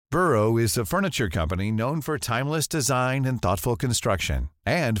Burrow is a furniture company known for timeless design and thoughtful construction,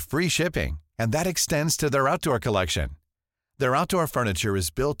 and free shipping, and that extends to their outdoor collection. Their outdoor furniture is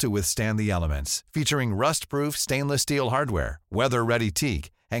built to withstand the elements, featuring rust-proof stainless steel hardware, weather-ready teak,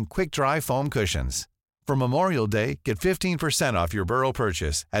 and quick-dry foam cushions. For Memorial Day, get 15% off your Burrow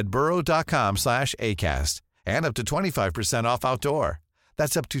purchase at burrow.com/ACAST and up to 25% off outdoor.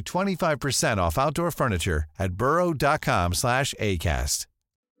 That's up to 25% off outdoor furniture at burrow.com/ACAST.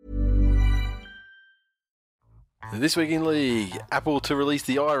 This week in League, Apple to release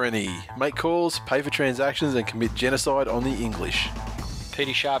the irony, make calls, pay for transactions and commit genocide on the English.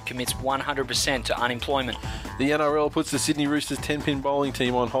 Peter Sharp commits 100% to unemployment. The NRL puts the Sydney Roosters 10-pin bowling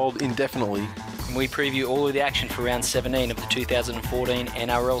team on hold indefinitely. And we preview all of the action for round 17 of the 2014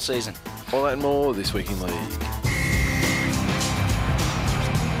 NRL season. All that and more this week in League.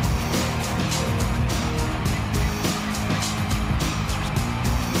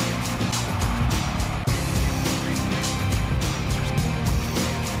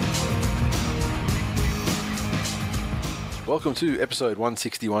 Welcome to episode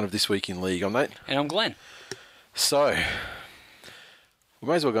 161 of This Week in League. I'm Nate. And I'm Glenn. So, we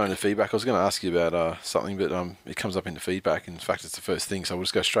may as well go into feedback. I was going to ask you about something, but it comes up into feedback. In fact, it's the first thing, so we'll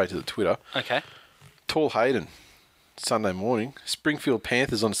just go straight to the Twitter. Okay. Tall Hayden, Sunday morning. Springfield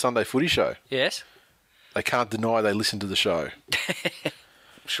Panthers on Sunday footy show. Yes. They can't deny they listen to the show.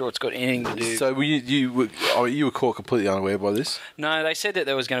 I'm sure it's got anything to do... So you were caught completely unaware by this? No, they said that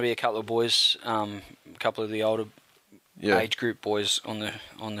there was going to be a couple of boys, a couple of the older... age group boys on the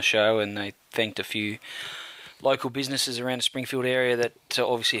show, and they thanked a few local businesses around the Springfield area that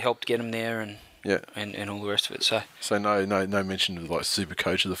obviously helped get them there and all the rest of it. So no mention of like super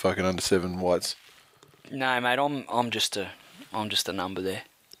coach of the fucking under 7 whites. No, mate, I'm just a number there.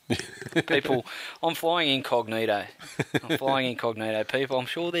 People, I'm flying incognito. People, I'm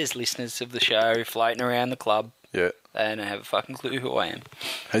sure there's listeners of the show floating around the club. Yeah, they don't have a fucking clue who I am.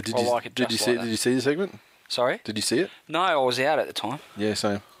 Hey, did you see the segment? Sorry? Did you see it? No, I was out at the time. Yeah,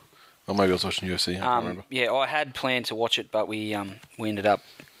 same. Or maybe I was watching UFC. I can't remember. Yeah, I had planned to watch it, but we ended up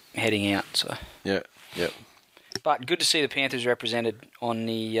heading out. So. Yeah. But good to see the Panthers represented on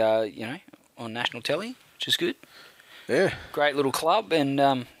the on national telly, which is good. Yeah. Great little club,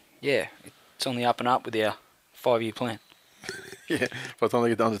 and it's on the up and up with our 5-year plan. Yeah. By the time they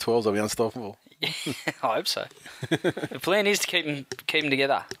get down to 12s, they'll be unstoppable. Yeah, I hope so. The plan is to keep them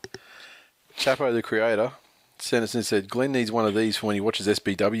together. Chapo, the creator, sent us and said, Glenn needs one of these for when he watches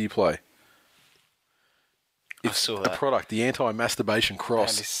SBW play. I saw that. A product, the anti-masturbation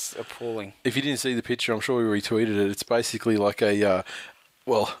cross. That is appalling. If you didn't see the picture, I'm sure we retweeted it. It's basically like a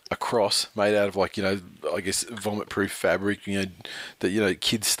cross made out of I guess vomit-proof fabric, that,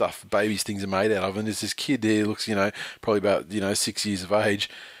 kids stuff, babies things are made out of. And there's this kid there, looks, probably about, 6 years of age,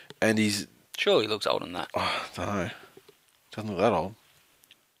 and he's... Sure, he looks older than that. Oh, I don't know. Doesn't look that old.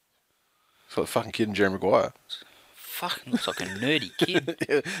 It's like the fucking kid in Jerry Maguire. Fucking looks like a nerdy kid.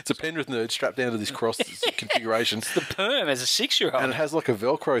 Yeah, it's a Penrith nerd strapped down to this cross configuration. It's the perm as a 6-year-old. And it has like a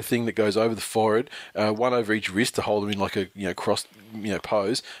Velcro thing that goes over the forehead, one over each wrist to hold them in like a cross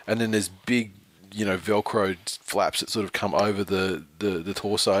pose. And then there's big Velcro flaps that sort of come over the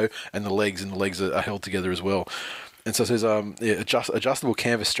torso and the legs are held together as well. And so it says adjustable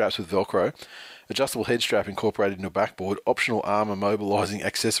canvas straps with Velcro. Adjustable head strap incorporated in a backboard, optional arm immobilizing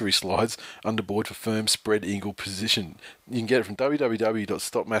accessory slides underboard for firm spread eagle position. You can get it from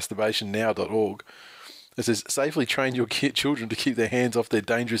www.stopmasturbationnow.org. It says, safely train your children to keep their hands off their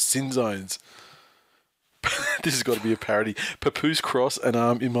dangerous sin zones. This has got to be a parody. Papoose cross and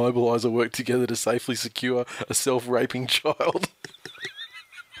arm immobilizer work together to safely secure a self-raping child.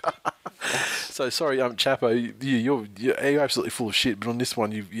 So sorry, Chapo, you're absolutely full of shit. But on this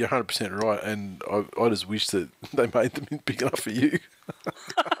one, you're 100% right, and I just wish that they made them big enough for you.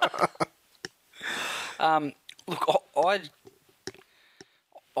 Look,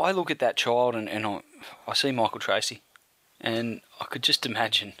 I look at that child and I see Michael Tracy, and I could just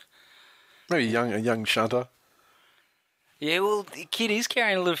imagine. Maybe a young shunter. Yeah, well, the kid is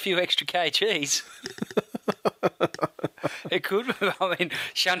carrying a little few extra kgs. It could. I mean,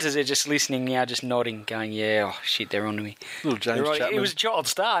 shunters are just listening now, just nodding, going, yeah, oh, shit, they're onto me. Little James Chapman. It was a child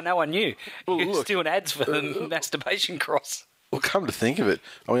star. No one knew. He was doing ads for the masturbation cross. Well, come to think of it,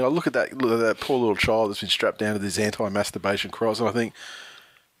 I mean, I look at that poor little child that's been strapped down to this anti-masturbation cross, and I think,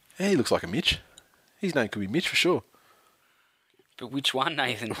 hey, he looks like a Mitch. His name could be Mitch for sure. But which one,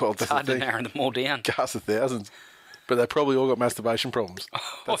 Nathan? Well, it's hard to narrow them all down. Cast of thousands. But they probably all got masturbation problems.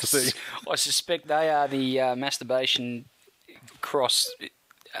 That's the thing. I suspect they are the masturbation cross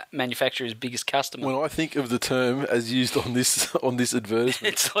manufacturer's biggest customer. When I think of the term as used on this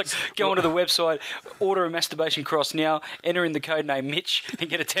advertisement, It's like go onto the website, order a masturbation cross now, enter in the code name Mitch, and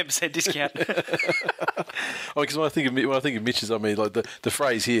get a 10% discount. because when I think of Mitch's, I mean like the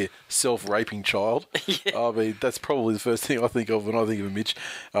phrase here, self-raping child. Yeah. I mean that's probably the first thing I think of when I think of a Mitch.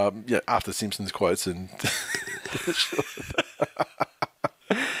 After Simpsons quotes and.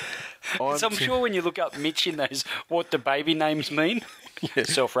 So I'm sure when you look up Mitch in those, what do baby names mean? Yeah.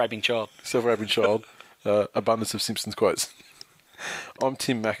 Self-raping child. Self-raping child. Abundance of Simpsons quotes. I'm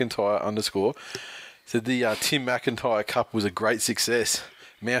Tim McIntyre _ said the Tim McIntyre Cup was a great success.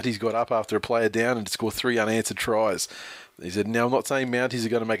 Mounties got up after a player down and scored 3 unanswered tries. He said, now I'm not saying Mounties are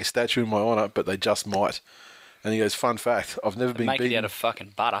going to make a statue in my honour, but they just might. And he goes, fun fact, I've never been beaten. Make it out of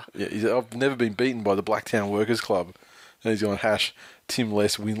fucking butter. Yeah, he said, I've never been beaten by the Blacktown Workers Club. And he's going, Tim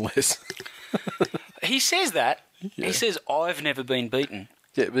less, win less. He says that. Yeah. He says, I've never been beaten.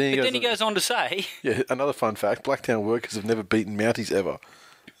 Yeah, but then he goes on to say... Yeah, another fun fact, Blacktown Workers have never beaten Mounties ever.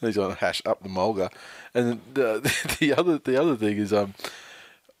 And he's going, up the mulga. And the other thing is, I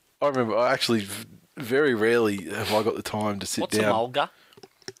remember, I actually very rarely have I got the time to sit down. What's a mulga?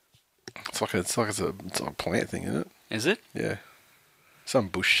 It's like a plant thing, isn't it? Is it? Yeah. Some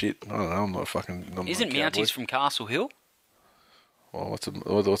bush shit. I don't know. I'm not fucking. Isn't Mounties from Castle Hill? Well, what's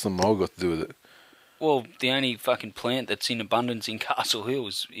a mole got to do with it? Well, the only fucking plant that's in abundance in Castle Hill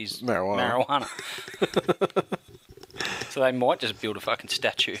is marijuana. So they might just build a fucking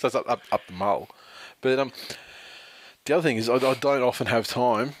statue. So it's up the mole. But the other thing is, I don't often have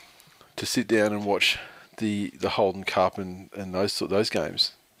time to sit down and watch the Holden Cup and those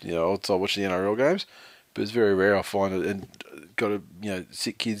games. You know, I'll watch the NRL games, but it's very rare I find it. And got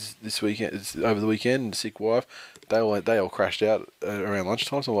sick kids this weekend, over the weekend, and sick wife. They all crashed out around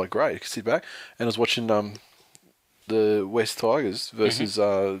lunchtime. So I'm like, great, I can sit back. And I was watching the West Tigers versus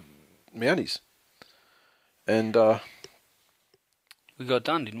Mounties, and we got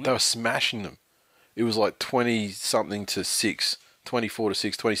done, didn't we? They were smashing them. It was like 20-something to 6, 24 to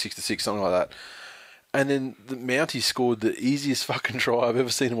 6, 26 to 6, something like that. And then the Mounties scored the easiest fucking try I've ever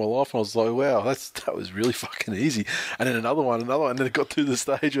seen in my life. And I was like, wow, that was really fucking easy. And then another one. And then it got to the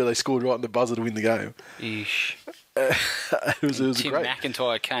stage where they scored right in the buzzer to win the game. Eesh. It was Tim great.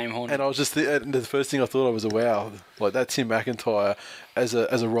 McIntyre came on. And I was just the first thing I thought of was, wow, like that Tim McIntyre as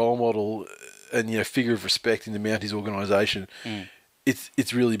a role model and figure of respect in the Mounties organisation.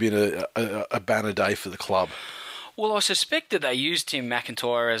 It's really been a banner day for the club. Well, I suspect that they used Tim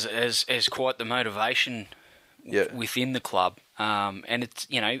McIntyre as quite the motivation within the club. And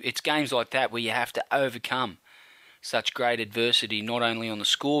it's games like that where you have to overcome such great adversity, not only on the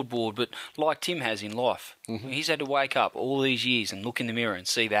scoreboard, but like Tim has in life. Mm-hmm. He's had to wake up all these years and look in the mirror and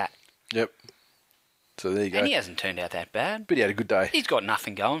see that. Yep. So there you go. And he hasn't turned out that bad. But he had a good day. He's got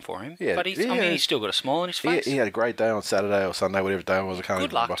nothing going for him. Yeah, but he's still got a smile on his face. He had a great day on Saturday or Sunday, whatever day it was. I can't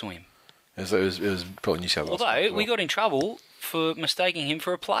Good luck to him. It was probably New South Wales. Although, we got in trouble for mistaking him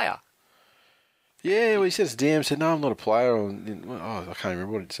for a player. Yeah, well, he said his DM said, no, I'm not a player. I can't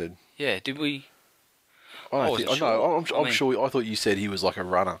remember what it said. Yeah, did we? I'm sure. I thought you said he was like a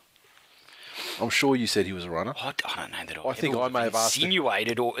runner. I'm sure you said he was a runner. I don't know that I think I may have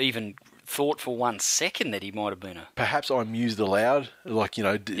insinuated or even thought for 1 second that he might have been a... Perhaps I mused aloud, like,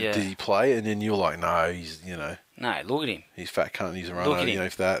 did he play? And then you're like, no, he's, No, look at him. He's fat cunt, he's a runner, look at him.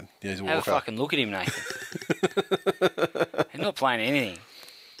 If that. He's a walker. Have a fucking look at him, Nathan. He's not playing anything.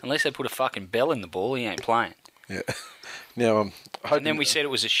 Unless they put a fucking bell in the ball, he ain't playing. Yeah. Now, and then we said it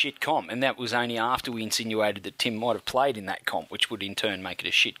was a shit comp, and that was only after we insinuated that Tim might have played in that comp, which would in turn make it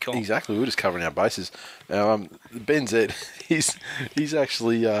a shit comp. Exactly, we were just covering our bases. Ben Zed, he's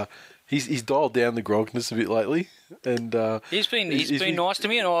actually he's dialed down the grogness a bit lately, and he's been nice to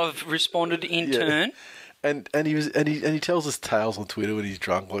me, and I've responded in turn. And he tells us tales on Twitter when he's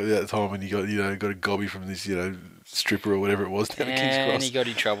drunk, like that time when he got a gobby from this stripper or whatever it was down at King's Cross. And he got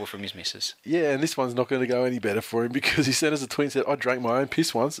in trouble from his missus. Yeah, and this one's not going to go any better for him because he sent us a tweet and said, I drank my own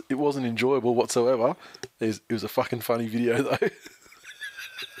piss once. It wasn't enjoyable whatsoever. It was a fucking funny video though.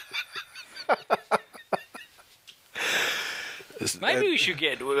 Maybe we should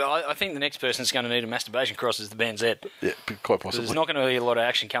get... I think the next person that's going to need a masturbation cross is the Ben Z. Yeah, quite possibly. There's not going to be a lot of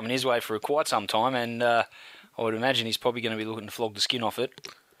action coming his way for quite some time, and I would imagine he's probably going to be looking to flog the skin off it.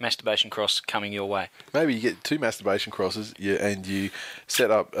 Masturbation cross coming your way. Maybe you get 2 masturbation crosses, and you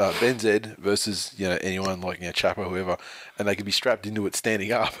set up Ben Z versus anyone like Chapper, whoever, and they can be strapped into it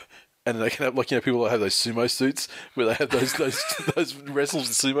standing up. And they can have people that have those sumo suits where they have those wrestles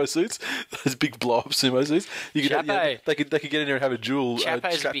in sumo suits, those big blow up sumo suits. You could they could get in there and have a duel strapped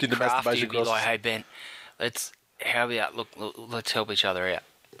into masturbation cross. Like, hey Ben, let's help each other out.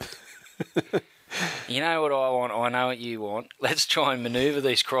 You know what I want? I know what you want. Let's try and manoeuvre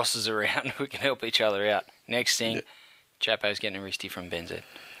these crosses around. We can help each other out. Next thing, Chapo's getting a wristy from Benzed.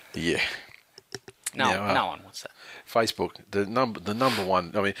 Yeah. No one wants that. Facebook, the number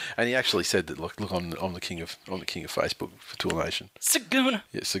one. I mean, and he actually said that. Look, I'm the king of Facebook for Tool Nation. Saguna.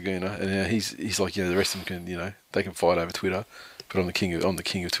 Yeah, Saguna, and he's like, the rest of them can, they can fight over Twitter, but I'm the king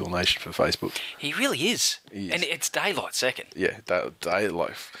of Tool Nation for Facebook. He really is. And it's daylight second. Yeah,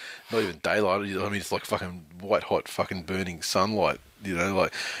 daylight, not even daylight. I mean, it's like fucking white hot, fucking burning sunlight.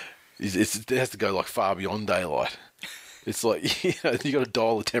 Like it has to go like far beyond daylight. It's like you got to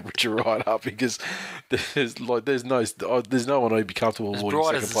dial the temperature right up because there's no one who'd be comfortable as avoiding bright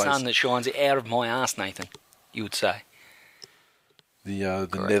second as the place. sun that shines out of my arse, Nathan. You would say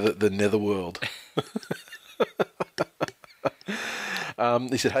the netherworld.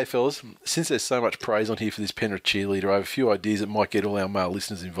 He said, "Hey fellas, since there's so much praise on here for this Penrith cheerleader, I have a few ideas that might get all our male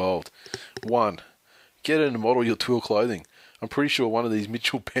listeners involved. 1, get her to model your Twill clothing. I'm pretty sure one of these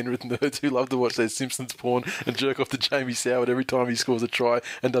Mitchell Penrith nerds who love to watch their Simpsons porn and jerk off to Jamie Soward every time he scores a try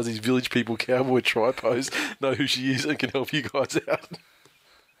and does his Village People cowboy try pose know who she is and can help you guys out."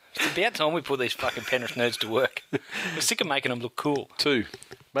 It's about time we put these fucking Penrith nerds to work. We're sick of making them look cool. 2,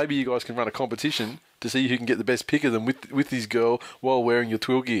 maybe you guys can run a competition to see who can get the best pic of them with this girl while wearing your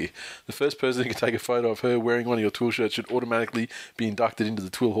Twill gear. The first person who can take a photo of her wearing one of your Twill shirts should automatically be inducted into the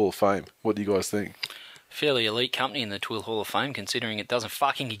Twill Hall of Fame. What do you guys think? Fairly elite company in the Twill Hall of Fame, considering it doesn't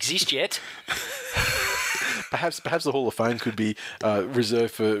fucking exist yet. Perhaps the Hall of Fame could be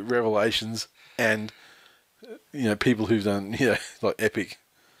reserved for revelations and people who've done like epic.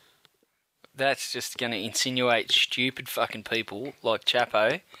 That's just going to insinuate stupid fucking people like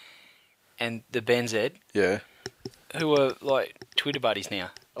Chapo and the Benzed. Yeah. Who are like Twitter buddies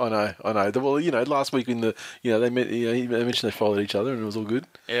now. I know. Well, last week in the they met. They mentioned they followed each other and it was all good.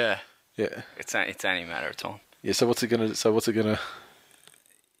 Yeah. Yeah. It's only a matter of time. Yeah. So what's it gonna?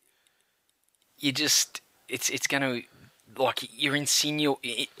 You just it's gonna like you're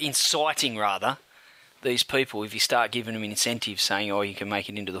inciting rather these people. If you start giving them incentives saying, you can make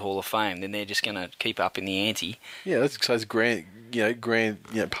it into the Hall of Fame, then they're just going to keep up in the ante. Yeah, that's grand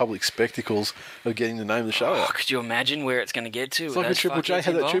public spectacles of getting the name of the show out. Could you imagine where it's going to get to? It's like Triple J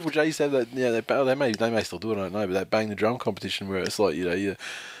had that. Triple J used to have that. They may still do it. I don't know, but that Bang the Drum competition where it's like you're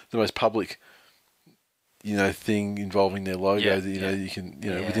the most public thing involving their logo that you can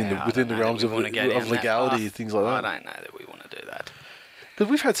within the realms of legality, things like that. I don't know that we want to do that. Because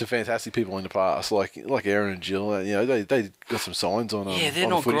we've had some fantastic people in the past, like Aaron and Jill. They got some signs on. They're on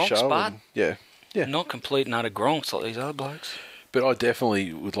not the footy gronks, show. but Yeah. Not complete and utter gronks like these other blokes. But I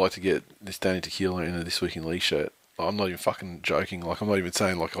definitely would like to get this Danny Tequila in a This Week in League shirt. I'm not even fucking joking. Like, I'm not even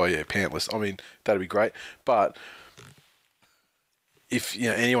saying pantless. I mean, that'd be great. But if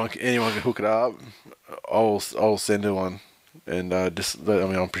anyone can hook it up, I'll send her one. And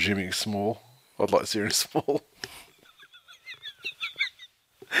I'm presuming it's small. I'd like to see her in small.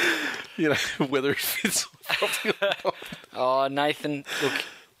 Whether it fits. Oh, Nathan,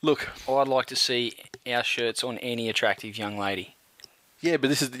 look. I'd like to see our shirts on any attractive young lady. Yeah, but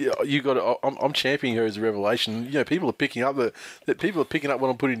this is I'm championing her as a revelation. People are picking up what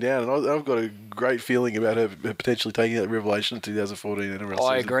I'm putting down, and I've got a great feeling about her potentially taking that revelation in 2014 NRL season.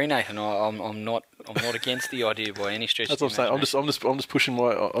 I agree, Nathan. I'm not against the idea by any stretch. That's what I'm saying. I'm just pushing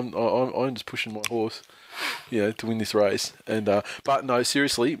my horse, to win this race. And but no,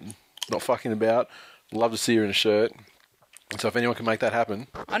 seriously, not fucking about. Love to see her in a shirt. So if anyone can make that happen,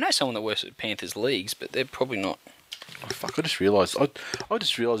 I know someone that works at Panthers Leagues, but they're probably not. Oh, fuck! I just realised. I've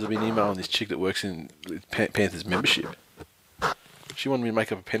been emailing this chick that works in Panthers membership. She wanted me to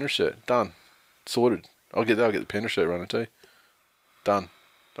make up a Penrith shirt. Done, sorted. I'll get the Penrith shirt running too. Done.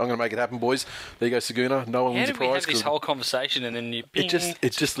 I'm going to make it happen, boys. There you go, Saguna. No one wins a prize. How did we have this whole conversation and then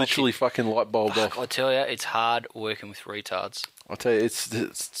it just literally fucking light bulbed off. I tell you, it's hard working with retards. I tell you, it's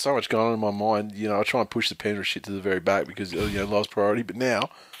so much going on in my mind. I try and push the Penrith shit to the very back because life's priority. But now.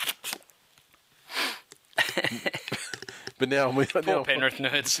 Poor Penrith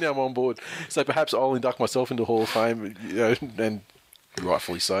nerds. Now I'm on board. So perhaps I'll induct myself into Hall of Fame, and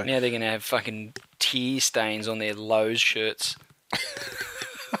rightfully so. Now they're going to have fucking tear stains on their Lowe's shirts.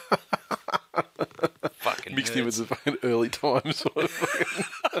 Fucking mixed nerds. in with the fucking early times. Sort of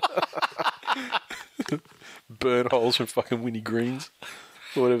burn holes from fucking Winnie Greens.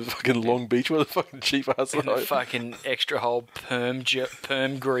 Or whatever, fucking Long Beach, what the fucking cheap ass. And the fucking extra whole perm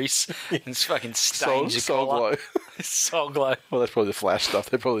grease. And it's fucking stains your collar. Soul Glow. Well, that's probably the Flash stuff.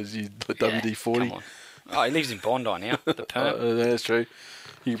 They probably use the WD-40. Come on. Oh, he lives in Bondi now, the perm. That's true.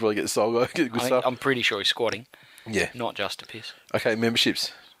 You can probably get the Soul Glow. Get good stuff. I'm pretty sure he's squatting. Yeah. Not just a piss. Okay,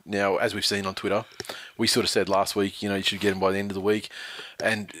 memberships. Now, as we've seen on Twitter, we sort of said last week, you should get them by the end of the week.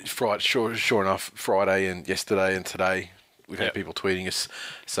 And sure enough, Friday and yesterday and today, we've had people tweeting us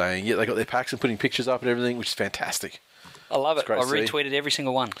saying, they got their packs and putting pictures up and everything, which is fantastic. I love it. I retweeted every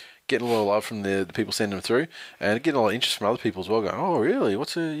single one. Getting a lot of love from the people sending them through, and getting a lot of interest from other people as well. Going, oh really?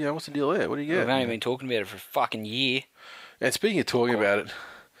 What's the deal there? What do you get? We've only been talking about it for a fucking year. And speaking of talking about it,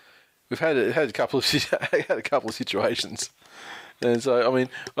 we've had a couple of situations. And so, I mean,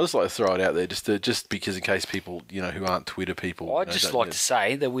 I just like to throw it out there just because in case people, who aren't Twitter people. I'd just like to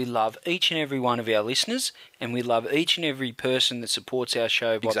say that we love each and every one of our listeners, and we love each and every person that supports our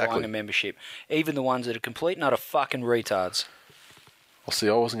show by buying a membership, even the ones that are complete and utter fucking retards. I'll see.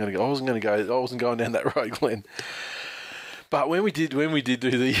 I wasn't going down that road, Glenn. But when we did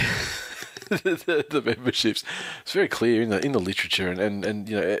do the the memberships, it's very clear in the literature and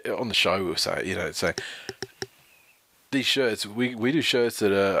on the show we were saying, these shirts, we do shirts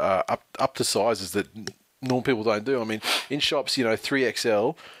that are up to sizes that normal people don't do. I mean, in shops,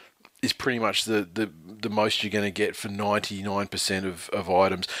 3XL is pretty much the most you're going to get for 99% of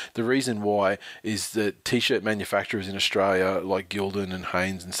items. The reason why is that T-shirt manufacturers in Australia, like Gildan and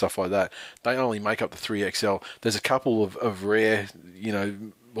Hanes and stuff like that, they only make up the 3XL. There's a couple of rare,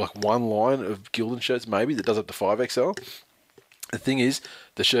 like one line of Gildan shirts maybe that does up to 5XL. The thing is,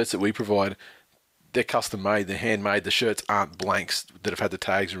 the shirts that we provide, they're custom made, they're handmade. The shirts aren't blanks that have had the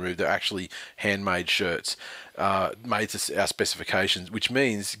tags removed. They're actually handmade shirts made to our specifications, which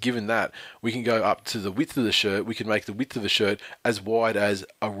means, given that, we can go up to the width of the shirt. We can make the width of the shirt as wide as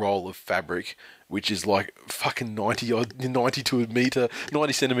a roll of fabric, which is like fucking 90 to a metre,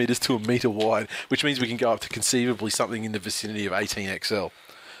 90 centimetres to a metre wide, which means we can go up to conceivably something in the vicinity of 18XL.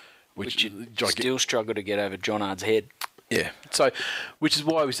 Which you still struggle to get over John Ard's head. Yeah, so which is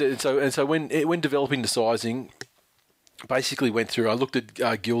why we said so when developing the sizing, basically went through. I looked at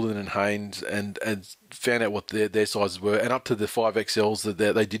Gildan and Hanes and found out what their sizes were, and up to the 5XLs that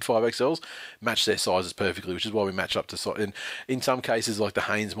they did 5XLs matched their sizes perfectly, which is why we match up to size. And in some cases, like the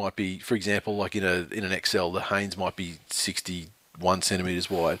Hanes might be, for example, like in an XL, the Hanes might be 61 centimeters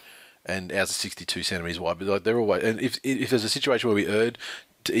wide, and ours is 62 centimeters wide. But like they're always, and if there's a situation where we erred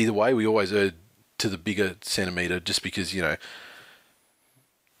to either way, we always erred to the bigger centimetre, just because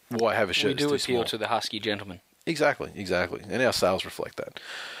why have a shirt? We do appeal small to the husky gentleman. Exactly, and our sales reflect that.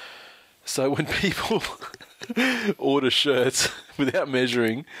 So when people order shirts without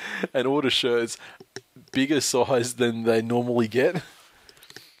measuring and order shirts bigger size than they normally get,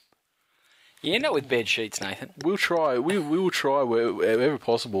 you end up with bed sheets, Nathan. We'll try. We will try wherever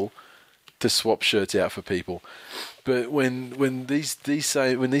possible to swap shirts out for people. But when these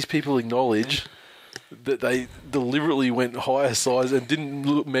people acknowledge that they deliberately went higher size and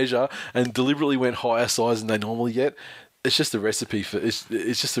didn't measure and deliberately went higher size than they normally get, it's just a recipe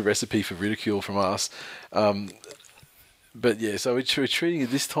for ridicule from us. But yeah, so we're treating it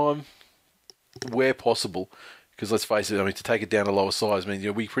this time where possible, because let's face it, I mean, to take it down to lower size means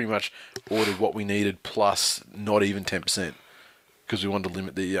we pretty much ordered what we needed plus not even 10%, because we wanted to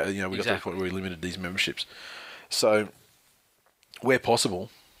limit the we got to the point where we limited these memberships. So where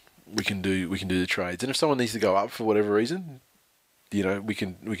possible, we can do the trades, and if someone needs to go up for whatever reason, we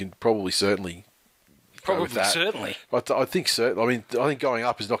can probably certainly with that. Certainly. I think so. I mean, I think going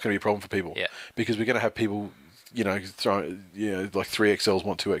up is not going to be a problem for people. Yeah. Because we're going to have people, throwing, like 3XLs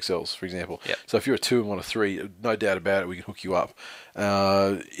want 2XLs, for example. Yeah. So if you're a 2 and want a 3, no doubt about it, we can hook you up.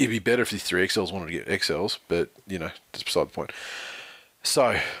 It'd be better if these 3XLs wanted to get XLs, but that's beside the point.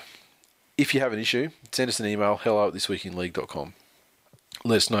 So, if you have an issue, send us an email, hello@thisweekinleague.com.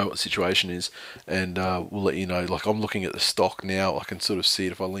 Let us know what the situation is, and we'll let you know. Like, I'm looking at the stock now. I can sort of see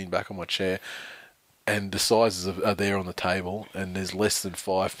it if I lean back on my chair, and the sizes are there on the table, and there's less than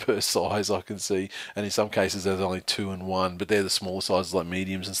 5 per size I can see, and in some cases there's only 2 and 1, but they're the smaller sizes like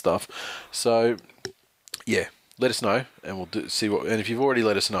mediums and stuff. So, yeah, let us know, and we'll see what. And if you've already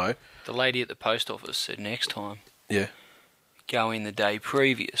let us know, the lady at the post office said next time, go in the day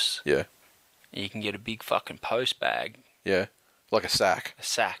previous. Yeah, you can get a big fucking post bag. Yeah. Like a sack. A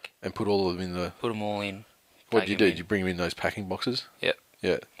sack. And put all of them in the... Put them all in. What did you do? Did you bring them in those packing boxes? Yep.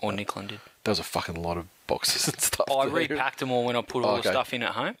 Yeah. Or Nicklin did. There was a fucking lot of boxes and stuff. I repacked them all when I put all the stuff in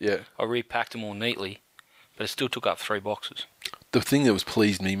at home. Yeah. I repacked them all neatly, but it still took up 3 boxes. The thing that was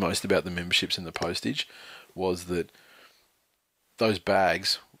pleased me most about the memberships and the postage was that those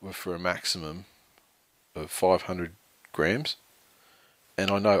bags were for a maximum of 500 grams. And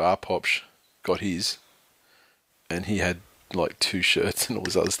I know Arpopsh got his, and he had like 2 shirts and all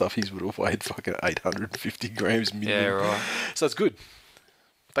this other stuff. He would have weighed fucking 850 grams minimum. Yeah, right. So it's good.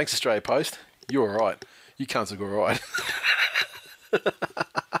 Thanks, Australia Post. You're all right. You cunts are all right.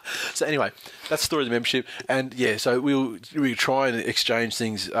 So anyway, that's the story of the membership. And yeah, so we'll try and exchange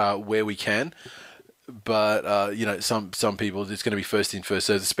things where we can. But, some people, it's going to be first in, first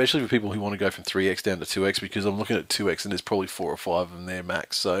served, especially for people who want to go from 3X down to 2X, because I'm looking at 2X and there's probably 4 or 5 of them there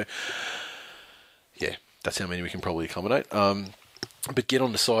max. So, yeah, that's how many we can probably accommodate. But get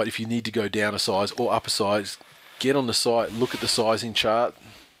on the site if you need to go down a size or up a size. Get on the site, look at the sizing chart,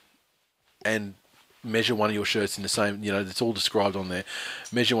 and measure one of your shirts in the same, it's all described on there.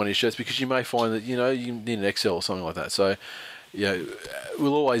 Measure one of your shirts, because you may find that, you need an XL or something like that. So,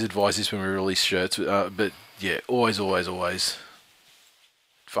 we'll always advise this when we release shirts, but yeah, always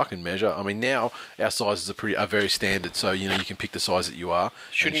fucking measure. I mean, now our sizes are very standard, so you can pick the size that you are.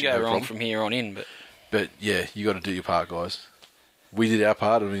 Shouldn't go wrong from here on in, but yeah, you got to do your part, guys. We did our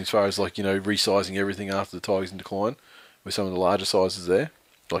part. I mean, as far as resizing everything after the Tigers in decline, with some of the larger sizes there,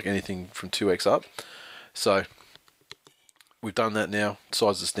 like anything from 2X up. So we've done that now.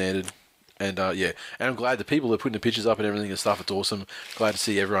 Sizes are standard. And, and I'm glad the people are putting the pictures up and everything and stuff. It's awesome. Glad to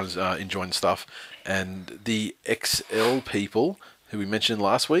see everyone's enjoying the stuff. And the XL people, who we mentioned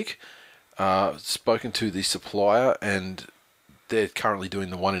last week, spoken to the supplier, and they're currently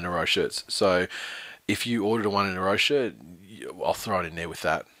doing the 1-in-a-row shirts. So if you ordered a 1-in-a-row shirt, I'll throw it in there with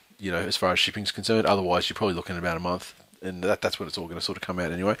that, as far as shipping's concerned. Otherwise, you're probably looking at about a month. And that's when it's all going to sort of come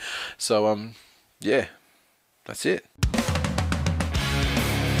out anyway. So, yeah, that's it.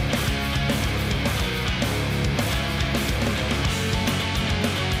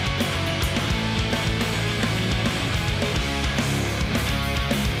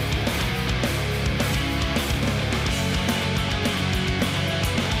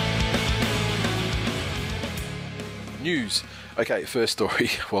 News. Okay, first story.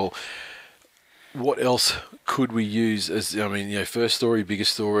 Well, what else could we use as? I mean, first story,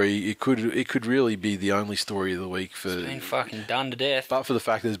 biggest story. It could really be the only story of the week for. It's been fucking done to death. But for the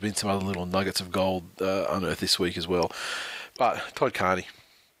fact there's been some other little nuggets of gold unearthed this week as well. But Todd Carney.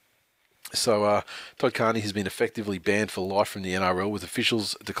 So Todd Carney has been effectively banned for life from the NRL, with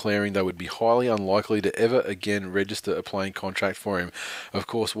officials declaring they would be highly unlikely to ever again register a playing contract for him. Of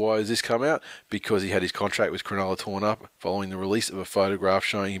course, why has this come out? Because he had his contract with Cronulla torn up following the release of a photograph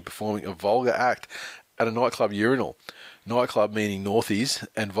showing him performing a vulgar act at a nightclub urinal. Nightclub meaning Northies,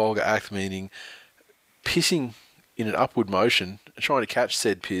 and vulgar act meaning pissing in an upward motion, trying to catch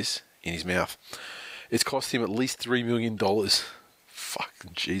said piss in his mouth. It's cost him at least $3 million.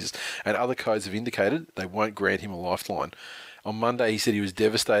 Fucking Jesus. And other codes have indicated they won't grant him a lifeline. On Monday, he said he was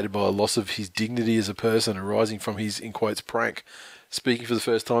devastated by a loss of his dignity as a person arising from his, in quotes, prank. Speaking for the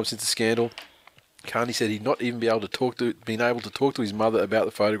first time since the scandal, Carney said he'd not even been able to talk to his mother about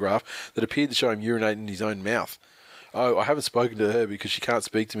the photograph that appeared to show him urinating in his own mouth. Oh, I haven't spoken to her because she can't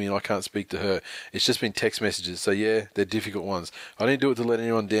speak to me and I can't speak to her. It's just been text messages, so yeah, they're difficult ones. I didn't do it to let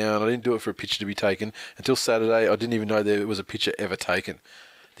anyone down. I didn't do it for a picture to be taken. Until Saturday, I didn't even know there was a picture ever taken.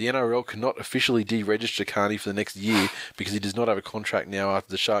 The NRL cannot officially deregister Carney for the next year because he does not have a contract now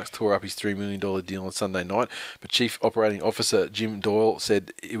after the Sharks tore up his $3 million deal on Sunday night. But Chief Operating Officer Jim Doyle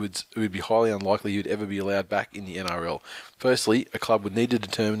said it would be highly unlikely he would ever be allowed back in the NRL. Firstly, a club would need to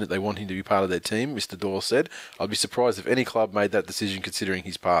determine that they want him to be part of their team, Mr. Doyle said. I'd be surprised if any club made that decision considering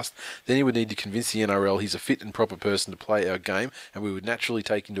his past. Then he would need to convince the NRL he's a fit and proper person to play our game, and we would naturally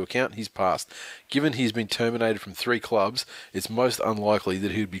take into account his past. Given he's been terminated from 3 clubs, it's most unlikely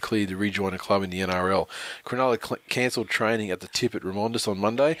that he would be cleared to rejoin a club in the NRL. Cronulla cancelled training at the tip at Ramondis on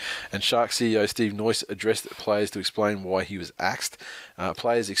Monday, and Sharks CEO Steve Noyce addressed players to explain why he was axed.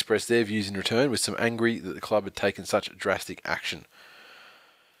 Players expressed their views in return, with some angry that the club had taken such drastic action.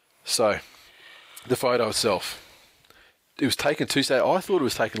 So, the photo itself. It was taken 2 Saturdays. I thought it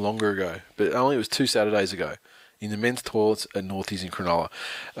was taken longer ago, but it was 2 Saturdays ago in the men's toilets at Northies in Cronulla.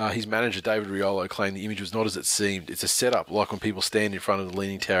 His manager, David Riolo, claimed the image was not as it seemed. It's a setup, like when people stand in front of the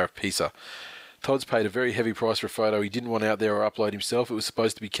Leaning Tower of Pisa. Todd's paid a very heavy price for a photo he didn't want out there or upload himself. It was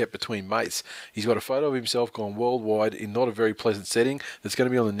supposed to be kept between mates. He's got a photo of himself gone worldwide in not a very pleasant setting that's going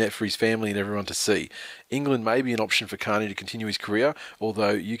to be on the net for his family and everyone to see. England may be an option for Carney to continue his career,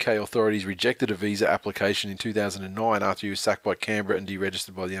 although UK authorities rejected a visa application in 2009 after he was sacked by Canberra and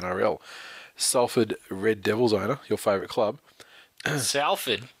deregistered by the NRL. Salford Red Devils owner, your favourite club,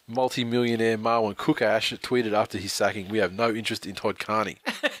 Salford. Multi-millionaire Marwan Cookash tweeted after his sacking, "We have no interest in Todd Carney."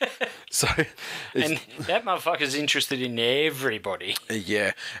 So, and that motherfucker's interested in everybody.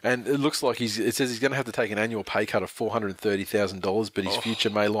 Yeah, and it looks like it says he's going to have to take an annual pay cut of $430,000, but his future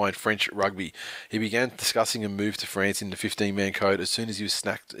may lie in French rugby. He began discussing a move to France in the 15-man code as soon as he was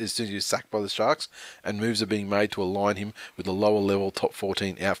sacked by the Sharks, and moves are being made to align him with a lower level top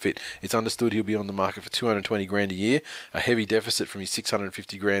 14 outfit. It's understood he'll be on the market for $220,000 a year, a heavy deficit from his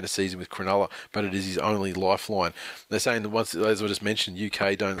 $650,000 a season with Cronulla, but it is his only lifeline. They're saying that once, as I just mentioned,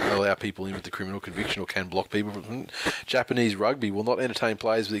 UK don't allow people in with the criminal conviction or can block people from Japanese rugby will not entertain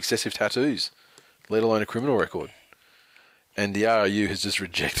players with excessive tattoos, let alone a criminal record. And the RIU has just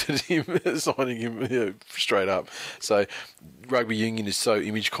rejected him, signing him straight up. So rugby union is so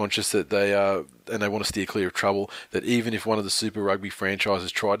image conscious that they want to steer clear of trouble, that even if one of the Super Rugby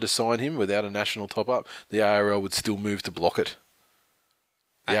franchises tried to sign him without a national top-up, the ARL would still move to block it.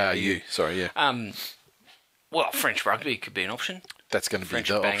 The RIU, sorry, yeah. Well, French rugby could be an option. That's going to be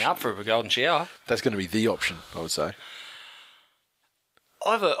the bang option. up for a golden shower. That's going to be the option, I would say.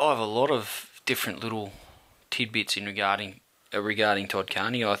 I have a lot of different little tidbits in regarding Todd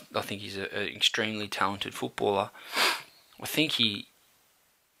Carney. I think he's an extremely talented footballer. I think he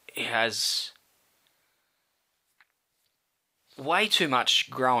has way too much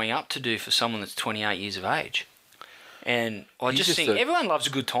growing up to do for someone that's 28 years of age. And I just think everyone loves a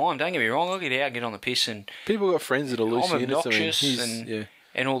good time. Don't get me wrong. I'll get out, get on the piss, and people got friends that are loose. I'm obnoxious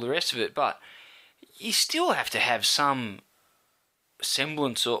and all the rest of it. But you still have to have some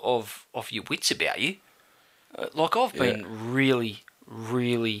semblance of your wits about you. Like I've been really,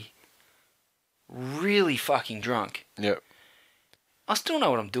 really, really fucking drunk. Yep. I still know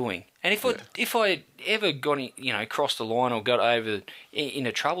what I'm doing. And if I ever got crossed the line or got over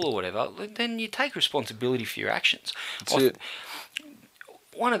into trouble or whatever, then you take responsibility for your actions. That's it.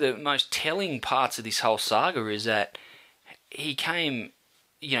 One of the most telling parts of this whole saga is that he came,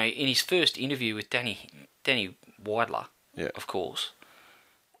 in his first interview with Danny Weidler, of course.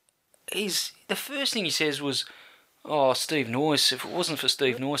 The first thing he says was, "Oh, Steve Noyce, if it wasn't for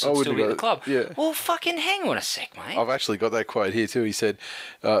Steve Noyce, I'd still be at the club." Yeah. Well, fucking hang on a sec, mate. I've actually got that quote here too. He said,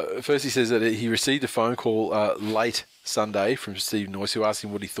 first he says that he received a phone call late Sunday from Steve Noyce, who asked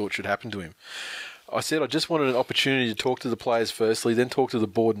him what he thought should happen to him. I said I just wanted an opportunity to talk to the players firstly, then talk to the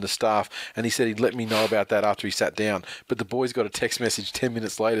board and the staff, and he said he'd let me know about that after he sat down. But the boys got a text message 10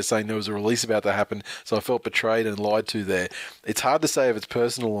 minutes later saying there was a release about to happen, so I felt betrayed and lied to there. It's hard to say if it's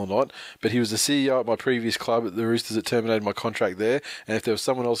personal or not, but he was the CEO at my previous club at the Roosters that terminated my contract there, and if there was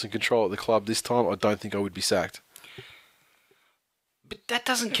someone else in control at the club this time, I don't think I would be sacked. But that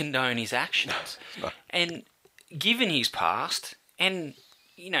doesn't condone his actions. No. And given his past, and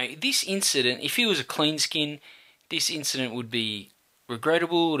this incident, if he was a clean skin, this incident would be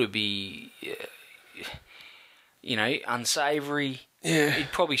regrettable, it would be, unsavoury. Yeah.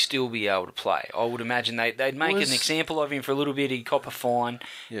 He'd probably still be able to play. I would imagine they'd make an example of him for a little bit, he'd cop a fine,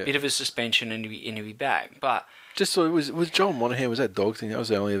 bit of a suspension, and he'd be back. But just so was John Monahan, was that dog thing, that was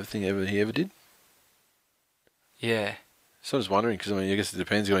the only other thing he ever did? Yeah. So I was wondering, because I guess it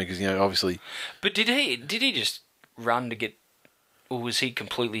depends, because obviously. But did he just run to get? Or was he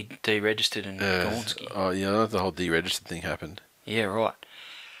completely deregistered and gone ski? Oh, yeah, the whole deregistered thing happened. Yeah, right.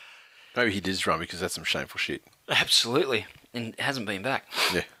 Maybe he did run because that's some shameful shit. Absolutely. And hasn't been back.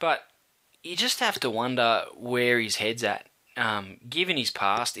 Yeah. But you just have to wonder where his head's at. Given his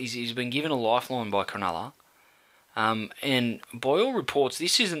past, he's been given a lifeline by Cronulla. And by all reports,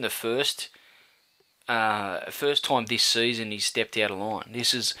 this isn't the first time this season he's stepped out of line.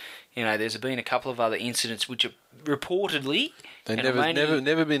 This is, there's been a couple of other incidents which are reportedly... They've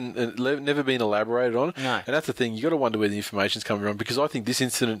never been elaborated on. No. And that's the thing, you got to wonder where the information's coming from, because I think this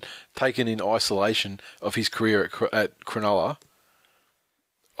incident, taken in isolation of his career at Cronulla,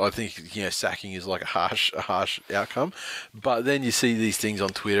 I think sacking is like a harsh outcome. But then you see these things on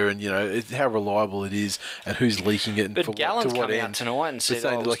Twitter, and how reliable it is, and who's leaking it. And but Gallen's come out tonight and said,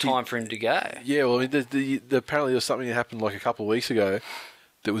 it was time for him to go. Yeah, well, I mean, apparently there was something that happened like a couple of weeks ago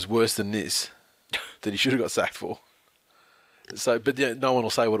that was worse than this, that he should have got sacked for. So, but no one will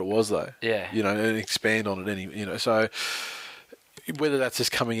say what it was though. Yeah. And expand on it So whether that's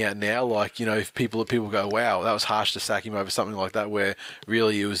just coming out now, if people go, wow, that was harsh to sack him over something like that, where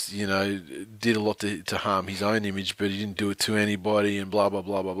really it was, did a lot to harm his own image, but he didn't do it to anybody, and blah blah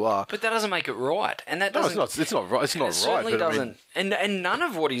blah blah blah. But that doesn't make it right, and that doesn't. No, it's not right. It's not right. It certainly doesn't. And none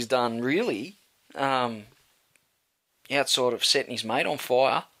of what he's done really, outside of setting his mate on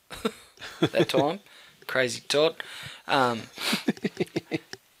fire, that time, crazy Todd. None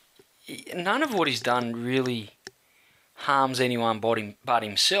of what he's done really harms anyone but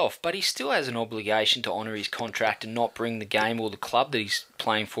himself, but he still has an obligation to honour his contract and not bring the game or the club that he's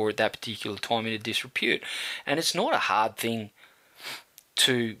playing for at that particular time in a disrepute. And it's not a hard thing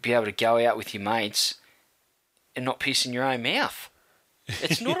to be able to go out with your mates and not piss in your own mouth.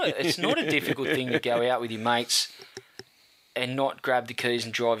 It's not a difficult thing to go out with your mates and not grab the keys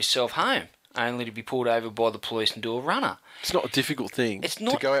and drive yourself home, only to be pulled over by the police and do a runner. It's not a difficult thing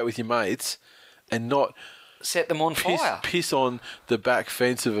to go out with your mates and not set them on fire. Piss on the back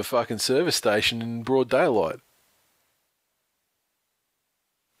fence of a fucking service station in broad daylight.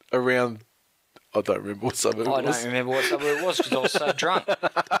 Around, I don't remember what suburb it was. I don't remember what suburb it was because I was so drunk.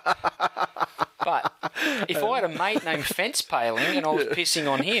 But if I had a mate named Fence Paling and I was pissing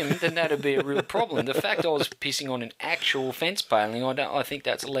on him, then that'd be a real problem. The fact I was pissing on an actual fence paling, I think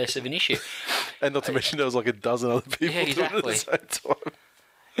that's less of an issue. And not to mention there was like a dozen other people doing it at the same time.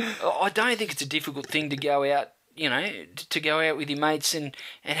 I don't think it's a difficult thing to go out, to go out with your mates and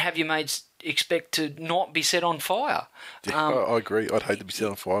have your mates expect to not be set on fire. Yeah, I agree. I'd hate to be set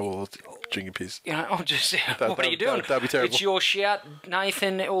on fire while I was drinking piss. What are you doing? That'd be terrible. It's your shout,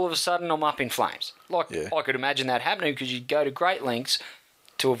 Nathan, all of a sudden I'm up in flames. I could imagine that happening because you'd go to great lengths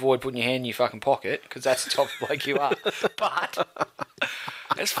to avoid putting your hand in your fucking pocket because that's the type of bloke you are. But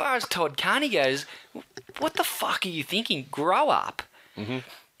as far as Todd Carney goes, what the fuck are you thinking? Grow up. Mm-hmm.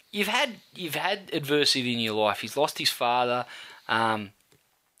 You've had adversity in your life. He's lost his father. Guess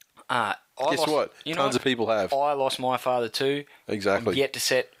what? Tons of people have. I lost my father too. Exactly. I'm yet to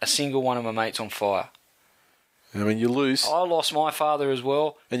set a single one of my mates on fire. I mean, you lose. I lost my father as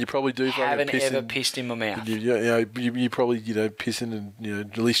well. And you probably do. Haven't ever pissed in my mouth. You probably pissing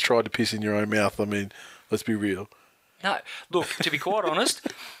and at least tried to piss in your own mouth. I mean, let's be real. No, look. To be quite honest,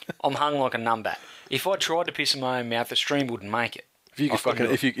 I'm hung like a numbat. If I tried to piss in my own mouth, the stream wouldn't make it.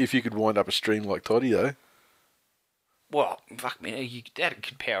 If you could wind up a stream like Toddy though. Well, fuck me, that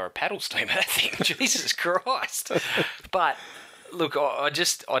could power a paddle steamer, that thing. Jesus Christ. But, look, I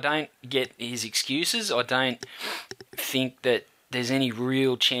don't get his excuses. I don't think that there's any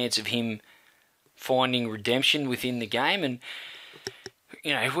real chance of him finding redemption within the game. And,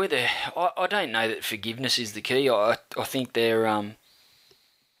 whether... I don't know that forgiveness is the key. I think they're...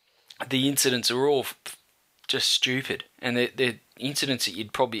 the incidents are all just stupid. And they're incidents that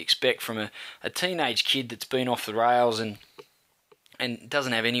you'd probably expect from a teenage kid that's been off the rails and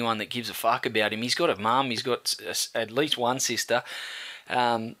doesn't have anyone that gives a fuck about him. He's got a mum, he's got at least one sister.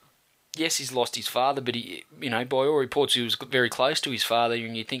 Yes, he's lost his father, but he, by all reports, he was very close to his father,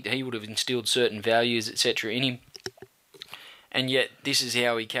 and you'd think that he would have instilled certain values, etc., in him. And yet, this is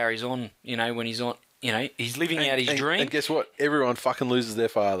how he carries on. When he's on. He's living out his dream. And guess what? Everyone fucking loses their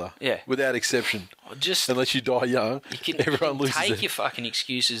father. Yeah. Without exception. Unless you die young, everyone loses it. Take your fucking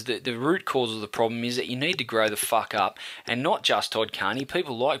excuses. The root cause of the problem is that you need to grow the fuck up. And not just Todd Carney.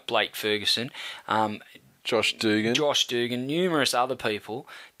 People like Blake Ferguson. Josh Dugan. Numerous other people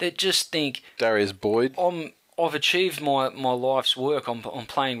that just think... Darius Boyd. I've achieved my life's work. I'm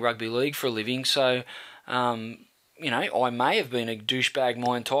playing rugby league for a living, so... I may have been a douchebag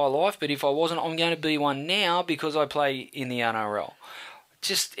my entire life, but if I wasn't, I'm going to be one now because I play in the NRL.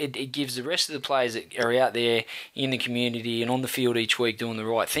 Just it gives the rest of the players that are out there in the community and on the field each week doing the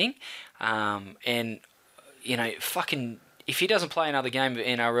right thing. If he doesn't play another game of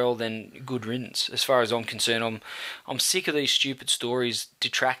NRL, then good riddance. As far as I'm concerned, I'm sick of these stupid stories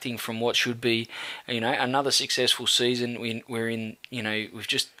detracting from what should be, another successful season. We've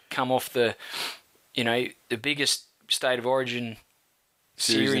just come off the biggest State of Origin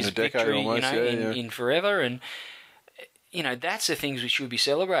series in a decade victory, almost, in forever, and that's the things we should be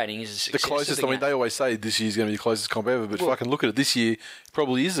celebrating. Is the closest? I mean, they always say this year's going to be the closest comp ever, but fucking look at it. This year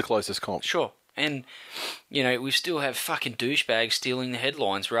probably is the closest comp. Sure, and we still have fucking douchebags stealing the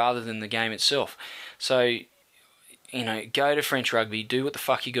headlines rather than the game itself. So, go to French rugby, do what the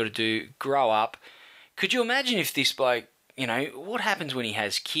fuck you got to do, grow up. Could you imagine if this bloke, what happens when he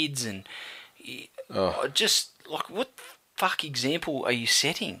has kids and just like what fuck example are you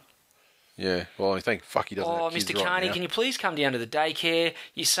setting? Yeah, well, I think fuck he doesn't have kids Mr. right Carney, now. can you please come down to the daycare?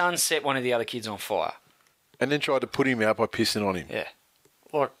 Your son set one of the other kids on fire. And then tried to put him out by pissing on him. Yeah.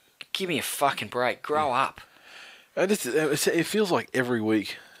 Like, give me a fucking break. Grow up. And it feels like every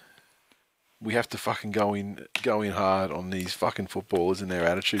week we have to fucking go in hard on these fucking footballers and their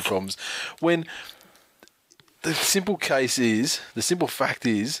attitude problems. When the simple fact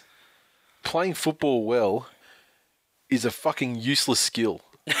is, playing football well is a fucking useless skill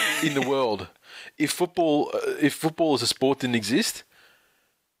in the world. If football as a sport didn't exist,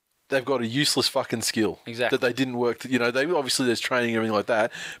 they've got a useless fucking skill. Exactly. That they didn't work. They obviously there's training and everything like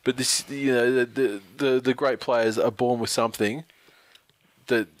that, but this, the great players are born with something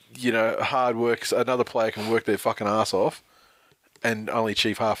that hard work. Another player can work their fucking ass off, and only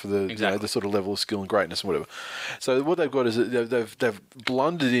achieve half of the the sort of level of skill and greatness and whatever. So what they've got is they've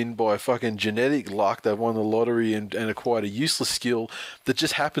blundered in by fucking genetic luck. They've won the lottery and acquired a useless skill that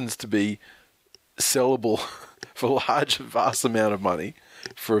just happens to be sellable for a vast amount of money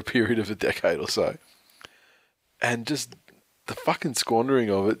for a period of a decade or so. And just the fucking squandering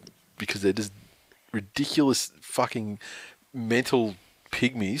of it because they're just ridiculous fucking mental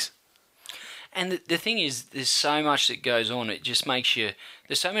pygmies. And the thing is, there's so much that goes on. It just makes you...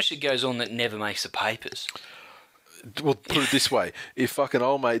 There's so much that goes on that never makes the papers. Well, put it this way. If fucking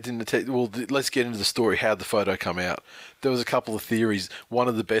old mate didn't attack... Well, let's get into the story. How'd the photo come out? There was a couple of theories. One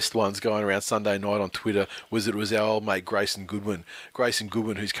of the best ones going around Sunday night on Twitter was it was our old mate Grayson Goodwin. Grayson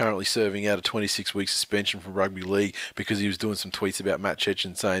Goodwin, who's currently serving out a 26-week suspension from rugby league because he was doing some tweets about Matt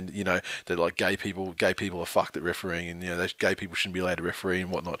Chechen saying, you know, that like gay people are fucked at refereeing and, you know, gay people shouldn't be allowed to referee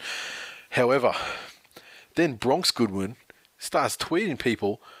and whatnot. However, then Bronx Goodwin starts tweeting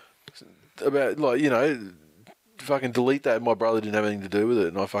people about, like, you know, fucking delete that. My brother didn't have anything to do with it,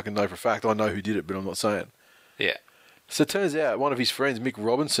 and I fucking know for a fact. I know who did it, but I'm not saying. Yeah. So it turns out one of his friends, Mick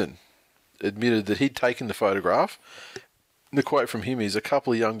Robinson, admitted that he'd taken the photograph. The quote from him is, "A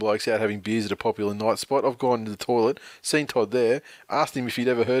couple of young blokes out having beers at a popular night spot. I've gone to the toilet, seen Todd there, asked him if he'd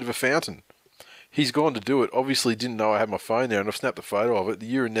ever heard of a fountain. He's gone to do it, obviously didn't know I had my phone there, and I've snapped a photo of it. The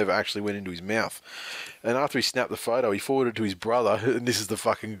urine never actually went into his mouth. And after he snapped the photo, he forwarded it to his brother, and this is the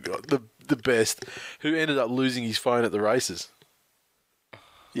fucking, the best, who ended up losing his phone at the races."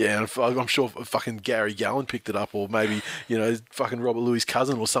 Yeah, and I'm sure fucking Gary Gallen picked it up, or maybe, you know, fucking Robert Louis'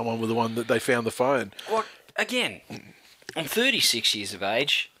 cousin or someone was the one that they found the phone. Well, again, I'm 36 years of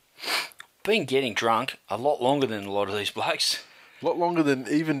age, been getting drunk a lot longer than a lot of these blokes. A lot longer than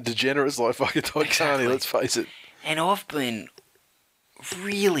even degenerates like fucking Todd Carney, let's face it. And I've been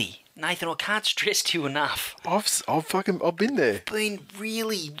really, Nathan, I can't stress to you enough. I've been there. Been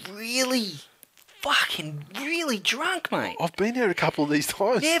really, really fucking really drunk, mate. I've been there a couple of these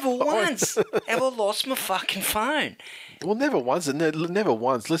times. Never once have I lost my fucking phone. Well, never once.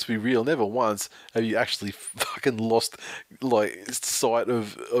 Let's be real. Never once have you actually fucking lost like sight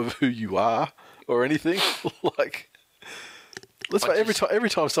of who you are or anything. Like. Let's say every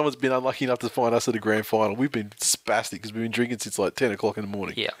time someone's been unlucky enough to find us at a grand final, we've been spastic because we've been drinking since like 10 o'clock in the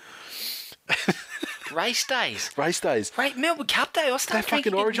morning. Yeah. Race days. Right, Melbourne Cup Day. I started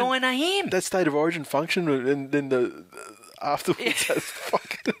drinking at 9 a.m. That State of Origin function and then the afterwards. That's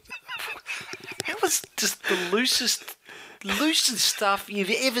fucking... It was just the loosest stuff you've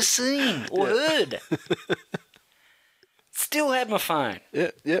ever seen or heard. Still had my phone.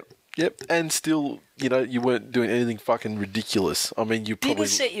 Yep, and still, you know, you weren't doing anything fucking ridiculous. I mean, you probably didn't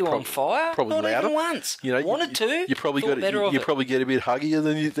set you on fire. Probably not louder. Even once. You know, wanted to. You probably probably get a bit huggier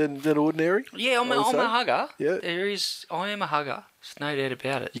than ordinary. Yeah, I'm a hugger. Yeah, I am a hugger. There's no doubt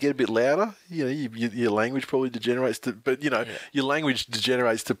about it. You get a bit louder. You know, your language probably degenerates to, but you know, your language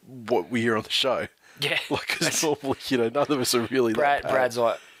degenerates to what we hear on the show. Yeah, like because normally, you know, none of us are really. Brad's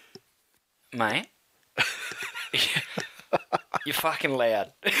like, mate. You're fucking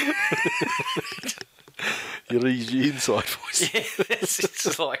loud. Your inside voice. Yeah,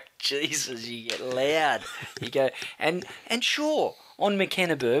 it's like, Jesus, you get loud. You go, and sure, on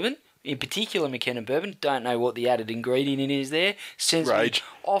McKenna Bourbon, in particular McKenna Bourbon, don't know what the added ingredient in is there, sends me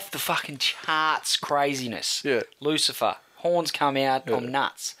off the fucking charts craziness. Yeah. Lucifer, horns come out, I'm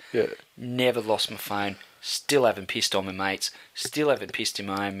nuts. Yeah. Never lost my phone. Still haven't pissed on my mates. Still haven't pissed in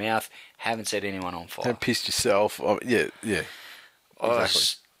my own mouth. Haven't set anyone on fire. Haven't pissed yourself. Yeah. Exactly.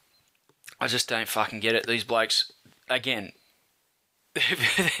 I just don't fucking get it. These blokes, again,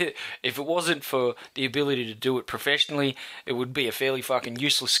 if it wasn't for the ability to do it professionally, it would be a fairly fucking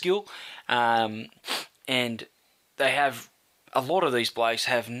useless skill. And they have, a lot of these blokes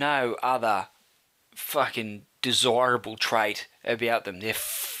have no other fucking desirable trait about them. They're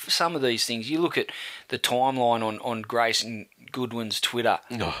some of these things, you look at the timeline on Grayson Goodwin's Twitter.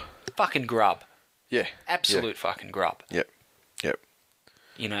 Oh. Fucking grub. Yeah. Absolute fucking grub. Yep.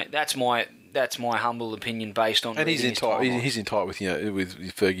 You know, that's my humble opinion based on. And he's in tight with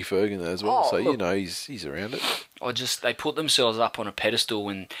with Fergie Ferguson as well. So look, you know he's around it. They put themselves up on a pedestal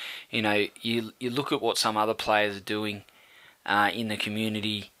when, you know, you look at what some other players are doing in the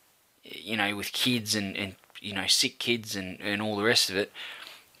community, you know, with kids and you know, sick kids and all the rest of it,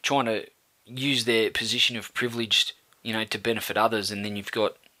 trying to use their position of privilege, you know, to benefit others, and then you've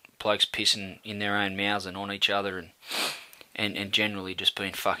got blokes pissing in their own mouths and on each other and generally just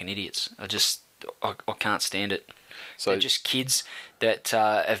being fucking idiots. I can't stand it. So they're just kids that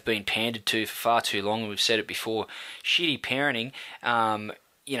have been pandered to for far too long, and we've said it before. Shitty parenting.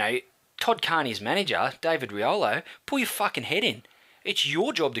 You know, Todd Carney's manager, David Riolo, pull your fucking head in. It's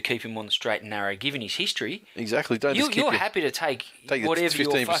your job to keep him on the straight and narrow, given his history. Exactly. You're happy to take whatever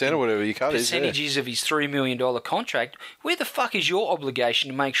 15% or whatever your cut percentage is of his $3 million contract. Where the fuck is your obligation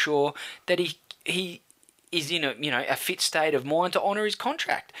to make sure that he is in a fit state of mind to honour his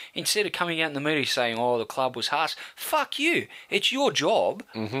contract, instead of coming out in the media saying, "Oh, the club was harsh"? Fuck you. It's your job.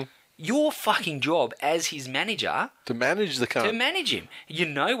 Mm-hmm. Your fucking job as his manager to manage the cunt. To manage him. You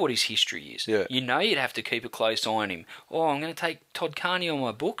know what his history is. Yeah. You know you'd have to keep a close eye on him. Oh, I'm going to take Todd Carney on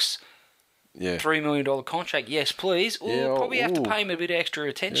my books. Yeah. $3 million contract. Yes, please. Probably have to pay him a bit of extra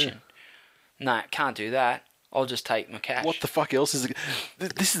attention. Yeah. No, can't do that. I'll just take my cash. What the fuck else is it?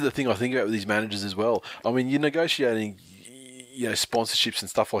 This is the thing I think about with these managers as well. I mean, you're negotiating, sponsorships and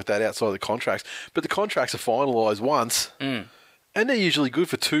stuff like that outside of the contracts, but the contracts are finalised once. Mm. And they're usually good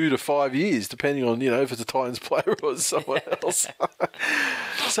for 2 to 5 years, depending on, if it's a Titans player or someone else.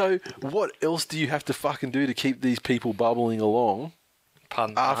 So what else do you have to fucking do to keep these people bubbling along?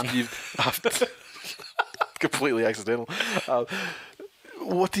 After completely accidental.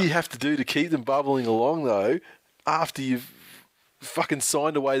 What do you have to do to keep them bubbling along, though, after you've fucking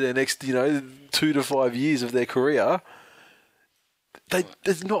signed away their next, 2 to 5 years of their career? They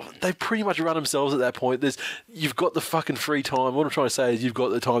pretty much run themselves at that point. You've got the fucking free time. What I'm trying to say is you've got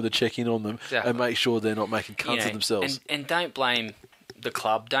the time to check in on them and make sure they're not making cunts of themselves. And don't blame the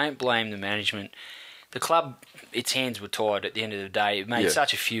club. Don't blame the management. The club, its hands were tied at the end of the day. It made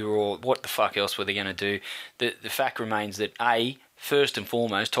such a furore. What the fuck else were they going to do? The fact remains that, first and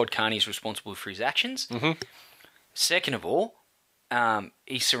foremost, Todd Carney is responsible for his actions. Mm-hmm. Second of all,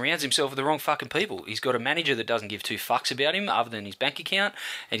 he surrounds himself with the wrong fucking people. He's got a manager that doesn't give two fucks about him other than his bank account,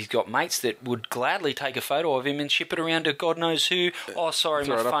 and he's got mates that would gladly take a photo of him and ship it around to God knows who. Oh, sorry,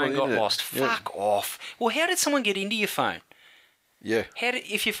 my phone got lost. Fuck off. Well, how did someone get into your phone? Yeah.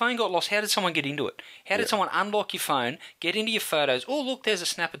 If your phone got lost, how did someone get into it? How did someone unlock your phone, get into your photos? Oh, look, there's a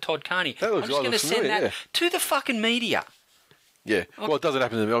snap of Todd Carney. I'm just going to send that to the fucking media. Yeah, well, it doesn't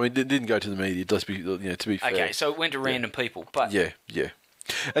happen to them. I mean, it didn't go to the media. Just to be fair. Okay, so it went to random people, but yeah,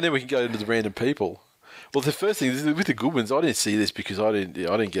 and then we can go into the random people. Well, the first thing with the Goodwins, I didn't see this because I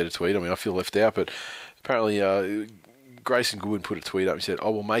didn't get a tweet. I mean, I feel left out, but apparently Grayson Goodwin put a tweet up. He said, "I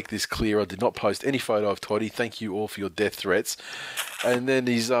will make this clear. I did not post any photo of Toddy. Thank you all for your death threats." And then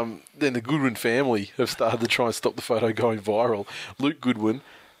then the Goodwin family have started to try and stop the photo going viral. Luke Goodwin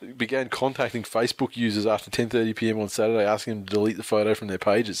began contacting Facebook users after 10:30 p.m. on Saturday, asking them to delete the photo from their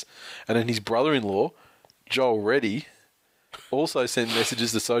pages. And then his brother-in-law, Joel Reddy, also sent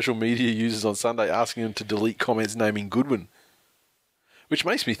messages to social media users on Sunday asking them to delete comments naming Goodwin. Which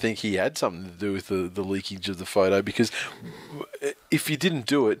makes me think he had something to do with the leakage of the photo, because if you didn't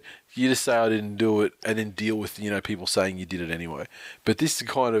do it, you just say I didn't do it and then deal with people saying you did it anyway. But this is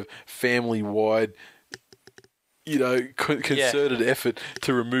kind of family-wide concerted effort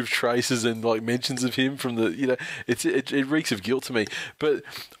to remove traces and mentions of him from the, it reeks of guilt to me. But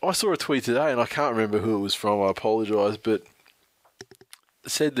I saw a tweet today, and I can't remember who it was from. I apologise, but it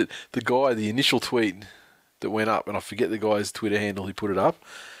said that the initial tweet that went up, and I forget the guy's Twitter handle who put it up.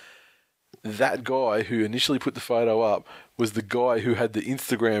 That guy who initially put the photo up was the guy who had the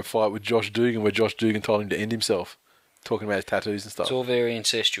Instagram fight with Josh Dugan, where Josh Dugan told him to end himself, talking about his tattoos and stuff. It's all very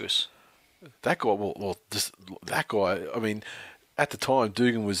incestuous. That guy, that guy, I mean, at the time,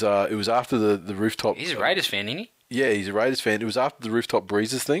 Dugan was, it was after the rooftop... He's a Raiders fan, isn't he? Yeah, he's a Raiders fan. It was after the rooftop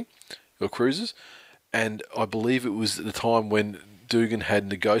breezes thing, or cruises, and I believe it was at the time when Dugan had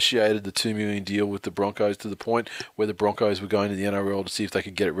negotiated the $2 million deal with the Broncos to the point where the Broncos were going to the NRL to see if they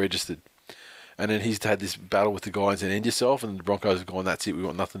could get it registered. And then he's had this battle with the guys and end yourself, and the Broncos have gone, that's it, we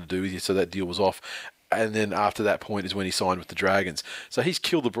want nothing to do with you, so that deal was off. And then after that point is when he signed with the Dragons. So he's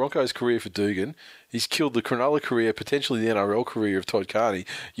killed the Broncos' career for Dugan. He's killed the Cronulla career, potentially the NRL career of Todd Carney.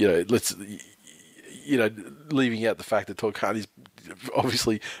 Leaving out the fact that Todd Carney's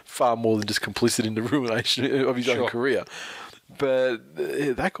obviously far more than just complicit in the ruination of his own career. But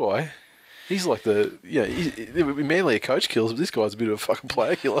that guy, he's like Manly a coach kills, but this guy's a bit of a fucking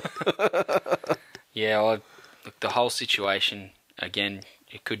player killer. Yeah, look, the whole situation, again,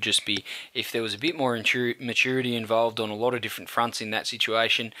 it could just be if there was a bit more maturity involved on a lot of different fronts in that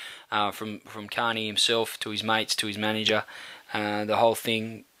situation, from Carney himself to his mates to his manager, the whole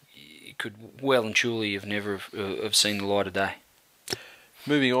thing could well and truly have never have seen the light of day.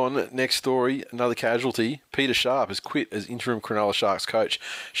 Moving on, next story, another casualty. Peter Sharp has quit as interim Cronulla Sharks coach.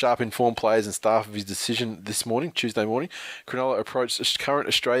 Sharp informed players and staff of his decision this morning, Tuesday morning. Cronulla approached current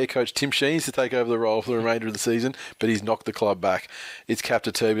Australia coach Tim Sheens to take over the role for the remainder of the season, but he's knocked the club back. It's capped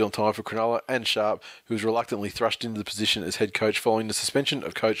a turbulent time for Cronulla and Sharp, who was reluctantly thrust into the position as head coach following the suspension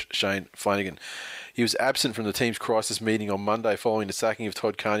of coach Shane Flanagan. He was absent from the team's crisis meeting on Monday following the sacking of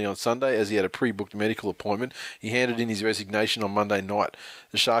Todd Carney on Sunday as he had a pre-booked medical appointment. He handed in his resignation on Monday night.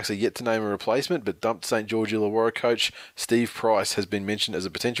 The Sharks are yet to name a replacement, but dumped St George Illawarra coach Steve Price has been mentioned as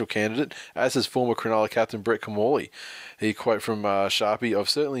a potential candidate, as has former Cronulla captain Brett Kamali. He quote from Sharpie, "I've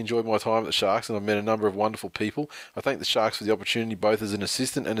certainly enjoyed my time at the Sharks and I've met a number of wonderful people. I thank the Sharks for the opportunity both as an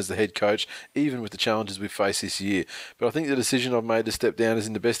assistant and as the head coach, even with the challenges we've faced this year. But I think the decision I've made to step down is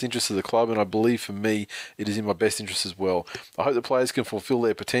in the best interest of the club, and I believe for me it is in my best interest as well. I hope the players can fulfil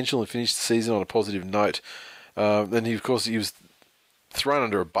their potential and finish the season on a positive note." Then he was thrown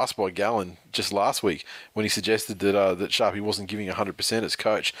under a bus by Gallen just last week when he suggested that Sharpie wasn't giving 100% as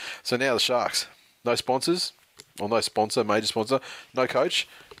coach. So now the Sharks, no sponsors, or no sponsor, major sponsor, no coach,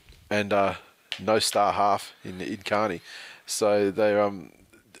 and no star half in Carney. So they're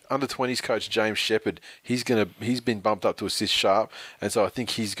under 20s coach James Shepherd. He's been bumped up to assist Sharp, and so I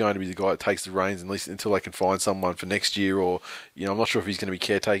think he's going to be the guy that takes the reins at least until they can find someone for next year, or I'm not sure if he's going to be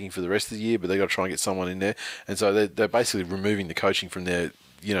caretaking for the rest of the year, but they got to try and get someone in there, and so they're basically removing the coaching from their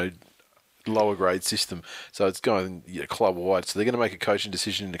lower grade system, so it's going club wide. So they're going to make a coaching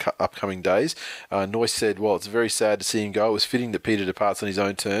decision in the upcoming days. Noyce said, "Well, it's very sad to see him go. It was fitting that Peter departs on his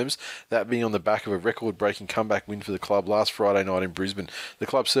own terms, that being on the back of a record-breaking comeback win for the club last Friday night in Brisbane. The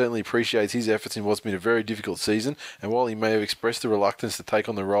club certainly appreciates his efforts in what's been a very difficult season, and while he may have expressed a reluctance to take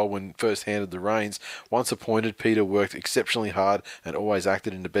on the role when first handed the reins, once appointed, Peter worked exceptionally hard and always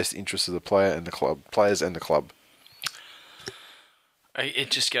acted in the best interests of the players and the club."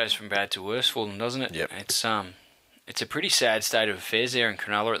 It just goes from bad to worse for them, doesn't it? Yep. It's a pretty sad state of affairs there in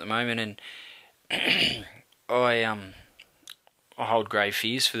Cronulla at the moment, and I hold grave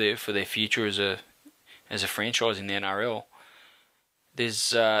fears for their future as a franchise in the NRL.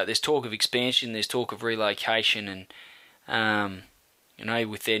 There's talk of expansion, there's talk of relocation, and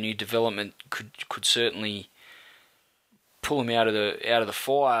with their new development could certainly pull them out of the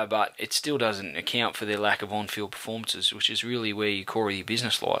fire, but it still doesn't account for their lack of on-field performances, which is really where your core of your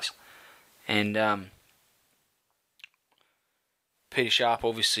business lies. And Peter Sharp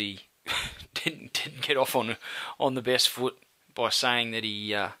obviously didn't get off on the best foot by saying that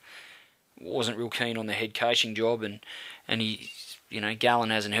he wasn't real keen on the head coaching job, and he Gallen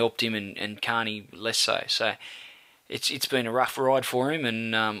hasn't helped him, and Carney less so. So it's been a rough ride for him,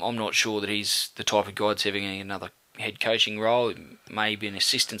 and I'm not sure that he's the type of guy that's ever going to get another head coaching role. Maybe an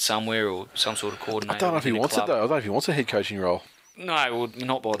assistant somewhere or some sort of coordinator. I don't know if he wants it though. I don't know if he wants a head coaching role. No, well,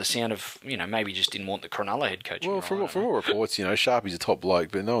 not by the sound of, maybe he just didn't want the Cronulla head coaching role. Well, from all reports, Sharpie's a top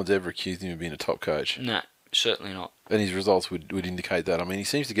bloke, but no one's ever accused him of being a top coach. No, certainly not. And his results would indicate that. I mean, he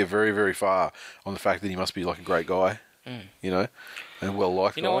seems to get very, very far on the fact that he must be like a great guy, and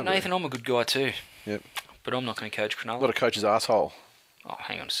well-liked. You know what, Nathan? I'm a good guy too. Yep. But I'm not going to coach Cronulla. Not a coach's asshole. Oh,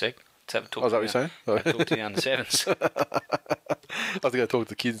 hang on a sec. Let's have a talk. Oh, is that what you're saying? Talk to the under sevens. I have to go talk to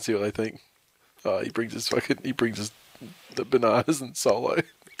the kids and see what they think. Oh, he brings us the bananas and Solo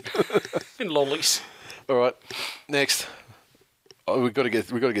and lollies. All right, next. We've got to get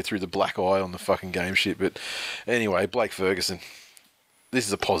through the black eye on the fucking game shit. But anyway, Blake Ferguson. This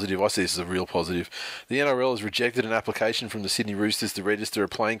is a positive. I see this as a real positive. The NRL has rejected an application from the Sydney Roosters to register a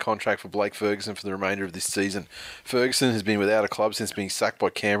playing contract for Blake Ferguson for the remainder of this season. Ferguson has been without a club since being sacked by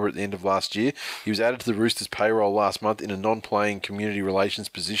Canberra at the end of last year. He was added to the Roosters' payroll last month in a non-playing community relations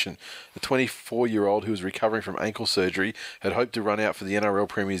position. The 24-year-old, who was recovering from ankle surgery, had hoped to run out for the NRL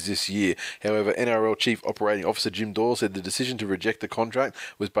Premiers this year. However, NRL Chief Operating Officer Jim Doyle said the decision to reject the contract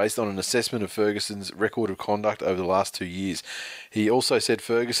was based on an assessment of Ferguson's record of conduct over the last 2 years. He also said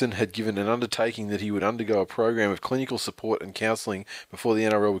Ferguson had given an undertaking that he would undergo a program of clinical support and counselling before the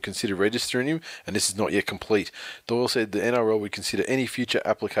NRL would consider registering him, and this is not yet complete. Doyle said the NRL would consider any future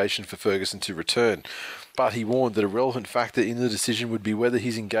application for Ferguson to return, but he warned that a relevant factor in the decision would be whether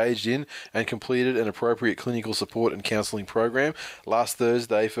he's engaged in and completed an appropriate clinical support and counselling program. Last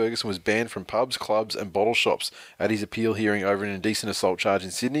Thursday, Ferguson was banned from pubs, clubs and bottle shops at his appeal hearing over an indecent assault charge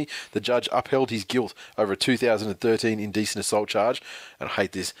in Sydney. The judge upheld his guilt over a 2013 indecent assault charge, and I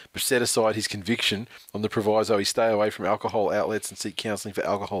hate this, but set aside his conviction on the proviso he stay away from alcohol outlets and seek counselling for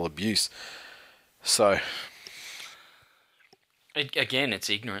alcohol abuse. So, again, it's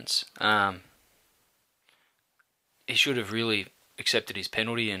ignorance. He should have really accepted his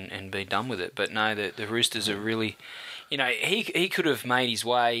penalty and been done with it. But no, the Roosters are really, he could have made his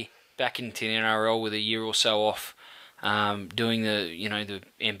way back into the NRL with a year or so off, doing the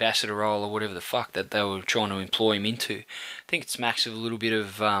ambassador role or whatever the fuck that they were trying to employ him into. I think it smacks of a little bit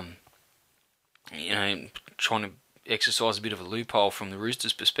of, trying to exercise a bit of a loophole from the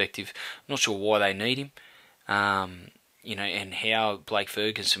Roosters' perspective. I'm not sure why they need him. and how Blake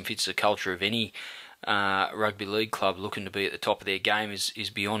Ferguson fits the culture of any rugby league club looking to be at the top of their game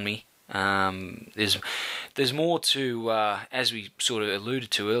is beyond me. There's more to, as we sort of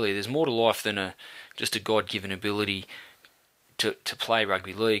alluded to earlier, there's more to life than just a God-given ability to play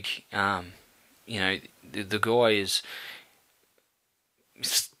rugby league. The guy is,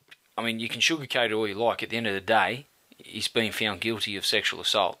 I mean, you can sugarcoat it all you like. At the end of the day, he's been found guilty of sexual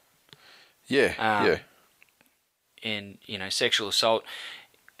assault. Yeah. And, sexual assault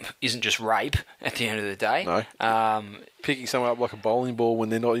isn't just rape at the end of the day. No. Picking someone up like a bowling ball when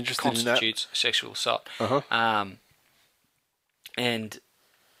they're not interested in that constitutes sexual assault. Uh-huh. And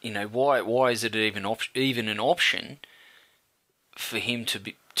why is it even an option for him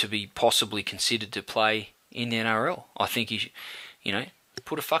to be possibly considered to play in the NRL? I think he,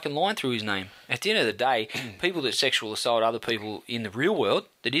 put a fucking line through his name. At the end of the day, people that sexual assault other people in the real world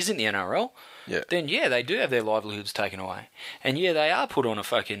that isn't the NRL, then they do have their livelihoods taken away, and they are put on a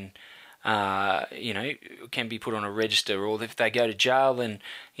fucking, can be put on a register, or if they go to jail, then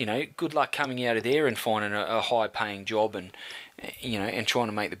good luck coming out of there and finding a high-paying job and and trying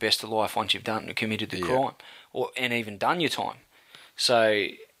to make the best of life once you've committed the crime and even done your time. So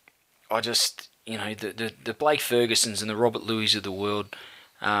I just the Blake Fergusons and the Robert Louis of the world,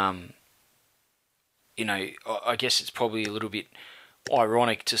 I guess it's probably a little bit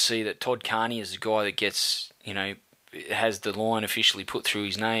ironic to see that Todd Carney is the guy that gets, has the line officially put through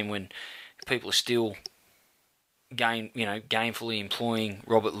his name when people are still gainfully employing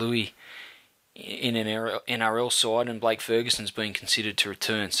Robert Louis in an NRL side, and Blake Ferguson's being considered to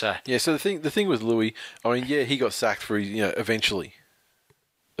return. So so the thing with Louis, I mean, he got sacked for his,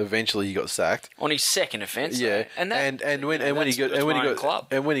 eventually he got sacked on his second offence. Yeah, and when he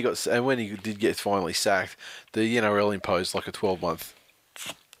did get finally sacked, the NRL imposed like a 12-month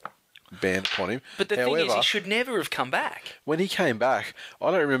ban upon him. But the thing is, he should never have come back. When he came back,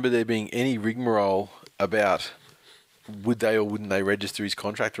 I don't remember there being any rigmarole about would they or wouldn't they register his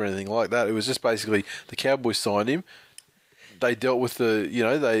contract or anything like that. It was just basically the Cowboys signed him. They dealt with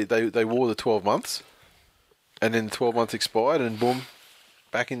the, they wore the 12 months, and then the 12 months expired, and boom,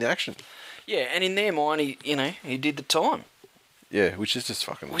 back in the action. Yeah, and in their mind, he did the time. Yeah, which is just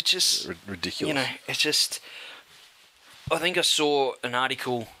fucking ridiculous. It's just, I think I saw an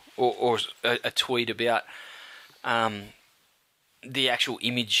article or a tweet about the actual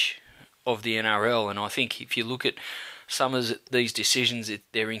image of the NRL, and I think if you look at some of these decisions,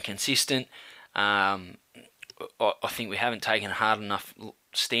 they're inconsistent. I think we haven't taken a hard enough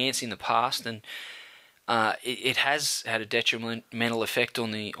stance in the past, and it has had a detrimental effect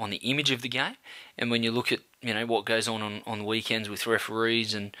on the image of the game. And when you look at what goes on the weekends with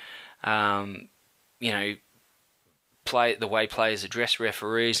referees and the way players address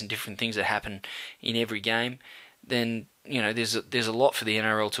referees and different things that happen in every game, then there's a lot for the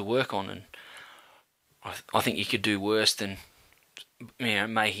NRL to work on, and I think you could do worse than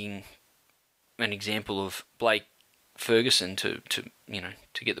making an example of Blake Ferguson to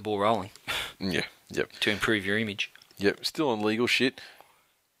get the ball rolling. Yeah. Yep. To improve your image. Yep. Still on legal shit.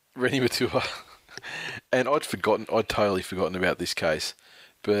 Reni Maitua. And I'd totally forgotten about this case.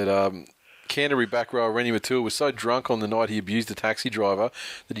 But Canterbury back rower Reni Maitua was so drunk on the night he abused a taxi driver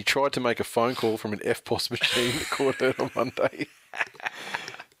that he tried to make a phone call from an FPOS machine that caught her on Monday.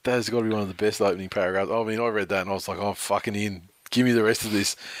 That has got to be one of the best opening paragraphs. I mean, I read that and I was like, I'm fucking in. Give me the rest of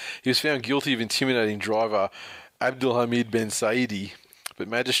this. He was found guilty of intimidating driver Abdulhamid Ben Saidi, but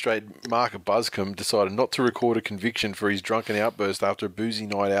Magistrate Mark Buscombe decided not to record a conviction for his drunken outburst after a boozy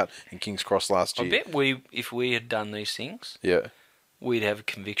night out in King's Cross last year. I bet if we had done these things, we'd have a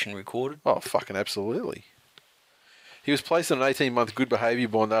conviction recorded. Oh, fucking absolutely. He was placed on an 18-month good behaviour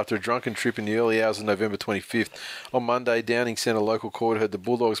bond after a drunken trip in the early hours of November 25th. On Monday, Downing Centre local court heard the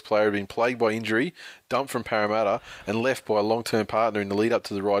Bulldogs player had been plagued by injury, dumped from Parramatta, and left by a long-term partner in the lead-up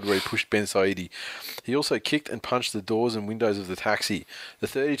to the ride where he pushed Ben Saidi. He also kicked and punched the doors and windows of the taxi. The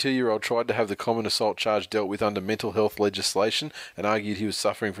 32-year-old tried to have the common assault charge dealt with under mental health legislation and argued he was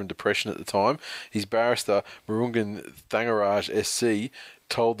suffering from depression at the time. His barrister, Murungan Thangaraj SC,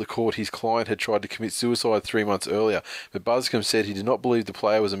 told the court his client had tried to commit suicide 3 months earlier, but Buscombe said he did not believe the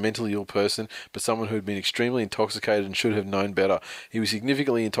player was a mentally ill person, but someone who had been extremely intoxicated and should have known better. He was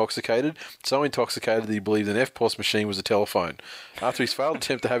significantly intoxicated, so intoxicated that he believed an FPOS machine was a telephone. After his failed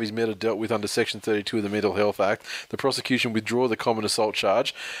attempt to have his matter dealt with under Section 32 of the Mental Health Act, the prosecution withdrew the common assault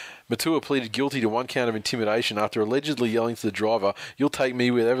charge. Maitua pleaded guilty to one count of intimidation after allegedly yelling to the driver, "You'll take me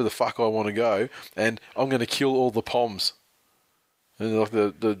wherever the fuck I want to go, and I'm going to kill all the POMs." And like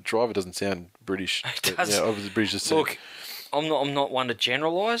the driver doesn't sound British. It does. Yeah, obviously British. Look, I'm not one to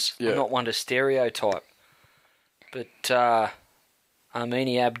generalise. Yeah. I'm not one to stereotype. But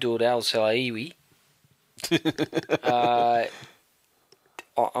Amini Abdul Al Salawi,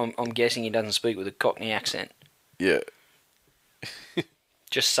 I'm guessing he doesn't speak with a Cockney accent. Yeah.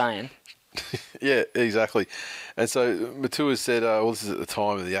 Just saying. Yeah, exactly. And so Matua said, this is at the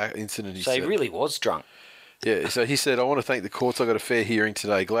time of the incident. He really was drunk. Yeah, so he said, I want to thank the courts. I got a fair hearing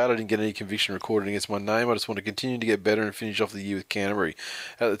today. Glad I didn't get any conviction recorded against my name. I just want to continue to get better and finish off the year with Canterbury.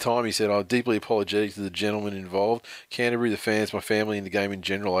 At the time, he said, I'm deeply apologetic to the gentlemen involved, Canterbury, the fans, my family, and the game in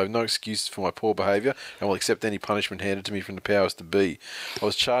general. I have no excuses for my poor behaviour and will accept any punishment handed to me from the powers to be. I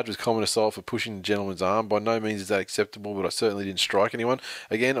was charged with common assault for pushing the gentleman's arm. By no means is that acceptable, but I certainly didn't strike anyone.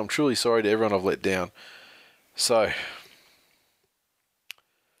 Again, I'm truly sorry to everyone I've let down. So...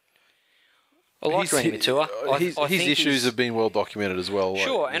 I like Rennie Matua. His issues have been well documented as well.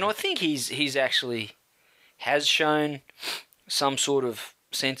 Sure, and I think he's actually has shown some sort of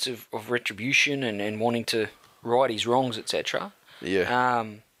sense of retribution and wanting to right his wrongs, etc. Yeah.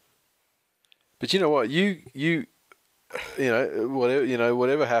 But you know what?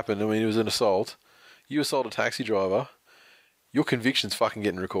 Whatever happened. I mean, it was an assault. You assault a taxi driver. Your conviction's fucking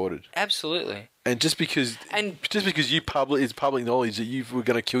getting recorded. Absolutely. And just because it's public knowledge that you were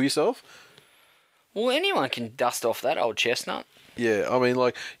going to kill yourself. Well, anyone can dust off that old chestnut. Yeah, I mean,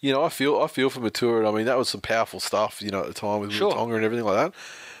 I feel for Matura. I mean, that was some powerful stuff, at the time with Tonga and everything like that.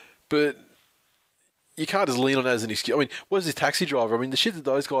 But you can't just lean on that as an excuse. I mean, what is this taxi driver? I mean, the shit that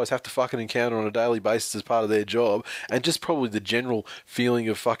those guys have to fucking encounter on a daily basis as part of their job, and just probably the general feeling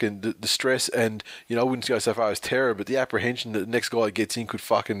of fucking the stress and, I wouldn't go so far as terror, but the apprehension that the next guy that gets in could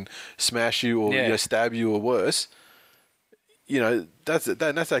fucking smash you or stab you or worse. That's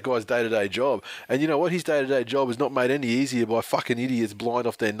that guy's day-to-day job. And you know what? His day-to-day job is not made any easier by fucking idiots blind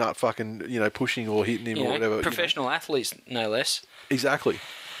off their nut fucking, pushing or hitting him or whatever. Professional athletes, no less. Exactly.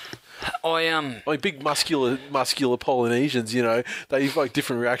 I mean, big muscular Polynesians, they evoke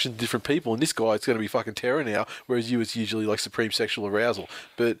different reactions to different people. And this guy, it's going to be fucking terror now, whereas you, it's usually like supreme sexual arousal.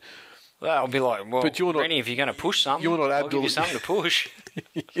 But... Well, I'll be like, but you're not, Rennie, if you're going to puch something, I'll give you something to push.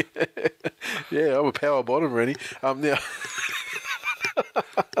 Yeah, I'm a power bottom, Rennie. Now...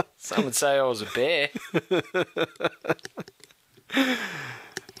 Some would say I was a bear.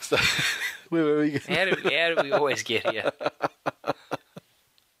 So, where were we going? How do we always get here?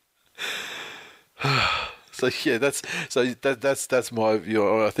 That's my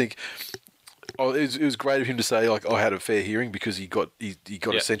view. I think it was great of him to say, like, I had a fair hearing because he got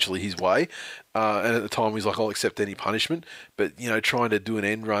essentially his way. And at the time, he was like, I'll accept any punishment. But, trying to do an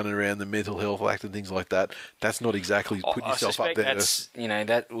end run around the Mental Health Act and things like that, that's not exactly putting yourself up there. That's,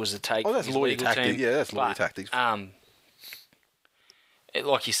 that was a take. Oh, that's lawyer tactic. Yeah, that's lawyer tactics. Like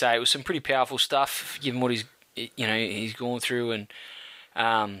you say, it was some pretty powerful stuff, given what he's gone through. And,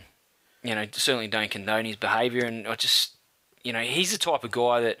 certainly don't condone his behaviour. And I just... he's the type of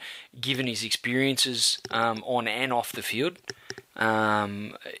guy that, given his experiences on and off the field,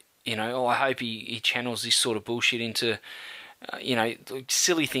 I hope he channels this sort of bullshit into,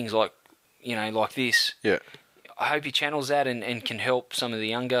 silly things like this. Yeah. I hope he channels that and can help some of the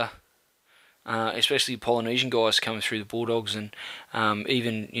younger, especially Polynesian guys coming through the Bulldogs and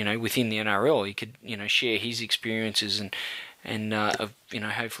even, within the NRL, he could, share his experiences and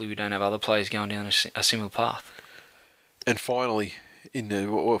hopefully we don't have other players going down a similar path. And finally, in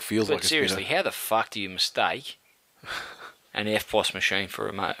what feels like... But seriously, how the fuck do you mistake an FPOS machine for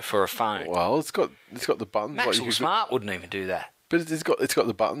a phone? Well, it's got the buttons. Maxwell Smart wouldn't even do that. But it's got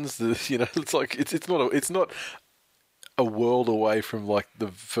the buttons. It's like it's not a world away from like the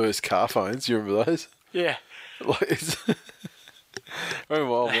first car phones. You remember those? Yeah. Like it's. I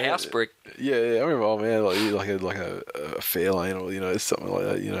remember, house brick. Yeah, I remember, man, like a Fairlane or something like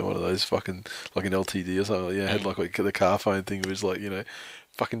that. One of those fucking like an LTD or something. Yeah, had like the car phone thing was like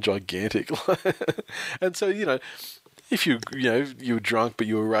fucking gigantic. And so if you were drunk but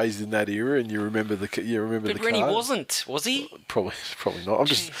you were raised in that era and you remember the But Rennie wasn't, was he? Probably not.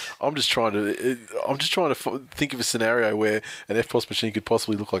 I'm just trying to think of a scenario where an FPOS machine could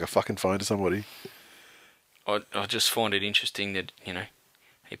possibly look like a fucking phone to somebody. I just find it interesting that,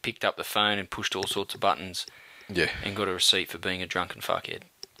 he picked up the phone and pushed all sorts of buttons. Yeah. And got a receipt for being a drunken fuckhead.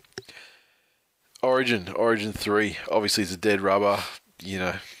 Origin 3, obviously it's a dead rubber,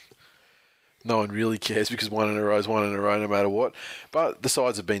 no one really cares because one in a row is one in a row no matter what. But the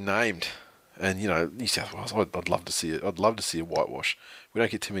sides have been named. And, New South Wales, I'd love to see it. I'd love to see a whitewash. We don't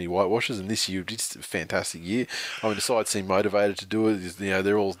get too many whitewashes, and this year, it's a fantastic year. I mean, the side seem motivated to do it.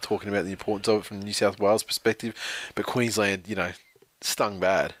 They're all talking about the importance of it from the New South Wales perspective. But Queensland, stung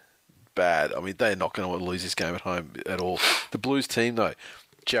bad. I mean, they're not going to lose this game at home at all. The Blues team, though,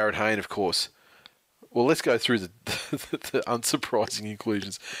 Jared Hayne, of course. Well, let's go through the unsurprising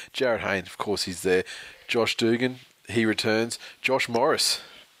inclusions. Jared Hayne, of course, he's there. Josh Dugan, he returns. Josh Morris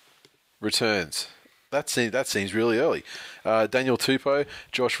returns. That seems really early. Daniel Tupou,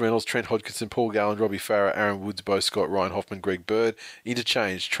 Josh Reynolds, Trent Hodgkinson, Paul Gallen, Robbie Farah, Aaron Woods, Bo Scott, Ryan Hoffman, Greg Bird.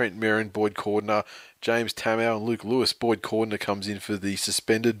 Interchange, Trent Merrin, Boyd Cordner, James Tamau and Luke Lewis. Boyd Cordner comes in for the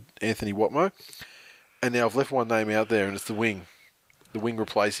suspended Anthony Watmo. And now I've left one name out there, and it's the wing. The wing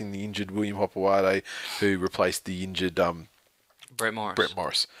replacing the injured William Hopewade, who replaced the injured Brett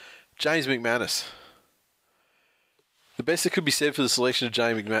Morris. James McManus. The best that could be said for the selection of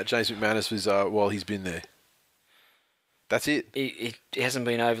James McManus was while he's been there. That's it. It hasn't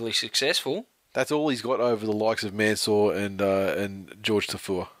been overly successful. That's all he's got over the likes of Mansour and George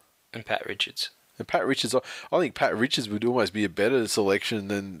Tafua. And Pat Richards. And Pat Richards, I think Pat Richards would almost be a better selection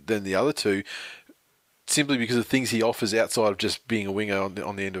than the other two, simply because of things he offers outside of just being a winger on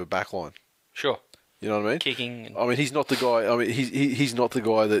the end of a back line. Sure. You know what I mean? Kicking. I mean, he's not the guy. I mean, he's not the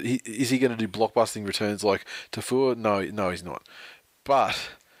guy that is he going to do blockbusting returns like Tafua? No, he's not. But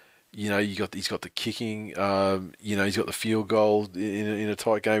you know, he's got the kicking. You know, he's got the field goal in a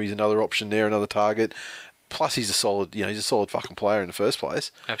tight game. He's another option there, another target. Plus, he's a solid fucking player in the first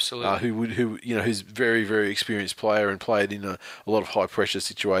place. Absolutely. Who's very, very experienced player and played in a lot of high pressure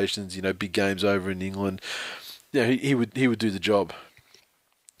situations. You know, big games over in England. Yeah, he would do the job.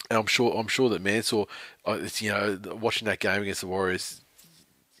 And I'm sure that Mansour, watching that game against the Warriors,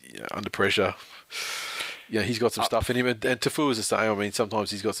 under pressure, he's got some stuff in him. And Tafua is the same. I mean,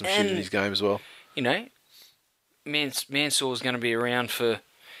 sometimes he's got some shit in his game as well. You know, Mansour's going to be around for,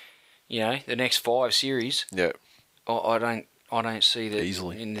 the next 5 series. Yeah. I don't see that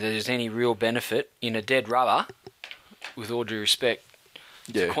easily there's any real benefit in a dead rubber. With all due respect.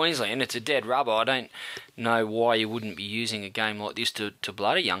 Yeah. Queensland, it's a dead rubber. I don't know why you wouldn't be using a game like this to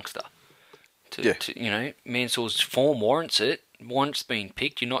blood a youngster. Mansour's form warrants it. Once been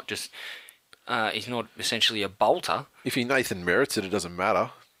picked, you're not just. He's not essentially a bolter. If he Nathan merits it, it doesn't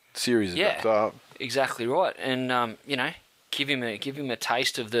matter. Series is wrapped up. Exactly right, and give him a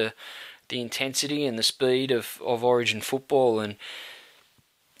taste of the intensity and the speed of Origin football, and.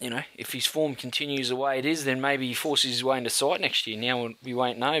 If his form continues the way it is, then maybe he forces his way into sight next year. Now we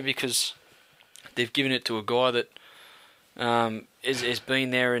won't know because they've given it to a guy that has been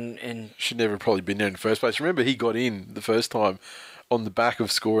there and should never have probably been there in the first place. Remember, he got in the first time on the back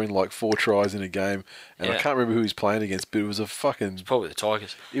of scoring like 4 tries in a game, and I can't remember who he was playing against, but it was it's probably the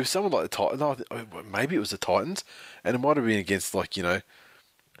Tigers. It was someone like the Titans. No, maybe it was the Titans, and it might have been against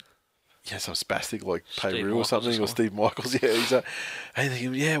some spastic like Payru or something, or Steve Michaels. Yeah, he's and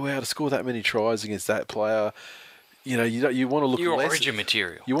thinking, wow, to score that many tries against that player, you want to look You're less. Origin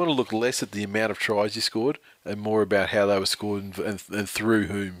material. You want to look less at the amount of tries you scored and more about how they were scored and through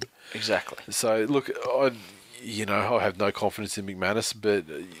whom. Exactly. So look, I have no confidence in McManus, but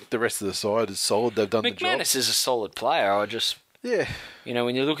the rest of the side is solid. They've done the job. McManus is a solid player.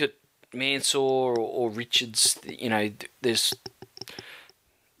 When you look at Mansour or Richards, there's.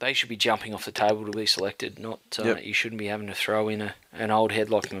 They should be jumping off the table to be selected, not you shouldn't be having to throw in an old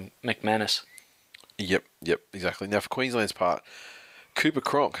head like McManus. Yep, exactly. Now for Queensland's part, Cooper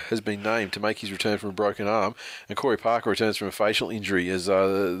Cronk has been named to make his return from a broken arm, and Corey Parker returns from a facial injury as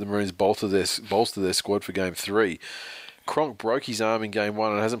the Maroons bolster their squad for Game 3. Cronk broke his arm in Game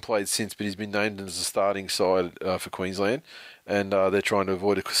 1 and hasn't played since, but he's been named as a starting side for Queensland, and they're trying to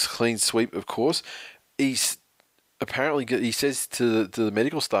avoid a clean sweep, of course. Apparently, he says to the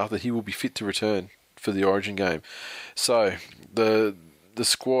medical staff that he will be fit to return for the Origin game. So, the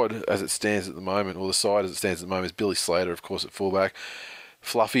squad as it stands at the moment, or the side as it stands at the moment, is Billy Slater, of course, at fullback.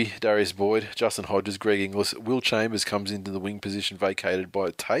 Fluffy, Darius Boyd, Justin Hodges, Greg Inglis. Will Chambers comes into the wing position vacated by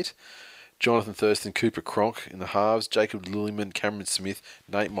Tate. Jonathan Thurston, Cooper Cronk in the halves. Jacob Lillyman, Cameron Smith,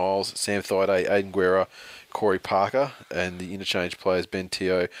 Nate Miles, Sam Thaiday, Aiden Guerra, Corey Parker. And the interchange players, Ben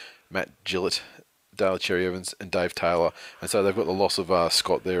Teo, Matt Gillett, Dale Cherry Evans and Dave Taylor, and so they've got the loss of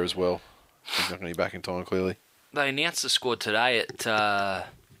Scott there as well. He's not going to be back in time, clearly. They announced the squad today at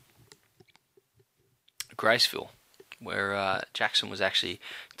Graceville, where Jackson was actually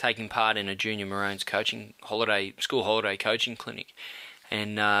taking part in a Junior Maroons school holiday coaching clinic,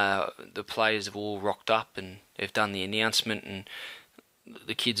 and the players have all rocked up and they've done the announcement, and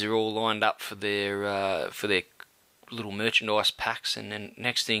the kids are all lined up for their little merchandise packs, and then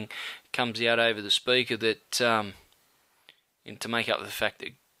next thing comes out over the speaker that to make up for the fact that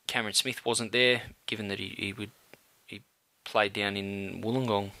Cameron Smith wasn't there, given that he played down in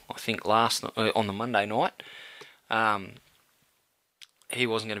Wollongong, I think on the Monday night, he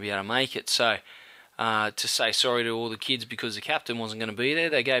wasn't going to be able to make it. So to say sorry to all the kids because the captain wasn't going to be there,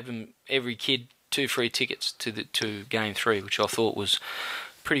 they gave every kid 2 free tickets to Game 3, which I thought was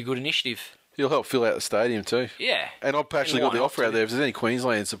a pretty good initiative. He'll help fill out the stadium too. Yeah. And I've actually got the offer out there. If there's any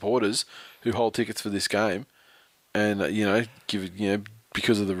Queensland supporters who hold tickets for this game, and give it,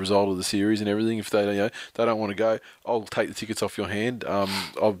 because of the result of the series and everything, if they don't want to go, I'll take the tickets off your hand.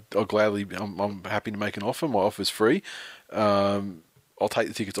 I'll gladly. I'm happy to make an offer. My offer's free. I'll take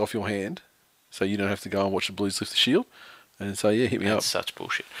the tickets off your hand, so you don't have to go and watch the Blues lift the shield. And so hit me up. That's such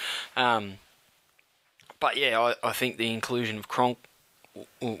bullshit. But yeah, I think the inclusion of Cronk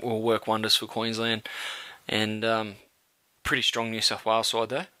will work wonders for Queensland, and pretty strong New South Wales side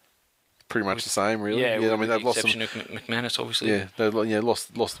though. Pretty much the same, really. Yeah, I mean they've lost exception of McManus, obviously. Yeah, they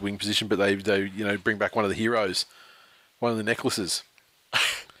lost the wing position, but they bring back one of the heroes, one of the necklaces.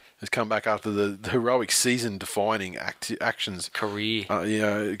 Has come back after the heroic season-defining actions. Career.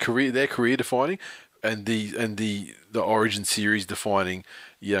 Their career-defining, and the Origin series defining,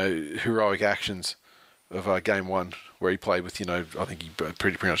 heroic actions of Game 1, where he played with, I think he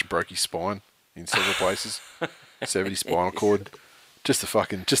pretty much broke his spine in several places, severed his spinal cord. Just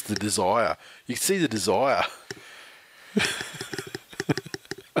the desire. You can see the desire.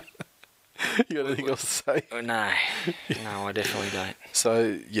 You got anything else to say? No, I definitely don't.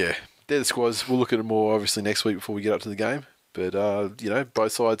 So, yeah, they're the squads. We'll look at it more, obviously, next week before we get up to the game. But,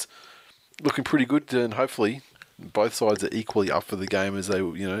 both sides looking pretty good, and hopefully both sides are equally up for the game as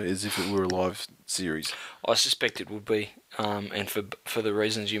as if it were a live series. I suspect it would be, and for the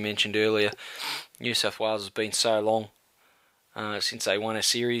reasons you mentioned earlier, New South Wales has been so long since they won a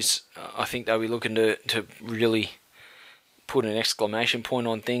series. I think they'll be looking to really put an exclamation point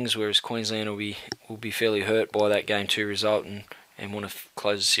on things, whereas Queensland will be fairly hurt by that Game 2 result and want to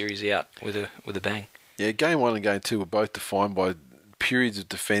close the series out with a bang. Yeah, Game 1 and Game 2 were both defined by periods of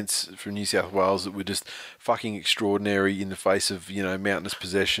defence from New South Wales that were just fucking extraordinary in the face of mountainous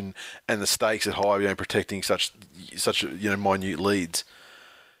possession and the stakes at high, protecting such minute leads.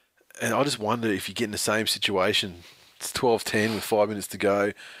 And I just wonder if you get in the same situation. It's 12-10 with 5 minutes to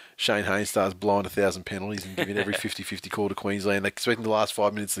go. Shane Haynes starts blowing 1,000 penalties and giving every 50-50 call to Queensland. They're expecting the last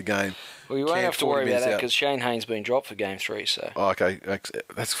 5 minutes of the game. Well, you won't have to worry about that because Shane Haynes been dropped for Game 3. So. Oh, okay,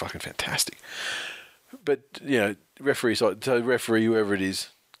 that's fucking fantastic. But referee, whoever it is,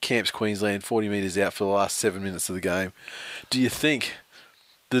 camps Queensland 40 metres out for the last 7 minutes of the game. Do you think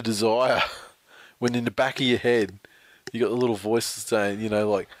the desire, when in the back of your head, you got the little voice saying,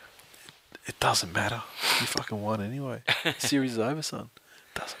 it doesn't matter. You fucking won anyway. Series is over, son.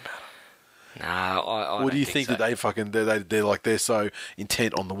 Doesn't matter. No, I Or do you think that they're so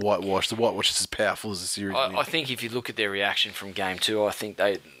intent on the whitewash? The whitewash is as powerful as the series. I think if you look at their reaction from Game 2, I think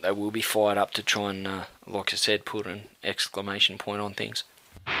they will be fired up to try and, like I said, put an exclamation point on things.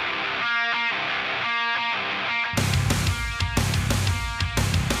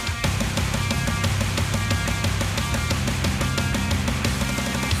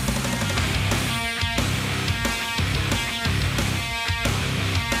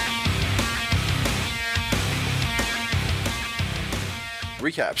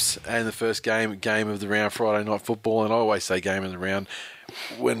 Recaps and the first game of the round, Friday night football, and I always say game of the round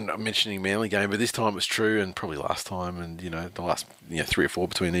when I'm mentioning Manly game, but this time it's true, and probably last time, and the last 3 or 4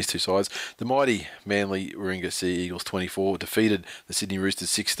 between these two sides. The mighty Manly Warringah Sea Eagles 24 defeated the Sydney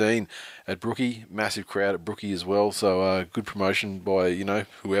Roosters 16 at Brookie. Massive crowd at Brookie as well, so good promotion by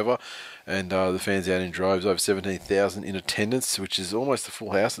whoever, and the fans out in droves, over 17,000 in attendance, which is almost a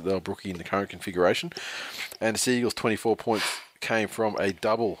full house at the Brookie in the current configuration. And the Sea Eagles 24 points came from a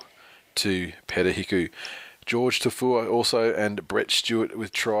double to Petahiku. George Tafua also, and Brett Stewart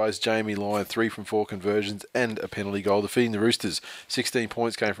with tries. Jamie Lyon 3 from 4 conversions and a penalty goal, defeating the Roosters. 16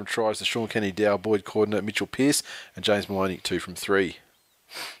 points came from tries to Sean Kenny, Dow, Boyd Cordner, Mitchell Pearce, and James Maloney 2 from 3.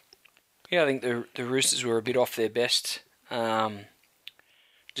 Yeah, I think the Roosters were a bit off their best.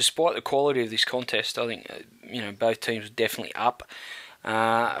 Despite the quality of this contest, I think both teams were definitely up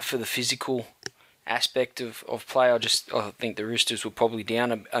for the physical aspect of play. I think the Roosters were probably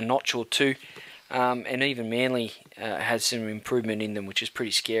down a notch or two, and even Manly had some improvement in them, which is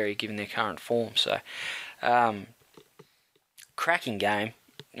pretty scary given their current form. So, cracking game.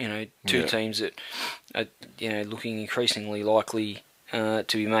 Two teams that are looking increasingly likely to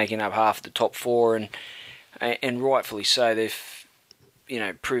be making up half the top 4, and rightfully so. They've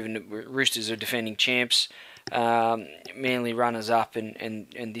proven that Roosters are defending champs. Manly runners up,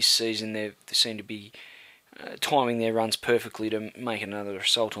 and this season they seem to be timing their runs perfectly to make another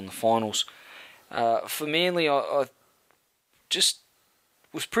assault on the finals. For Manly, I just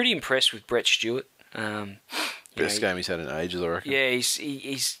was pretty impressed with Brett Stewart. Best game he's had in ages, I reckon. Yeah,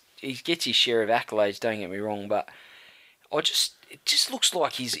 he gets his share of accolades. Don't get me wrong, but it just looks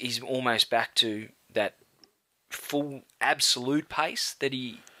like he's almost back to that full absolute pace that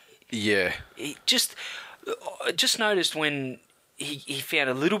he. Yeah. I just noticed when he found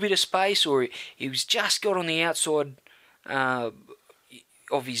a little bit of space, or he was just got on the outside of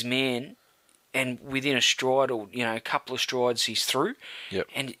his man, and within a stride or a couple of strides he's through. Yep.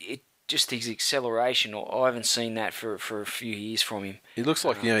 And it just his acceleration. I haven't seen that for a few years from him. He looks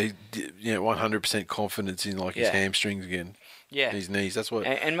like 100% confidence in his hamstrings again. Yeah. His knees. That's what.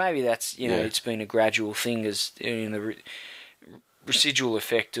 And maybe that's it's been a gradual thing as the residual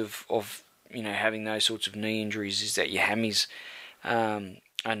effect of having those sorts of knee injuries is that your hammies are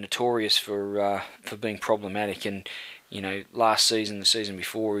notorious for being problematic. And last season, the season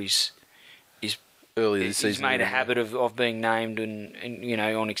before, he's earlier this season, he's made a habit of being named and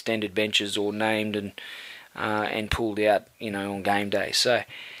on extended benches, or named and pulled out on game day. So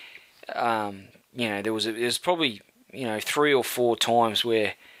there was probably 3 or 4 times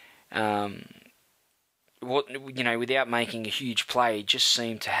where without making a huge play, he just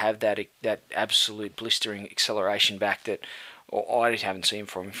seemed to have that absolute blistering acceleration back that I haven't seen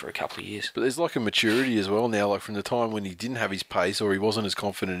from him for a couple of years. But there's like a maturity as well now, like from the time when he didn't have his pace or he wasn't as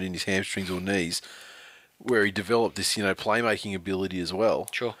confident in his hamstrings or knees, where he developed this, playmaking ability as well.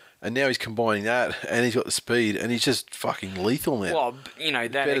 Sure. And now he's combining that, and he's got the speed, and he's just fucking lethal now. Well,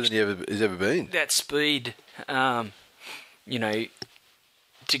 that better than he's ever been. That speed, to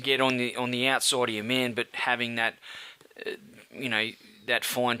get on the outside of your man, but having that, that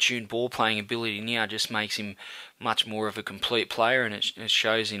fine-tuned ball-playing ability now just makes him much more of a complete player, and it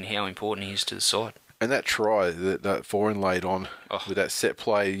shows in how important he is to the side. And that try that Foran laid on with that set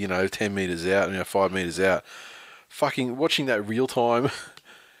play, 10 metres out, 5 metres out, fucking watching that real time,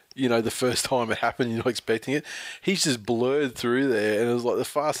 the first time it happened, you're not expecting it. He's just blurred through there, and it was like the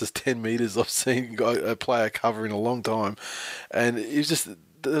fastest 10 metres I've seen a player cover in a long time. And it was just,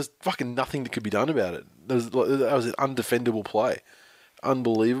 there's fucking nothing that could be done about it. That was an undefendable play.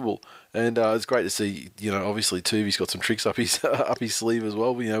 Unbelievable. And it's great to see, obviously Tuvi's got some tricks up his sleeve as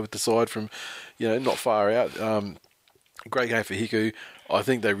well, with the side from, not far out. Great game for Hiku. I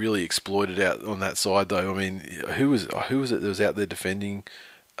think they really exploited out on that side though. I mean, who was it that was out there defending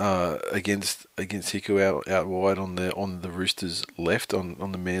against Hiku out wide on the Roosters left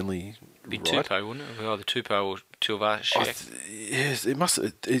on the Manly Be right? Tupou, wouldn't it? Either Tupou or Tuivasa-Sheck. Yes, it must.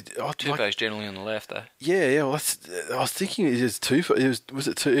 Tupou's generally on the left, though. Yeah. Well, I was thinking it was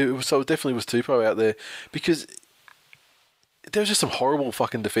Tupou. So it definitely was Tupou out there, because there was just some horrible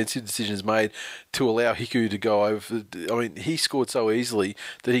fucking defensive decisions made to allow Hiku to go over. I mean, he scored so easily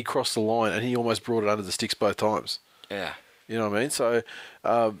that he crossed the line and he almost brought it under the sticks both times. Yeah. You know what I mean? So,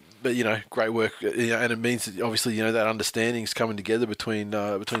 but great work, and it means that obviously that understanding's coming together between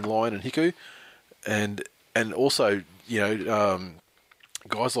Lyon and Hiku, and also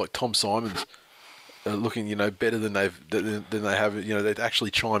guys like Tom Simons looking better than they have. They're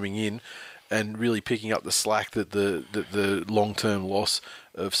actually chiming in and really picking up the slack that the long term loss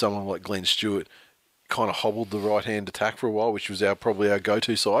of someone like Glenn Stewart kind of hobbled the right-hand attack for a while, which was probably our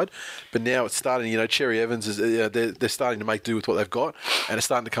go-to side. But now it's starting, Cherry Evans, is they're starting to make do with what they've got, and it's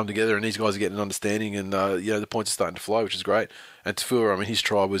starting to come together, and these guys are getting an understanding, and the points are starting to flow, which is great. And Tafua, I mean, his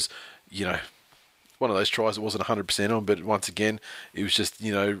try was, one of those tries that wasn't 100% on, but once again, it was just,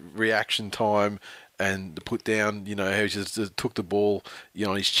 reaction time and the put down, how he just took the ball,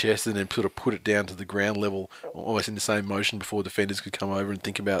 on his chest and then sort of put it down to the ground level, almost in the same motion before defenders could come over and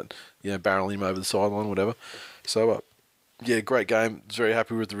think about, barreling him over the sideline or whatever. So, great game. Was very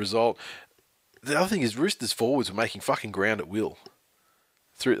happy with the result. The other thing is Roosters forwards were making fucking ground at will.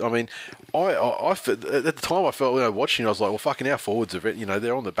 I mean, I at the time I felt, watching, I was like, well, fucking our forwards are,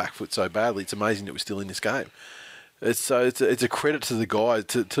 they're on the back foot so badly. It's amazing that we're still in this game. It's a credit to the guys,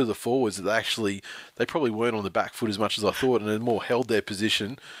 to the forwards, that they probably weren't on the back foot as much as I thought, and then more held their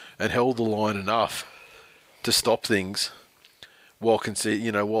position and held the line enough to stop things while it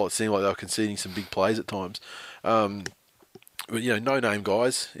seemed like they were conceding some big plays at times. But no name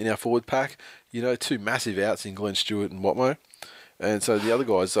guys in our forward pack. 2 massive outs in Glenn Stewart and Watmo, and so the other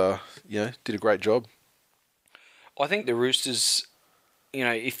guys did a great job. I think the Roosters,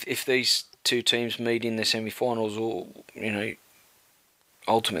 if these 2 teams meet in the semi-finals or,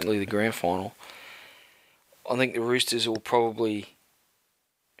 ultimately the grand final, I think the Roosters will probably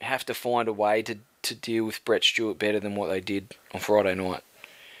have to find a way to deal with Brett Stewart better than what they did on Friday night.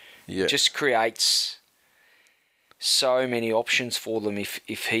 Yeah. It just creates so many options for them if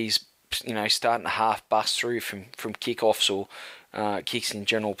he's, starting to half bust through from kickoffs or kicks in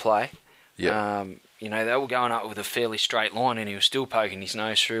general play. Yeah. you know, they were going up with a fairly straight line, and he was still poking his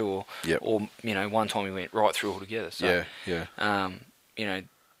nose through, or you know, one time he went right through altogether. So, you know,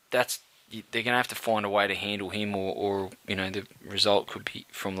 they're going to have to find a way to handle him, or you know, the result could be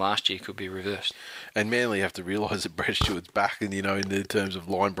from last year could be reversed. And Manly have to realise that Brett Stewart's back, and you know, in the terms of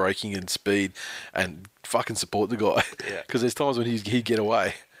line breaking and speed, and fucking support the guy. Because there's times when he'd get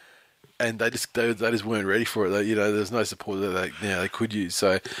away, and they just weren't ready for it. You know, there's no support that they could use.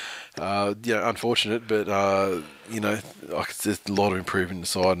 So, you know, unfortunate, but you know, there's a lot of improvement in the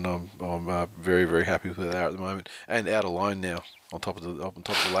side, and I'm very, very happy with where they are at the moment, and out alone now. On top of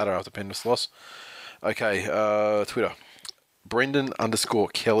the ladder after Penrith's loss. Okay, Twitter.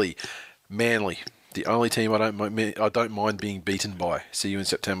 Brendan_Kelly. Manly. The only team I don't mind being beaten by. See you in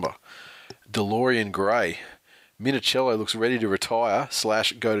September. DeLorean Gray. Minicello looks ready to retire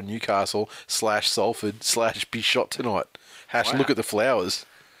 / go to Newcastle / Salford / be shot tonight. # look at the flowers.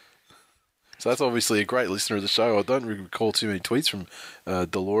 So that's obviously a great listener of the show. I don't recall too many tweets from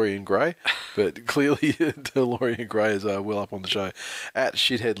DeLorean Gray, but clearly DeLorean Gray is well up on the show. At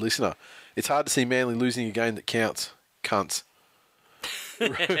Shithead Listener. It's hard to see Manly losing a game that counts. Cunts.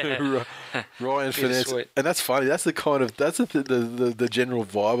 Ryan Finesse. And that's funny. That's the kind of the general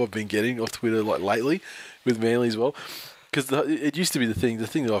vibe I've been getting off Twitter like lately with Manly as well. Because it used to be the thing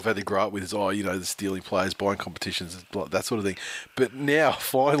that I've had to grow up with is, you know, the stealing players, buying competitions, that sort of thing. But now,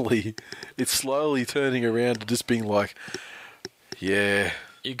 finally, it's slowly turning around to just being like, yeah,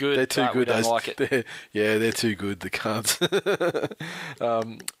 you're good. They're too good. We don't like it. They're too good. The cunts.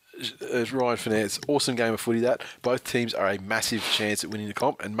 Ryan Finance, awesome game of footy that. Both teams are a massive chance at winning the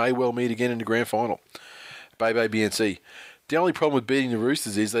comp and may well meet again in the grand final. Bebe BNC. The only problem with beating the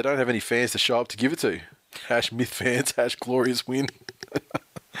Roosters is they don't have any fans to show up to give it to. #MythFans, #glorious win.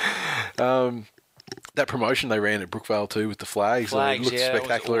 That promotion they ran at Brookvale too with the flags it looked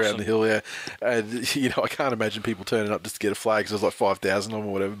spectacular awesome. Out in the hill, yeah. And, you know, I can't imagine people turning up just to get a flag because there's like 5,000 of them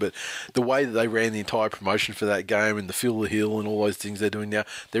or whatever. But the way that they ran the entire promotion for that game and the Fill the Hill and all those things they're doing now,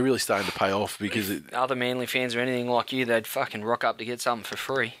 they're really starting to pay off because other Manly fans or anything like you, they'd fucking rock up to get something for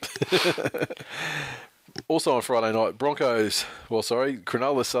free. Also on Friday night,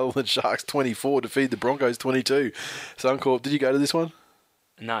 Cronulla Sutherland Sharks 24 defeat the Broncos 22. Suncorp, did you go to this one?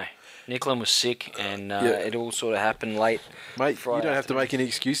 No. Nicklin was sick, and it all sort of happened late. Mate, Friday you don't have to make any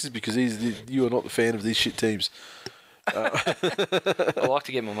excuses because you are not the fan of these shit teams. I like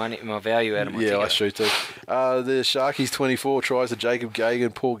to get my value out of my ticket. Yeah, I shoot too. The Sharkies 24 tries to Jacob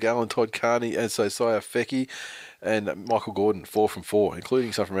Gagan, Paul Gallen, Todd Carney, and Sosaya Feki. And Michael Gordon, 4 from 4,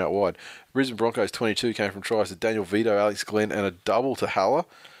 including some from out wide. Brisbane Broncos 22 came from tries to Daniel Vito, Alex Glenn, and a double to Haller.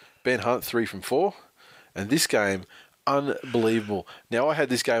 Ben Hunt, 3 from 4. And this game, unbelievable. Now, I had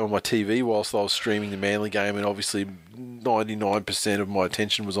this game on my TV whilst I was streaming the Manly game, and obviously 99% of my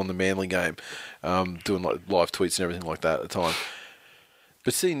attention was on the Manly game, doing like live tweets and everything like that at the time.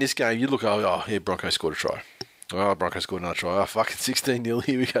 But seeing this game, you look, Broncos scored a try. Broncos scored another try. Fucking 16-0.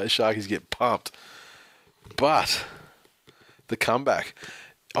 Here we go. Sharkies get pumped. But the comeback,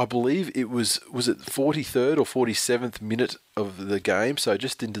 I believe it was it 43rd or 47th minute of the game, so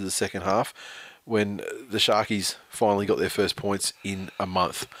just into the second half, when the Sharkies finally got their first points in a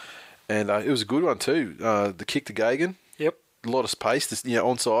month. And it was a good one too. The kick to Gagan. Yep. A lot of pace,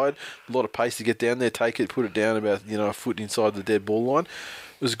 onside, a lot of pace to get down there, take it, put it down about a foot inside the dead ball line.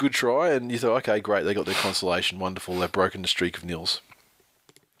 It was a good try, and you thought, okay, great, they got their consolation, wonderful, they've broken the streak of nils.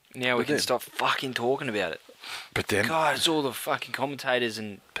 Now we can stop fucking talking about it. But then, God, it's all the fucking commentators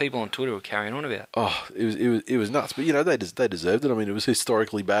and people on Twitter were carrying on about. Oh, it was nuts. But they deserved it. I mean, it was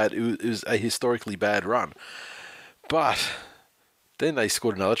historically bad. It was a historically bad run. But then they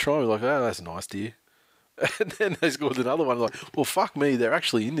scored another try. We're like, oh, that's nice to you. And then they scored another one. Like, well, fuck me, they're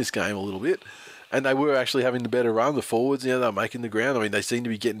actually in this game a little bit. And they were actually having the better run, the forwards, they were making the ground. I mean, they seemed to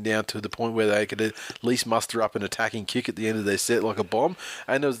be getting down to the point where they could at least muster up an attacking kick at the end of their set like a bomb.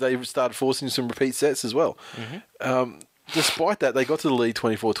 And they started forcing some repeat sets as well. Mm-hmm. Despite that, they got to the lead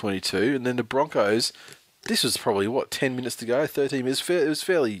 24-22. And then the Broncos, this was probably, 10 minutes to go, 13 minutes. It was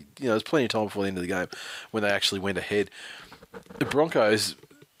fairly, there was plenty of time before the end of the game when they actually went ahead. The Broncos,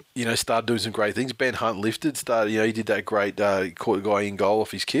 started doing some great things. Ben Hunt lifted, he did that great, caught a guy in goal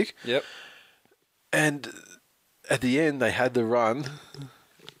off his kick. Yep. And at the end, they had the run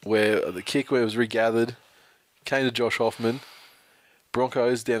where the kick where it was regathered, came to Josh Hoffman.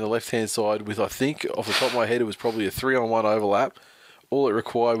 Broncos down the left-hand side with, I think, off the top of my head, it was probably a 3-on-1 overlap. All it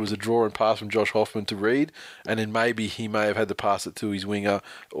required was a draw and pass from Josh Hoffman to Reed, and then maybe he may have had to pass it to his winger,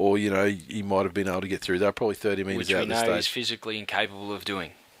 or, he might have been able to get through. They were probably 30 metres out at this stage. Which we know he's physically incapable of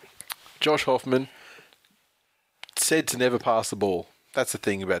doing. Josh Hoffman said to never pass the ball. That's the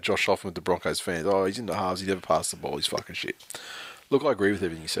thing about Josh Hoffman with the Broncos fans. Oh, he's in the halves. He never passed the ball. He's fucking shit. Look, I agree with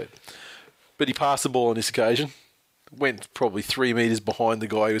everything you said. But he passed the ball on this occasion. Went probably 3 metres behind the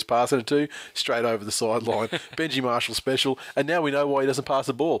guy he was passing it to, straight over the sideline. Benji Marshall special. And now we know why he doesn't pass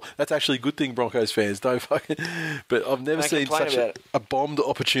the ball. That's actually a good thing, Broncos fans. Don't fucking... But I've never seen such a bombed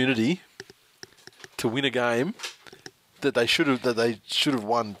opportunity to win a game that they should have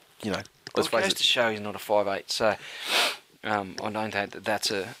won, you know. Well, it goes to show he's not a 5'8", so I don't think that's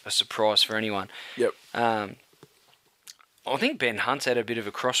a surprise for anyone. Yep. I think Ben Hunt's had a bit of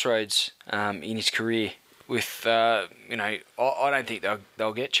a crossroads in his career with, I don't think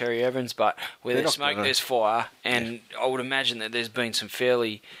they'll get Cherry Evans, but where there's smoke, there's fire, and I would imagine that there's been some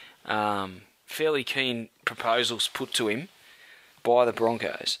fairly keen proposals put to him by the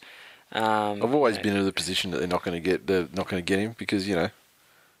Broncos. I've always been in the position that they're not going to get him because, you know,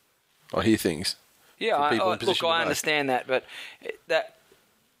 I hear things. Yeah, I understand that, but that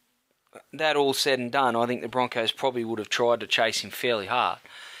all said and done, I think the Broncos probably would have tried to chase him fairly hard.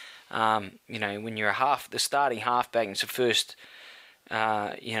 When you're the starting halfback, and it's the first,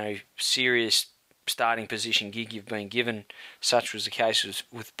 serious starting position gig you've been given. Such was the case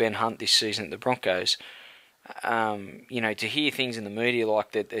with Ben Hunt this season at the Broncos. To hear things in the media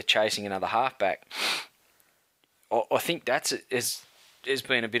like that they're chasing another halfback, I think has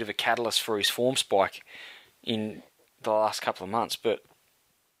been a bit of a catalyst for his form spike in the last couple of months. But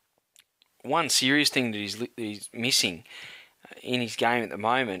one serious thing that he's missing in his game at the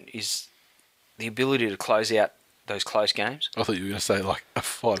moment is the ability to close out those close games. I thought you were going to say like a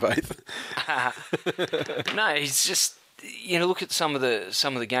 5'8". No, he's just... look at some of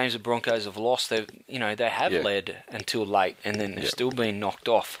the games the Broncos have lost. They have led until late, and then they've still been knocked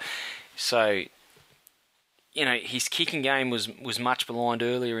off. So, his kicking game was much maligned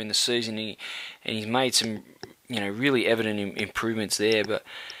earlier in the season, and he's made some, really evident improvements there. But,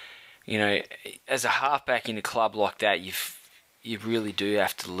 as a halfback in a club like that, you really do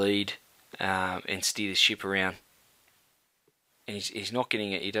have to lead and steer the ship around. And he's not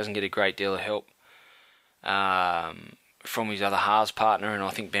getting it. He doesn't get a great deal of help from his other halves partner, and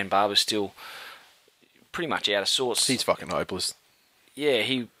I think Ben Barber's still pretty much out of sorts. He's fucking hopeless.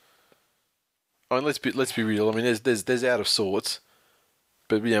 Yeah, let's be real. I mean, there's out of sorts,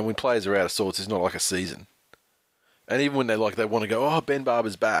 but when players are out of sorts, it's not like a season. And even when they want to go, oh, Ben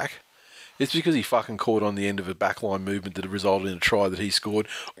Barber's back, it's because he fucking caught on the end of a backline movement that resulted in a try that he scored,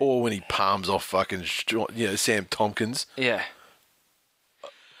 or when he palms off fucking Sam Tompkins. Yeah.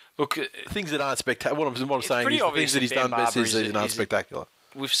 Look, things that aren't spectacular. What I'm saying is the things that he's done best this season aren't spectacular.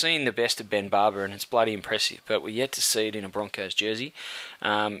 We've seen the best of Ben Barber, and it's bloody impressive, but we're yet to see it in a Broncos jersey.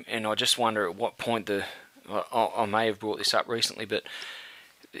 And I just wonder at what point I may have brought this up recently, but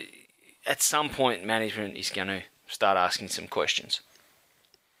at some point management is going to start asking some questions.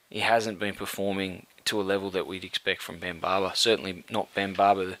 He hasn't been performing to a level that we'd expect from Ben Barber. Certainly not Ben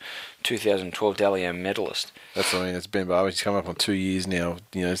Barber, the 2012 Dally M medalist. That's what I mean. It's Ben Barber. He's come up on 2 years now,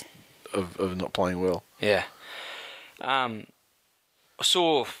 of not playing well. Yeah. I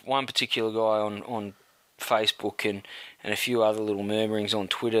saw one particular guy on Facebook and a few other little murmurings on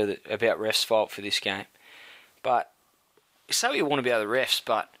Twitter about refs' fault for this game. But say what you want about the refs,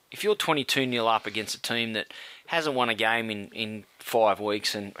 but if you're 22-0 up against a team that hasn't won a game in 5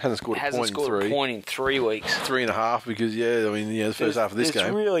 weeks and hasn't scored a point in 3 weeks. 3.5 because, the first half of this game.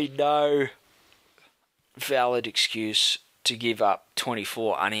 There's really no valid excuse to give up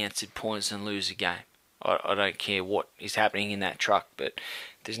 24 unanswered points and lose a game. I don't care what is happening in that truck, but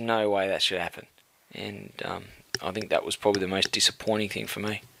there's no way that should happen. And I think that was probably the most disappointing thing for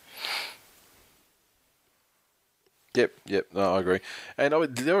me. Yep. No, I agree. And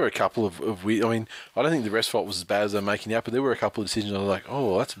there were a couple of weird... I mean, I don't think the rest fault was as bad as they're making out, but there were a couple of decisions I was like,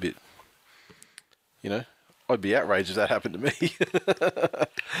 oh, that's a bit... I'd be outraged if that happened to me.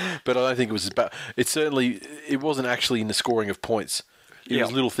 But I don't think it was as bad. It wasn't actually in the scoring of points. It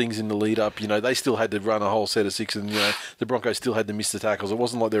was little things in the lead up. They still had to run a whole set of 6, and the Broncos still had to miss the tackles. It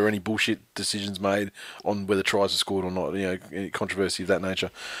wasn't like there were any bullshit decisions made on whether tries were scored or not. Any controversy of that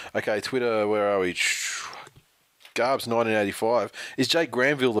nature. Okay, Twitter, where are we? Garbs 1985. Is Jake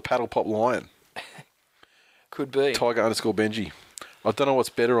Granville the paddle pop lion? Could be. Tiger_Benji. I don't know what's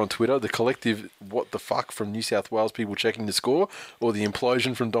better on Twitter, the collective what the fuck from New South Wales people checking the score, or the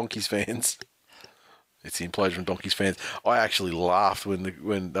implosion from Donkeys fans. It's the implosion from Donkeys fans. I actually laughed when the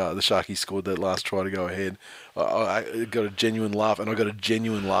Sharkies scored that last try to go ahead. I got a genuine laugh, and I got a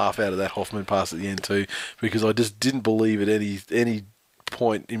genuine laugh out of that Hoffman pass at the end too, because I just didn't believe at any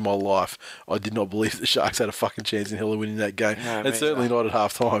point in my life, I did not believe the Sharks had a fucking chance in hell of winning that game. No, and certainly not at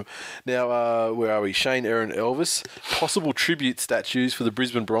half-time. Now, where are we? Shane, Aaron, Elvis. Possible tribute statues for the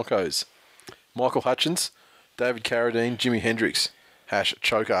Brisbane Broncos. Michael Hutchins, David Carradine, Jimi Hendrix.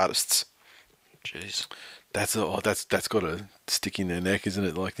 #choke artists. Jeez. That's got to stick in their neck, isn't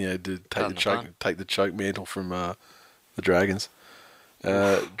it? Like, to take the choke mantle from the Dragons.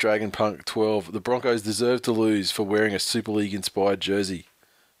 Dragon Punk 12. The Broncos deserve to lose for wearing a Super League inspired jersey.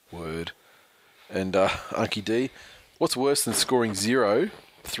 Word. And Unky D. What's worse than scoring 0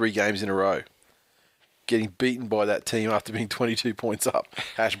 3 games in a row? Getting beaten by that team after being 22 points up.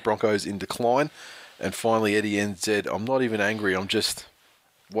 #Broncos in decline. And finally, Eddie NZ. I'm not even angry. I'm just...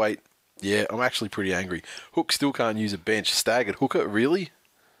 Wait. Yeah, I'm actually pretty angry. Hook still can't use a bench. Staggered. Hooker, really?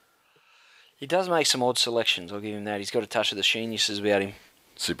 He does make some odd selections, I'll give him that. He's got a touch of the geniuses about him.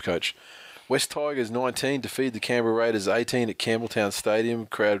 Supercoach. West Tigers 19 defeated the Canberra Raiders 18 at Campbelltown Stadium.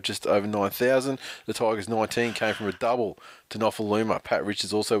 Crowd of just over 9,000. The Tigers 19 came from a double to Nofaluma. Pat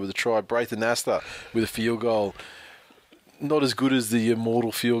Richards also with a try. Braithen Nasta with a field goal. Not as good as the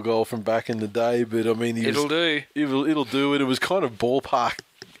immortal field goal from back in the day, but I mean... It'll do. It'll do it. It was kind of ballpark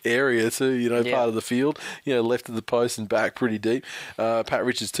area too, part of the field, left of the post and back pretty deep. Pat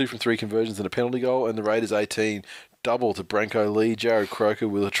Richards 2 from 3 conversions and a penalty goal, and the Raiders 18 double to Branko Lee. Jared Croker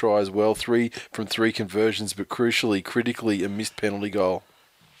with a try as well, 3 from 3 conversions, but critically a missed penalty goal.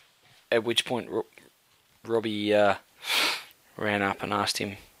 At which point Robbie ran up and asked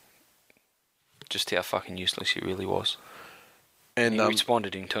him just how fucking useless he really was. And he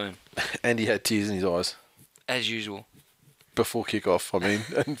responded in turn. And he had tears in his eyes. As usual. Before kick-off,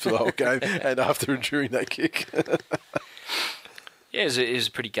 and for the whole game, and after and during that kick. Yeah, it was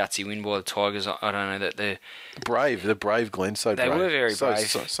a pretty gutsy win by the Tigers. I don't know that they're... Brave, Glenn, so brave. They were very brave.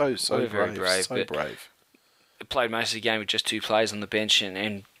 So very brave. So brave. Played most of the game with just 2 players on the bench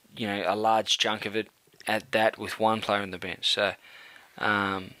and a large chunk of it at that with 1 player on the bench. So,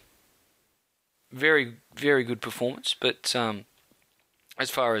 very, very good performance. But as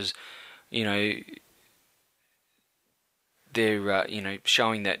far as, they're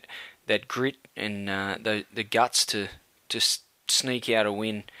showing that grit and the guts to sneak out a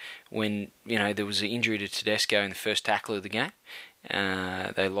win when there was an injury to Tedesco in the first tackle of the game.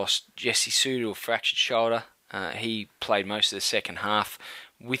 They lost Jesse Sue to a fractured shoulder. He played most of the second half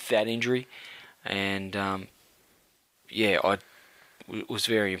with that injury, and I was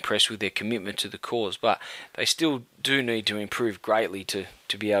very impressed with their commitment to the cause. But they still do need to improve greatly to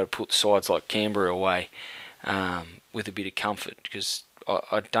be able to put sides like Canberra away with a bit of comfort, because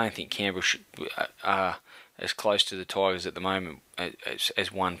I don't think Canberra are as close to the Tigers at the moment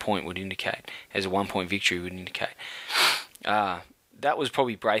as 1 point would indicate, as a 1 point victory would indicate. That was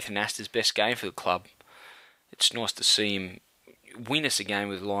probably Braithen Nasta's best game for the club. It's nice to see him win us a game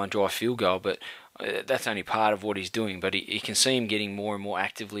with a line drive field goal, but that's only part of what he's doing. But you can see him getting more and more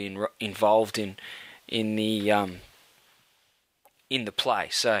actively involved in the play.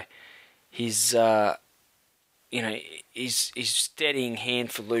 So his steadying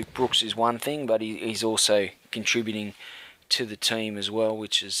hand for Luke Brooks is one thing, but he's also contributing to the team as well,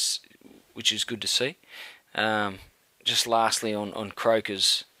 which is good to see. Just lastly on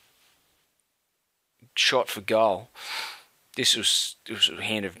Croker's shot for goal, this was a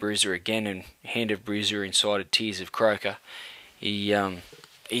hand of bruiser again, and hand of bruiser incited tears of Croker.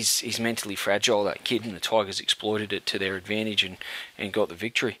 He's mentally fragile, that kid, and the Tigers exploited it to their advantage and got the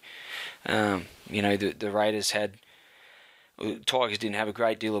victory. The Raiders Tigers didn't have a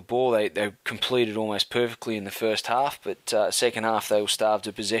great deal of ball. They completed almost perfectly in the first half, but second half they were starved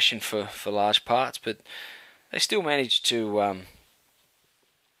of possession for large parts. But they still managed to,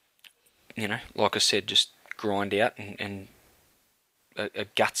 like I said, just grind out and a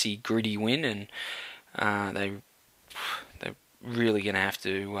gutsy, gritty win. And they're really going to have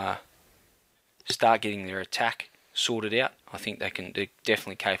to start getting their attack sorted out. I think they're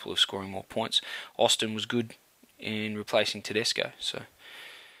definitely capable of scoring more points. Austin was good in replacing Tedesco, so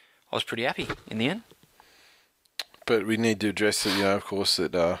I was pretty happy in the end. But we need to address it, of course,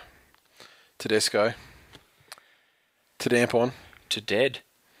 that Tedesco, to Dampon, to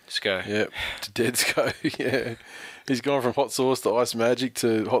Dead-sco. Yeah, to Dead-sco. Yeah, he's gone from hot sauce to ice magic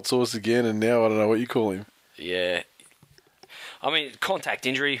to hot sauce again, and now I don't know what you call him. Yeah, I mean, contact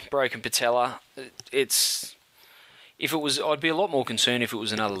injury, broken patella. I'd be a lot more concerned if it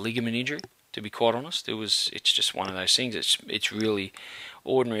was another ligament injury, to be quite honest. It's just one of those things. It's really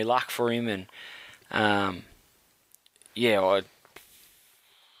ordinary luck for him, and I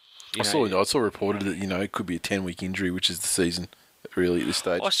saw reported that it could be a 10-week injury, which is the season really, at this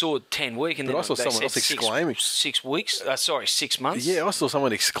stage. I saw 10 weeks, and but then I saw they someone said else exclaiming. 6 weeks. 6 months. Yeah, I saw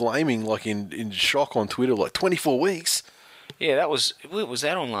someone exclaiming like in shock on Twitter, like 24 weeks. Yeah, that was. What was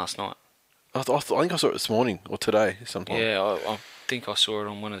that on last night? I think I saw it this morning or today sometime. Yeah, I think I saw it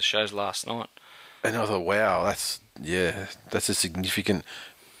on one of the shows last night. And I thought, wow, that's a significant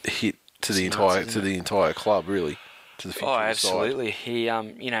hit to the entire club, really, to the future. Oh, of the absolutely. side. He,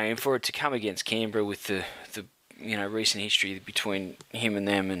 and for it to come against Canberra with the recent history between him and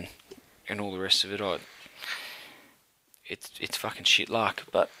them and all the rest of it, it's fucking shit luck.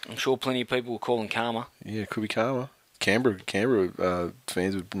 But I'm sure plenty of people will call him karma. Yeah, it could be karma. Canberra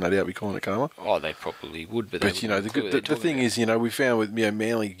fans would no doubt be calling it karma. Oh, they probably would, but the thing is, we found with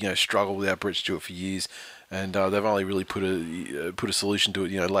Manly, struggled without Brett Stewart for years, and they've only really put a solution to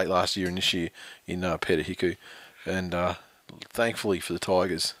it, late last year and this year in Peter Hiku, and thankfully for the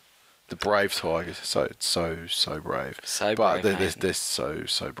Tigers, the brave Tigers, so brave, so but brave, they're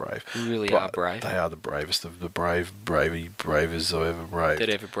so brave, really are brave. They are the bravest of the bravest I've ever braved. That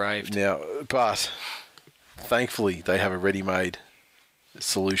ever braved. Now, but thankfully, they have a ready-made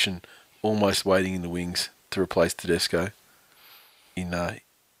solution almost waiting in the wings to replace Tedesco. In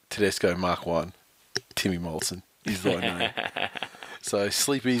Tedesco Mark 1, Timmy Moulton is thy name. So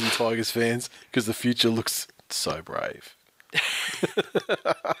sleep easy, Tigers fans, because the future looks so brave.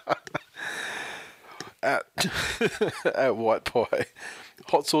 At White Pie,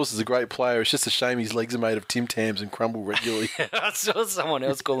 Hot Sauce is a great player. It's just a shame his legs are made of Tim Tams and crumble regularly. I saw someone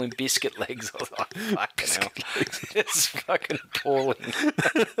else call him biscuit legs. I was like, fucking hell. It's fucking appalling.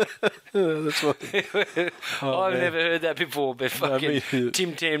 That's what... I've never heard that before, but fucking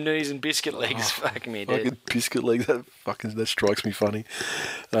Tim Tam knees and biscuit legs. Fuck me, dude. Fucking biscuit legs. That strikes me funny.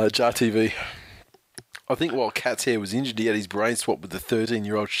 Jar TV. I think while Cat's hair was injured, he had his brain swapped with the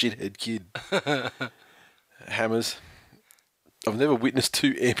 13-year-old shithead kid. Hammers. I've never witnessed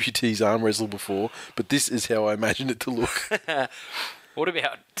two amputees arm wrestle before, but this is how I imagine it to look. What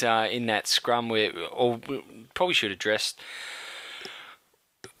about in that scrum where, or probably should have addressed,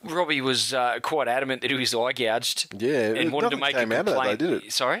 Robbie was quite adamant that he was eye gouged. Yeah, and wanted to make a complaint. That, though, did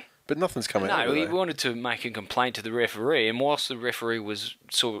it? Sorry? But nothing's come out of it. No, he wanted to make a complaint to the referee, and whilst the referee was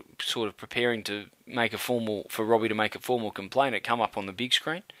sort of preparing to make for Robbie to make a formal complaint, it come up on the big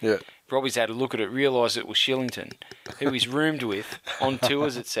screen. Yeah. Robbie's had a look at it, realised it was Shillington, who he's roomed with on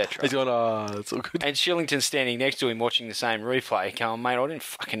tours, etc. He's gone, that's all good. And Shillington's standing next to him watching the same replay, going, mate, I didn't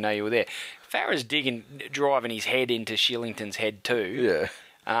fucking know you were there. Farah's driving his head into Shillington's head too. Yeah.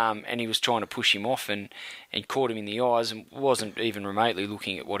 And he was trying to push him off and caught him in the eyes and wasn't even remotely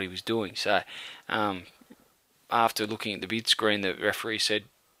looking at what he was doing. So after looking at the bid screen, the referee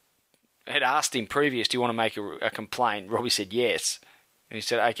had asked him previous, do you want to make a complaint? Robbie said yes. And he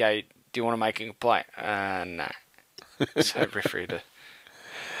said, okay, do you want to make a complaint? No. So referee to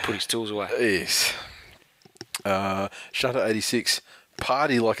put his tools away. Yes. Shutter 86.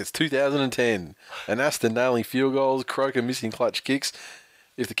 Party like it's 2010. And Aston nailing field goals, Croker missing clutch kicks.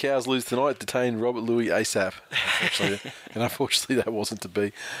 If the Cows lose tonight, detain Robert Louis ASAP. Unfortunately, that wasn't to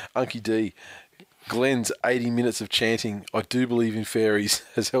be. Unky D. Glenn's 80 minutes of chanting, I do believe in fairies,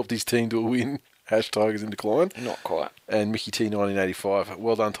 has helped his team to a win. Tigers in decline. Not quite. And Mickey T 1985.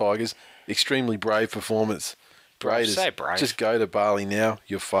 Well done, Tigers. Extremely brave performance. Raiders, so brave. Just go to Bali now.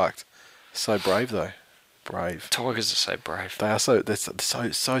 You're fucked. So brave, though. Brave. Tigers are so brave. They are so brave.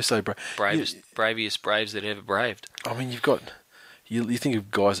 Braviest braves that ever braved. I mean, you've got... You think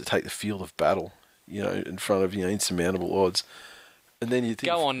of guys that take the field of battle, in front of, insurmountable odds. And then you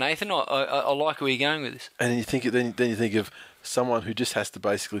think... Go on, Nathan. I like where you're going with this. And you think of someone who just has to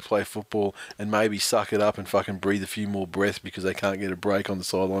basically play football and maybe suck it up and fucking breathe a few more breaths because they can't get a break on the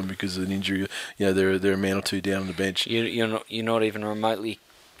sideline because of an injury. They're a man or two down on the bench. You're not even remotely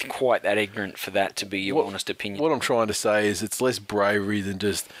quite that ignorant for that to be your honest opinion. What I'm trying to say is it's less bravery than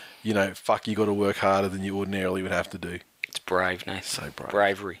just, fuck, you got to work harder than you ordinarily would have to do. It's brave, Nathan. So brave.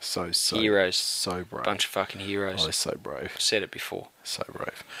 Bravery. So heroes. So brave. Bunch of fucking heroes. Oh, they're so brave. I've said it before. So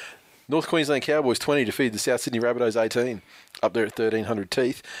brave. North Queensland Cowboys 20 defeated the South Sydney Rabbitohs 18, up there at 1,300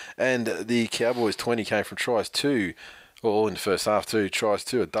 teeth. And the Cowboys 20 came from tries two, all in the first half too. Tries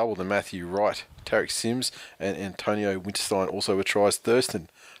two, a double to Matthew Wright, Tarek Sims, and Antonio Winterstein also were tries. Thurston,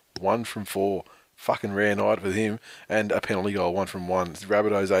 1 from 4. Fucking rare night with him. And a penalty goal, 1 from 1. The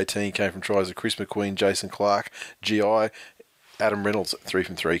Rabbitohs 18 came from tries of Chris McQueen, Jason Clark, GI, Adam Reynolds, 3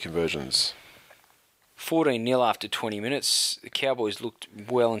 from 3 conversions. 14-0 after 20 minutes. The Cowboys looked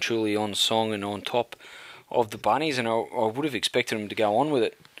well and truly on song and on top of the Bunnies, and I would have expected them to go on with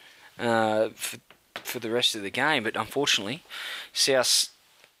it for the rest of the game, but unfortunately, South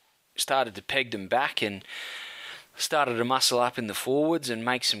started to peg them back and started to muscle up in the forwards and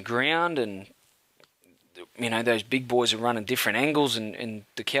make some ground, and those big boys are running different angles, and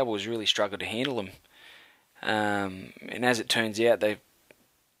the Cowboys really struggled to handle them. And as it turns out, they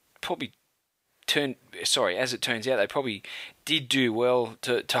probably did do well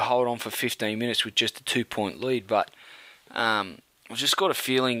to hold on for 15 minutes with just a 2-point lead. But I've just got a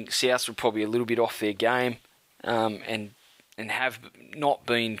feeling South were probably a little bit off their game, and have not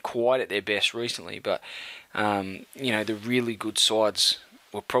been quite at their best recently. But the really good sides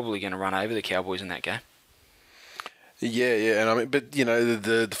were probably going to run over the Cowboys in that game. Yeah, and I mean, but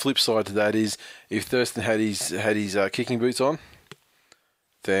the flip side to that is if Thurston had his kicking boots on,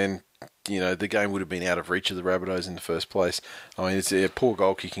 then the game would have been out of reach of the Rabbitohs in the first place. I mean, it's poor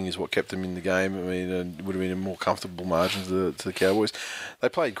goal kicking is what kept them in the game. I mean, it would have been a more comfortable margin to the Cowboys. They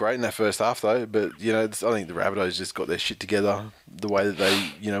played great in that first half though, but I think the Rabbitohs just got their shit together the way that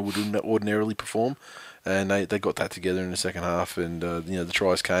they would ordinarily perform. And they got that together in the second half, and the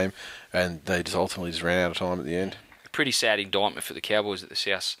tries came, and they just ultimately just ran out of time at the end. Pretty sad indictment for the Cowboys that the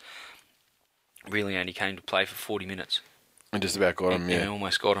South really only came to play for 40 minutes. And just about got them, yeah. And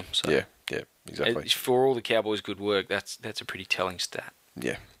almost got them. So yeah, exactly. For all the Cowboys' good work, that's a pretty telling stat.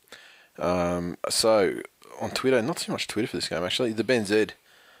 Yeah. So, on Twitter, not too much Twitter for this game, actually. The Ben Z,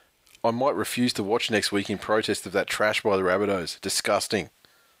 I might refuse to watch next week in protest of that trash by the Rabbitohs. Disgusting.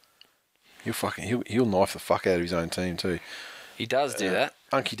 He'll knife the fuck out of his own team too. He does do that.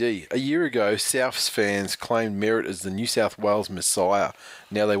 Unky D. A year ago, Souths fans claimed Merritt as the New South Wales Messiah.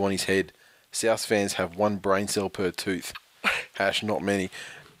 Now they want his head. Souths fans have one brain cell per tooth. # not many.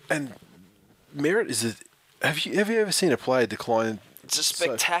 And Merritt is have you ever seen a player decline? It's a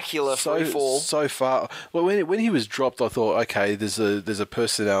spectacular free fall. So far. Well, when he was dropped, I thought, okay, there's a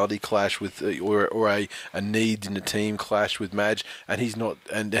personality clash with, or a need in the team clash with Madge, and he's not,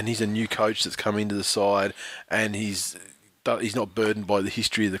 and he's a new coach that's come into the side, and he's not burdened by the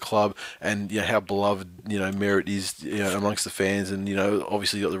history of the club and how beloved Merritt is amongst the fans, and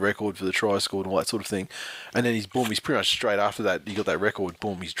obviously got the record for the try scored and all that sort of thing. And then he's pretty much straight after that he got that record,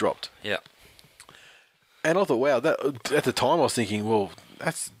 boom, he's dropped. Yeah. And I thought, wow, that at the time I was thinking, well,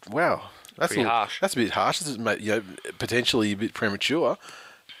 that's pretty harsh. That's a bit harsh. It's potentially a bit premature.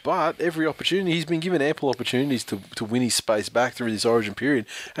 But every opportunity, he's been given ample opportunities to win his space back through this Origin period,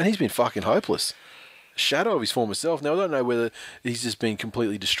 and he's been fucking hopeless. Shadow of his former self. Now I don't know whether he's just been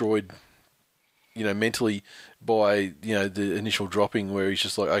completely destroyed, mentally by the initial dropping, where he's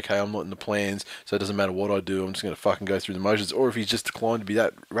just like, okay, I'm not in the plans, so it doesn't matter what I do, I'm just going to fucking go through the motions, or if he's just declined to be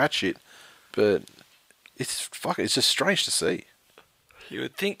that rat shit. But it's just strange to see. You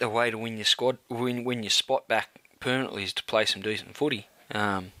would think the way to win your squad, win your spot back permanently, is to play some decent footy.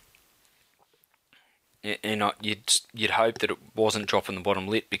 And you'd hope that it wasn't dropping the bottom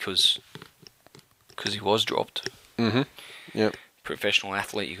lip because he was dropped. Mm-hmm. Yep. Professional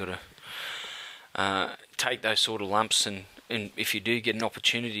athlete, you got to take those sort of lumps, and if you do get an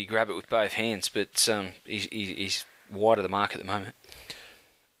opportunity, grab it with both hands. But he's wide of the mark at the moment.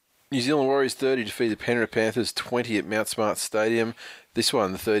 New Zealand Warriors 30 defeat the Penrith Panthers 20 at Mount Smart Stadium. This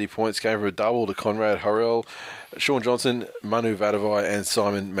one, the 30 points, came from a double to Conrad Horrell, Sean Johnson, Manu Vatuvei and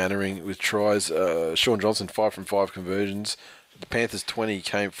Simon Mannering with tries. Sean Johnson, 5 from 5 conversions. The Panthers 20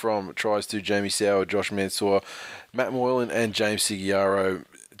 came from tries to Jamie Sauer, Josh Mansour, Matt Moylan and James Seguiaro.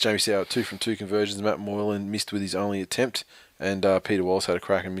 Jamie Sauer, 2 from 2 conversions. Matt Moylan missed with his only attempt. And Peter Wallace had a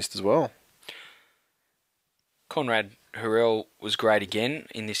crack and missed as well. Conrad Horrell was great again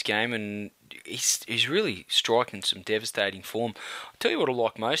in this game, and he's really striking some devastating form. I'll tell you what I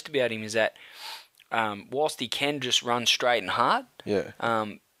like most about him is that whilst he can just run straight and hard,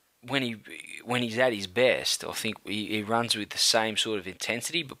 when he's at his best, I think he runs with the same sort of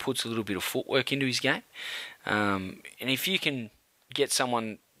intensity, but puts a little bit of footwork into his game. And if you can get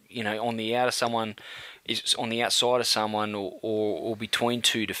someone, on the out of someone, is on the outside of someone, or between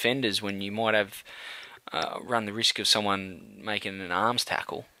two defenders, when you might have run the risk of someone making an arms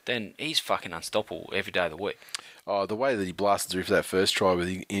tackle, then he's fucking unstoppable every day of the week. Oh, the way that he blasted through for that first try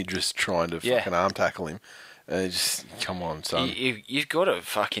with Idris trying to fucking arm tackle him. Just, come on, son. You've got to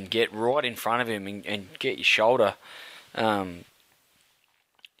fucking get right in front of him and get your shoulder right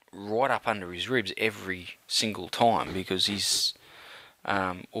up under his ribs every single time, because he's...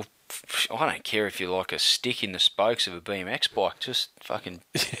 I don't care if you're like a stick in the spokes of a BMX bike. Just fucking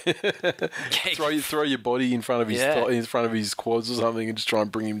throw your body in front of his quads or something, and just try and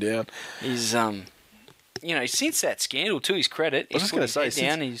bring him down. He's since that scandal, to his credit, I was just going to say,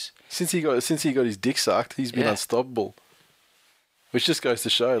 since he got his dick sucked, he's been unstoppable. Which just goes to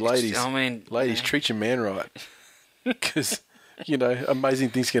show, ladies, treat your man right, because amazing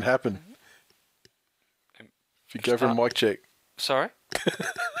things can happen. If you go for a mic check. Sorry?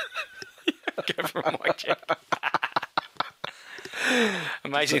 Go for a mic check.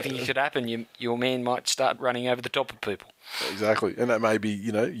 Amazing thing could happen. Your man might start running over the top of people. Exactly. And that may be,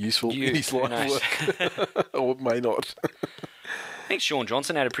 useful in his line of work. Or it may not. I think Sean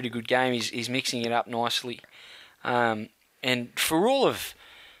Johnson had a pretty good game. He's mixing it up nicely. And for all of,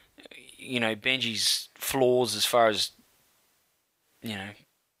 Benji's flaws as far as,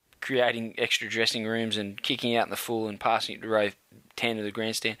 creating extra dressing rooms and kicking out in the full and passing it to row 10 of the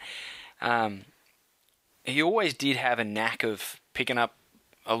grandstand, he always did have a knack of picking up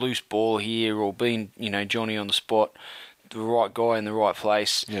a loose ball here or being, Johnny on the spot, the right guy in the right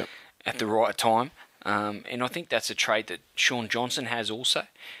place at the right time. And I think that's a trait that Sean Johnson has also.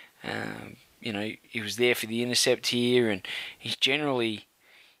 He was there for the intercept here, and he's generally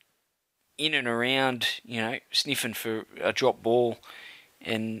in and around, sniffing for a drop ball.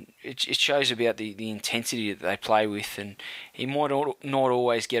 And it shows about the intensity that they play with, and he might not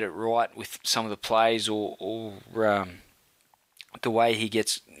always get it right with some of the plays or the way he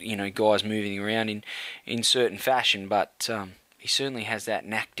gets guys moving around in certain fashion, but he certainly has that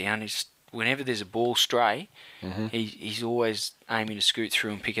knack down. Whenever there's a ball stray, he's always aiming to scoot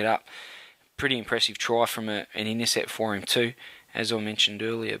through and pick it up. Pretty impressive try from an intercept for him too, as I mentioned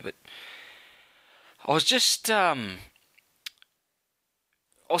earlier. But I was just I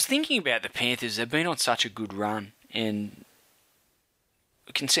was thinking about the Panthers. They've been on such a good run, and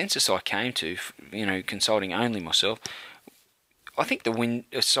the consensus I came to, consulting only myself, I think the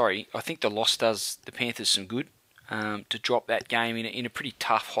loss does the Panthers some good, to drop that game in a pretty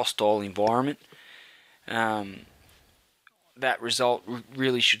tough, hostile environment. That result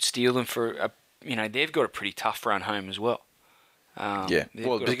really should steel them for they've got a pretty tough run home as well.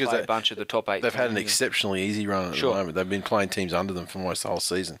 Because a bunch of the top 8. They've had an exceptionally easy run at the moment. They've been playing teams under them for almost the whole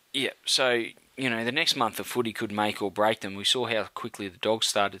season. Yeah, so the next month of footy could make or break them. We saw how quickly the Dogs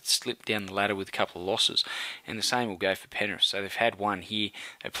started to slip down the ladder with a couple of losses, and the same will go for Penrith. So they've had one here.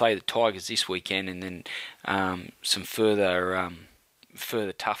 They play the Tigers this weekend, and then some further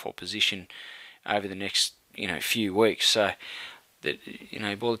tough opposition over the next few weeks. So that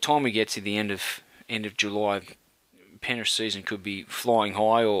by the time we get to the end of July, Penrith season could be flying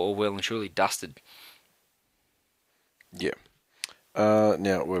high or well and truly dusted. Yeah.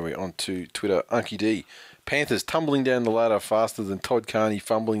 Now, where are we? On to Twitter. Unky D. Panthers tumbling down the ladder faster than Todd Carney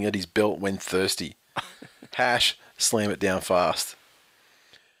fumbling at his belt when thirsty. # slam it down fast.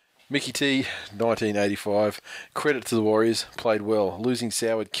 Mickey T, 1985. Credit to the Warriors. Played well. Losing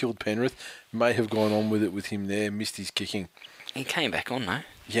Soward killed Penrith. May have gone on with it with him there. Missed his kicking. He came back on, though.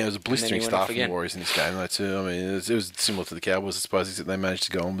 Yeah, it was a blistering start for the Warriors in this game, though, too. I mean, it was similar to the Cowboys, I suppose, except they managed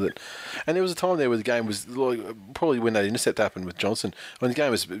to go on with it. And there was a time there where the game was, probably when that intercept happened with Johnson, when the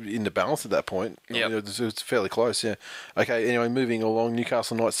game was in the balance at that point. Yeah, it was fairly close, yeah. Okay, anyway, moving along,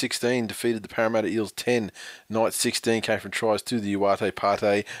 Newcastle Knights 16 defeated the Parramatta Eels 10. Knights 16 came from tries to the Uate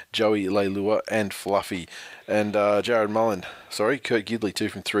Pate, Joey Leilua, and Fluffy. And Kurt Gidley, 2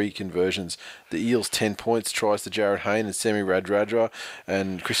 from 3 conversions. The Eels, 10 points, tries to Jared Hayne and Semi Radradra,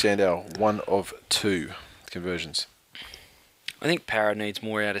 and Chris Sandow, 1 of 2 conversions. I think Parra needs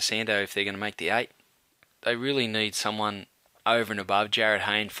more out of Sandow if they're going to make the 8. They really need someone over and above Jared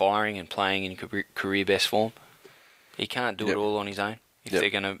Hayne firing and playing in career best form. He can't do it all on his own if they're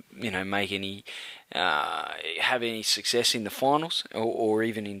going to, make any, have any success in the finals, or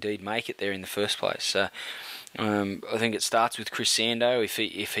even indeed make it there in the first place. So I think it starts with Chris Sandow. If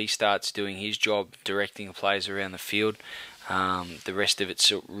he starts doing his job, directing the players around the field, the rest of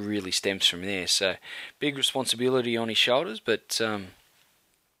it really stems from there. So big responsibility on his shoulders, but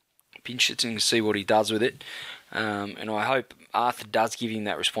be interesting to see what he does with it. And I hope Arthur does give him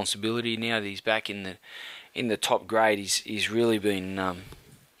that responsibility now that he's back in the top grade. He's really been,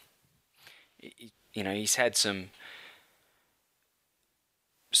 he's had some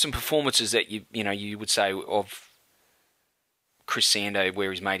performances that you would say of Chris Sandow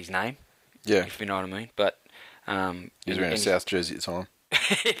where he's made his name. Yeah, if you know what I mean. But he was wearing a South jersey at the time.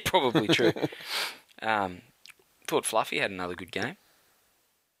 Probably true. Thought Fluffy had another good game.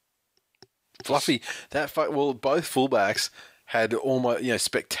 Fluffy, both fullbacks had almost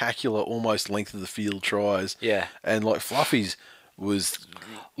spectacular, almost length of the field tries. Yeah, and Fluffy's was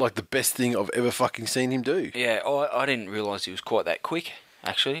like the best thing I've ever fucking seen him do. Yeah, I didn't realise he was quite that quick.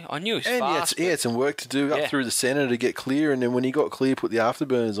 Actually, I knew he was fast. He had some work to do up through the centre to get clear, and then when he got clear, put the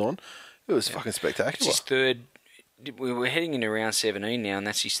afterburners on. It was fucking spectacular. It's his third. We're heading into round 17 now, and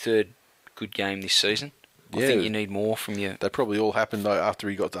that's his third good game this season. I think you need more from you. They probably all happened though after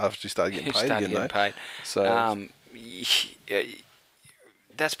he started getting paid again. Paid. So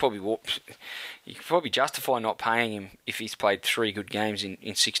that's probably what you could probably justify not paying him if he's played 3 good games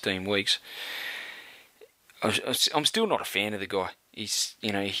in 16 weeks. I'm still not a fan of the guy.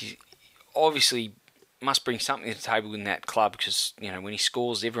 He obviously must bring something to the table in that club because when he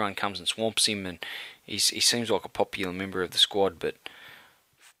scores, everyone comes and swamps him, and he seems like a popular member of the squad. But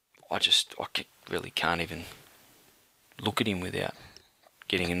I really can't even look at him without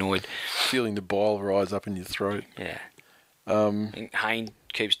getting annoyed. Feeling the bile rise up in your throat. Yeah. And Hayne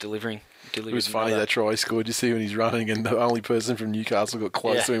keeps delivering. It was funny that try he scored. You see when he's running, and the only person from Newcastle got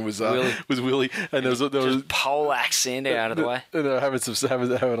close to him was Willie, and there was poleaxe Sandow out of the way. And they were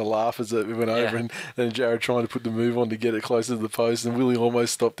having a laugh as it went over, and Jared trying to put the move on to get it closer to the post, and Willie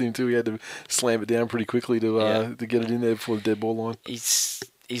almost stopped him too. He had to slam it down pretty quickly to get it in there before the dead ball line.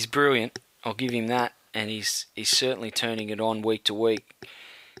 He's brilliant. I'll give him that, and he's certainly turning it on week to week.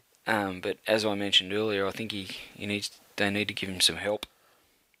 But as I mentioned earlier, I think they need to give him some help.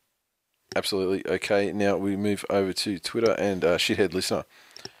 Absolutely. Okay, now we move over to Twitter and Shithead Listener.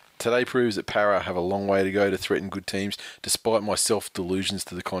 Today proves that Para have a long way to go to threaten good teams, despite my self-delusions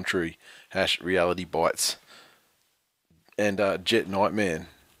to the contrary. #reality bites. And Jet Nightman,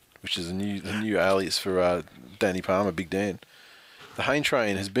 which is a new alias for Danny Palmer, Big Dan. The Hayne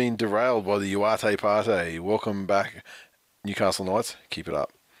train has been derailed by the Uate Parte. Welcome back, Newcastle Knights. Keep it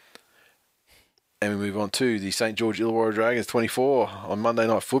up. And we move on to the St. George Illawarra Dragons 24 on Monday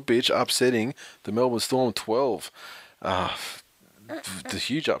Night Footbitch, upsetting the Melbourne Storm 12. The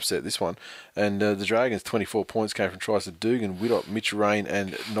huge upset, this one. And the Dragons' 24 points came from tries of Dugan, Widdop, Mitch Rain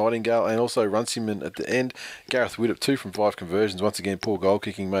and Nightingale, and also Runciman at the end. Gareth Widdop, 2 from 5 conversions. Once again, poor goal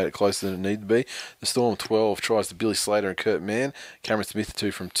kicking made it closer than it needed to be. The Storm 12 tries to Billy Slater and Kurt Mann. Cameron Smith,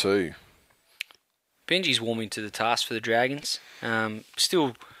 2 from 2. Benji's warming to the task for the Dragons.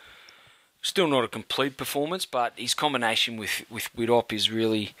 Still not a complete performance, but his combination with Widdop is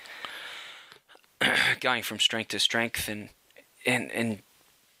really going from strength to strength, and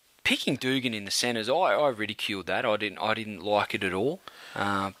picking Dugan in the centres. I ridiculed that. I didn't like it at all.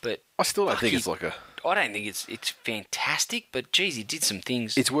 But I still don't think it's like a. I don't think it's fantastic, but geez, he did some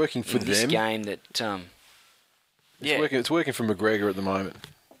things. It's working for in this them. Game that It's working for McGregor at the moment.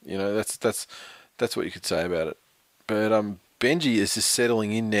 That's what you could say about it. But Benji is just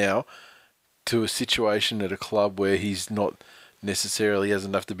settling in now to a situation at a club where he's not necessarily has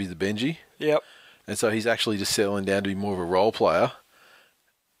enough to be the Benji. Yep. And so he's actually just settling down to be more of a role player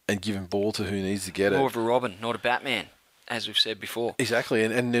and giving ball to who needs to get it. More of a Robin, not a Batman, as we've said before. Exactly.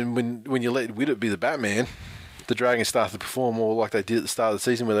 And then when you let Widdop be the Batman, the Dragons start to perform more like they did at the start of the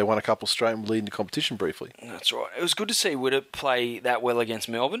season, where they won a couple straight and leading the competition briefly. That's right. It was good to see Widdop play that well against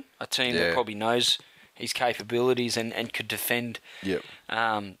Melbourne, a team that probably knows his capabilities and could defend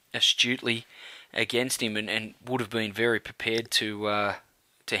astutely against him, and would have been very prepared to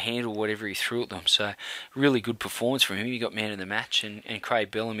handle whatever he threw at them. So really good performance from him. He got man of the match, and Craig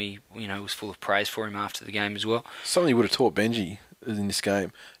Bellamy, was full of praise for him after the game as well. Something he would have taught Benji in this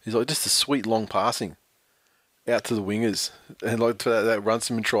game is like just a sweet long passing out to the wingers, and like to that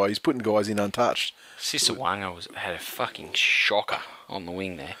Runciman try, he's putting guys in untouched. Sisawanga had a fucking shocker on the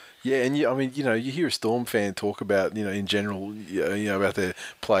wing there. Yeah, and you hear a Storm fan talk about, in general, about their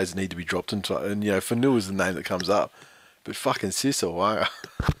players that need to be dropped, and Fanu is the name that comes up, but fucking Sisawanga,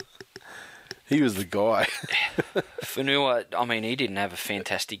 he was the guy. Fanua, he didn't have a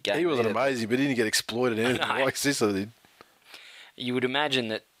fantastic game. He wasn't amazing, but he didn't get exploited anything like Sissa did. You would imagine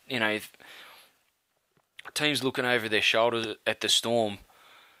that, if teams looking over their shoulders at the Storm,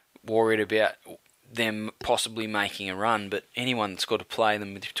 worried about them possibly making a run, but anyone that's got to play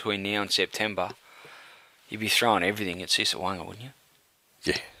them between now and September, you'd be throwing everything at Sisawanga, wouldn't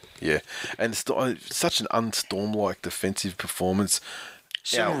you? Yeah. And such an un-Storm-like defensive performance.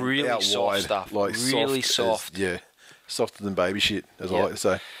 Some really soft stuff. Like really soft. Softer than baby shit, as I like to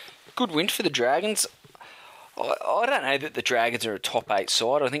say. Good win for the Dragons. I don't know that the Dragons are a top 8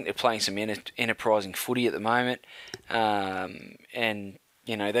 side. I think they're playing some enterprising footy at the moment. And,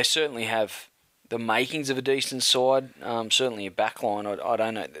 they certainly have the makings of a decent side, certainly a back line. I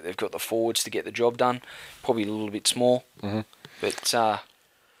don't know that they've got the forwards to get the job done. Probably a little bit small. Mm-hmm. But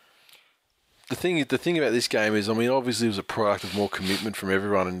the thing about this game is, obviously it was a product of more commitment from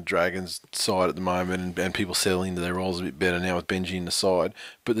everyone in the Dragons side at the moment, and people settling into their roles a bit better now with Benji in the side.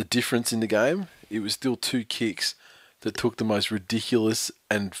 But the difference in the game, it was still 2 kicks that took the most ridiculous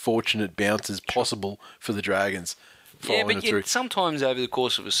and fortunate bounces possible for the Dragons. Yeah, but sometimes over the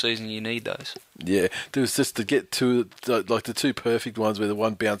course of a season you need those. Yeah, there was just to get to like the 2 perfect ones where the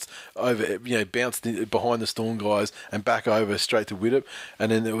one bounced over, bounced behind the Storm guys and back over straight to Widdop,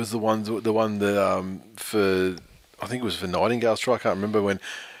 and then there was the one that for I think it was for Nightingale's try. I can't remember when,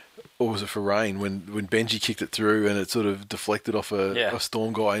 or was it for Rain when Benji kicked it through and it sort of deflected off a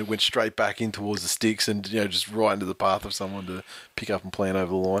Storm guy and went straight back in towards the sticks and just right into the path of someone to pick up and plan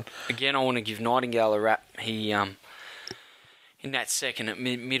over the line. Again, I want to give Nightingale a rap. He in that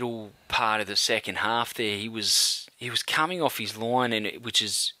middle part of the second half there, he was coming off his line which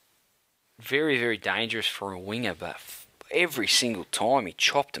is very, very dangerous for a winger, but every single time he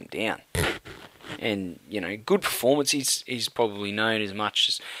chopped him down. And, good performance. He's probably known as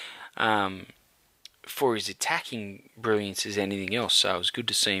much as for his attacking brilliance as anything else. So it was good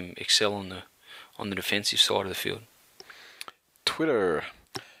to see him excel on the defensive side of the field. Twitter,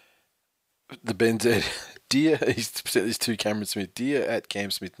 the Ben Z, dear, he's sent this to Cameron Smith, dear at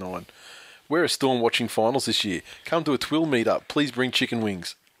Cam Smith 9. We're a Storm watching finals this year. Come to a Twill meetup. Please bring chicken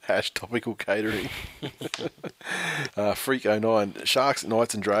wings. # topical catering. Freak09. Sharks,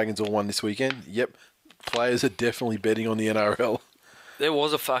 Knights and Dragons all won this weekend. Yep. Players are definitely betting on the NRL. There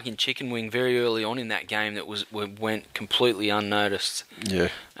was a fucking chicken wing very early on in that game that went completely unnoticed. Yeah.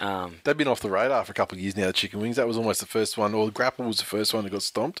 They've been off the radar for a couple of years now, the chicken wings. That was almost the first one, or the grapple was the first one that got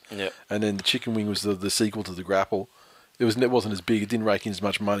stomped. Yep. And then the chicken wing was the sequel to the grapple. It wasn't as big. It didn't rake in as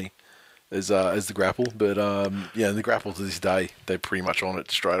much money as the grapple, but the grapple to this day, they're pretty much on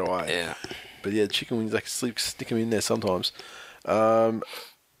it straight away. Yeah. But yeah, chicken wings, they can stick them in there sometimes. And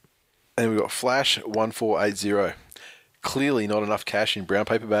we've got Flash 1480. Clearly not enough cash in brown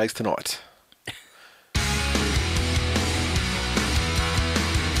paper bags tonight.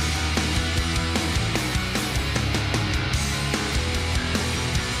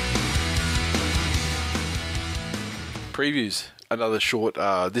 Previews. Another short.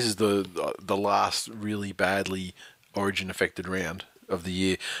 This is the last really badly Origin affected round of the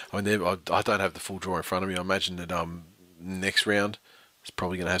year. I mean, I don't have the full draw in front of me. I imagine that next round is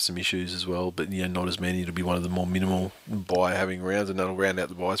probably going to have some issues as well, but not as many. It'll be one of the more minimal buy having rounds, and that'll round out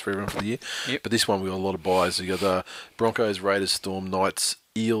the buys for everyone for the year. Yep. But this one we got a lot of buys. We got the Broncos, Raiders, Storm, Knights,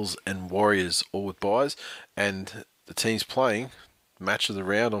 Eels, and Warriors all with buys, and the teams playing match of the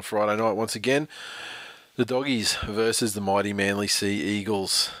round on Friday night once again. The Doggies versus the mighty Manly Sea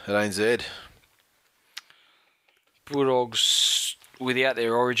Eagles at ANZ. Bulldogs without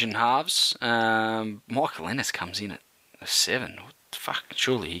their Origin halves. Michael Ennis comes in at a 7. Fuck,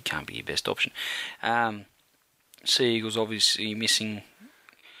 surely he can't be your best option. Sea Eagles obviously missing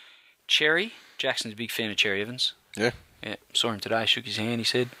Cherry. Jackson's a big fan of Cherry Evans. Yeah. Yeah. Saw him today. Shook his hand. He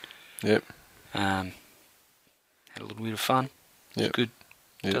said. Yep. Had a little bit of fun. It was good.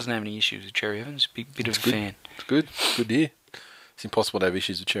 Yep. Doesn't have any issues with Cherry Evans. Big bit of a fan. It's good. Good to hear. It's impossible to have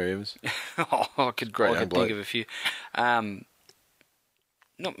issues with Cherry Evans. I could think of a few. Not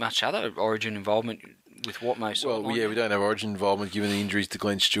much other Origin involvement with Watmo. Well, we don't have Origin involvement given the injuries to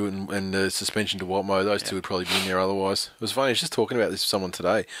Glenn Stewart and the suspension to Watmo. Those two would probably be in there otherwise. It was funny. I was just talking about this with someone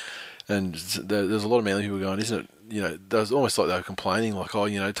today, and there's a lot of Manly people going, isn't it? There's almost like they were complaining, like,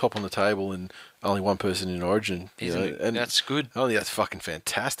 top on the table and only one person in Origin. And that's good. I think that's fucking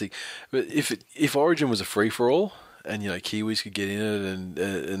fantastic. But if Origin was a free for all, and Kiwis could get in it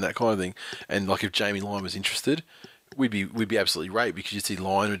and that kind of thing, and like if Jamie Lyon was interested, we'd be absolutely great because you'd see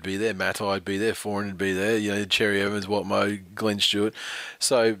Lyon would be there, Matai would be there, Foran would be there, Cherry Evans, Watmo, Glenn Stewart.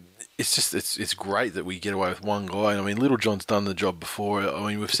 So it's just it's great that we get away with one guy. And I mean, Little John's done the job before. I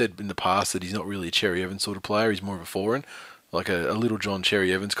mean, we've said in the past that he's not really a Cherry Evans sort of player. He's more of a Foran, like a Little John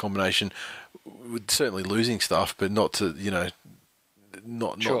Cherry Evans combination. Certainly losing stuff, but not to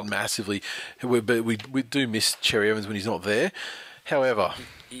not massively. But we do miss Cherry Evans when he's not there. However,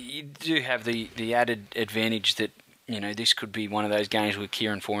 you do have the added advantage that this could be one of those games where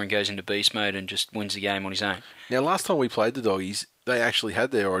Kieran Foran goes into beast mode and just wins the game on his own. Now, last time we played the Doggies, they actually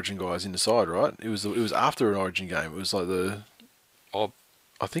had their Origin guys in the side, right? It was after an Origin game. It was like I'll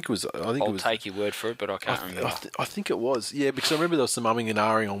take your word for it, but I can't remember. I think it was, yeah, because I remember there was some umming and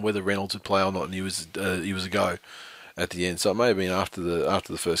ahhing on whether Reynolds would play or not, and he was a go at the end. So it may have been after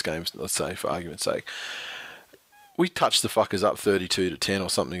the first game, let's say, for argument's sake. We touched the fuckers up 32-10 or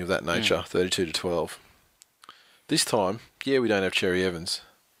something of that nature, 32-12. This time, yeah, we don't have Cherry Evans,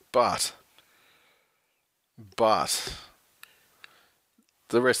 but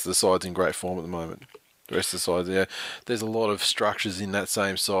the rest of the side's in great form at the moment. The rest of the side, there's a lot of structures in that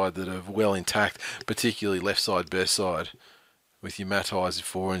same side that are well intact, particularly left side, best side, with your Matt Hayes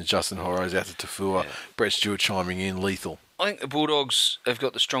for and Justin Horrocks out to Tafua, Brett Stewart chiming in, lethal. I think the Bulldogs have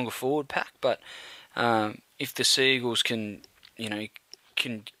got the stronger forward pack, but if the Sea Eagles can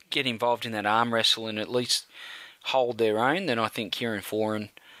get involved in that arm wrestle and at least hold their own, then I think Kieran Foran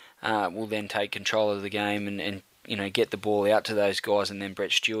will then take control of the game and get the ball out to those guys, and then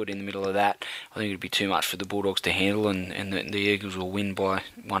Brett Stewart in the middle of that, I think it'd be too much for the Bulldogs to handle, and the Eagles will win by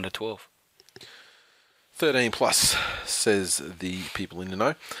 1-12. 13 plus, says the people in the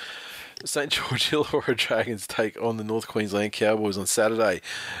know. St George Illawarra Dragons take on the North Queensland Cowboys on Saturday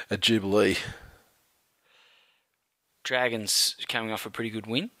at Jubilee. Dragons coming off a pretty good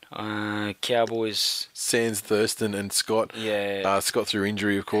win. Cowboys... Sans Thurston and Scott. Yeah. Scott through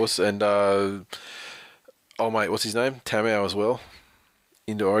injury, of course. And, oh, mate, what's his name? Tamau as well.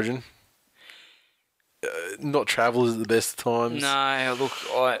 Into Origin. Not travellers at the best of times. No, look,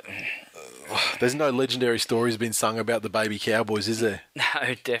 There's no legendary stories being sung about the baby Cowboys, is there?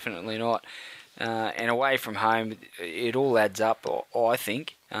 No, definitely not. And away from home, it all adds up, I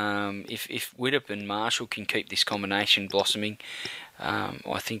think. If Widdop and Marshall can keep this combination blossoming,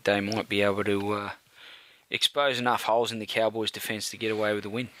 I think they might be able to expose enough holes in the Cowboys' defence to get away with a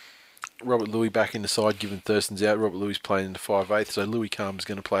win. Robert Louis back in the side, given Thurston's out. Robert Louis playing in the 5/8, so Louis Calm's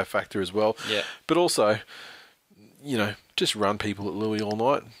going to play a factor as well. Yeah. But also, just run people at Louis all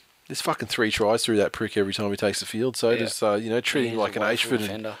night. There's fucking 3 tries through that prick every time he takes the field. So just, treat him like an Ashford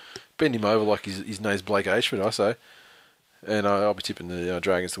and bend him over like his name's Blake Ashford, I say. And I'll be tipping the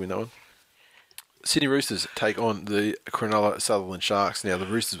Dragons to win that one. Sydney Roosters take on the Cronulla Sutherland Sharks. Now, the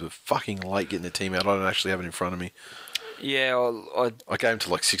Roosters were fucking late getting the team out. I don't actually have it in front of me. Yeah, I gave them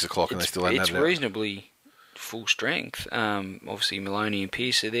to like 6 o'clock and they still hadn't had it out. It's reasonably full strength. Obviously, Maloney and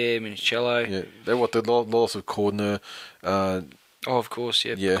Pearce are there, Minicello. Yeah, they the loss of Cordner. Of course,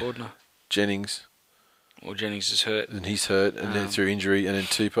 yeah. Cordner. Jennings. Well, Jennings is hurt. And he's hurt, and then through injury, and then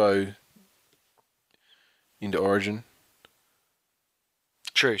Tupou into Origin.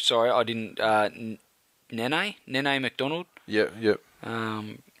 True, sorry, I didn't... Nene McDonald. Yep.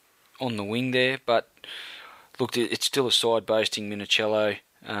 On the wing there, but look, it's still a side boasting Minicello,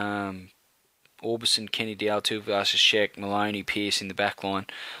 Orbison, Kenny Dowell, Tuivasa-Sheck, Maloney, Pearce in the back line.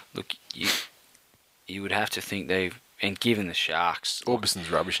 Look, you would have to think they've... And given the Sharks... Orbison's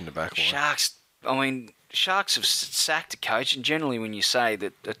rubbish in the back line. Sharks have sacked a coach, and generally when you say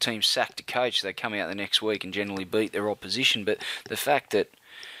that a team sacked a coach, they come out the next week and generally beat their opposition. But the fact that,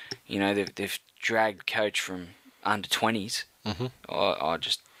 they've dragged coach from under 20s, I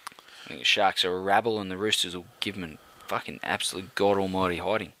think the Sharks are a rabble, and the Roosters will give them a fucking absolute God Almighty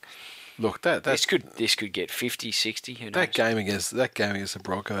hiding. Look, this could get 50, 60. Who knows? That game against the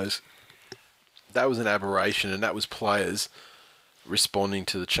Broncos, that was an aberration, and that was players responding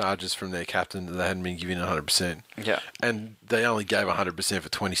to the charges from their captain that they hadn't been giving 100%. Yeah. And they only gave 100% for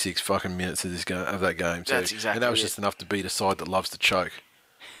 26 fucking minutes of that game. So, that's exactly. And that was just enough to beat a side that loves to choke,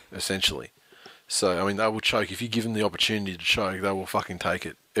 essentially. So, they will choke. If you give them the opportunity to choke, they will fucking take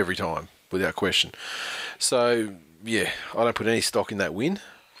it every time, without question. So, yeah, I don't put any stock in that win.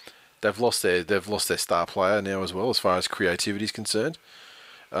 They've lost their star player now as well, as far as creativity is concerned.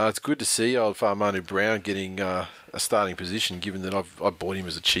 It's good to see old Manu Brown getting a starting position, given that I bought him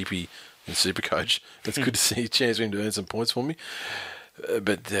as a cheapie in Supercoach. It's good to see a chance for him to earn some points for me.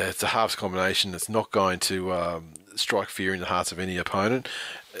 But it's a halves combination that's not going to strike fear in the hearts of any opponent.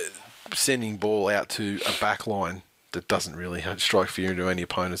 Sending ball out to a back line that doesn't really strike fear into any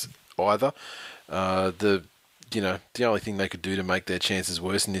opponents either. The only thing they could do to make their chances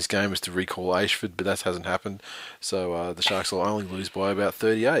worse in this game was to recall Ashford, but that hasn't happened. So the Sharks will only lose by about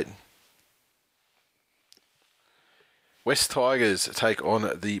 38. West Tigers take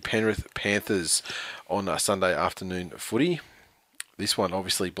on the Penrith Panthers on Sunday afternoon footy. This one,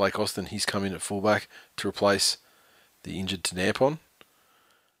 obviously, Blake Austin, he's come in at fullback to replace the injured Tanampon.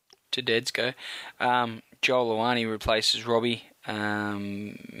 To Dead's go. Joel Luani replaces Robbie.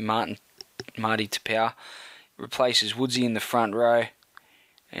 Marty Tapau replaces Woodsy in the front row,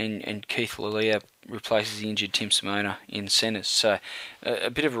 and Keith Lalia replaces the injured Tim Simona in centres. So a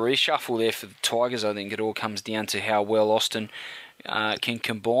bit of a reshuffle there for the Tigers. I think it all comes down to how well Austin can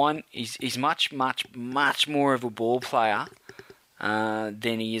combine. He's much more of a ball player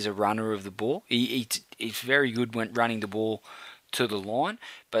than he is a runner of the ball. He's very good when running the ball to the line,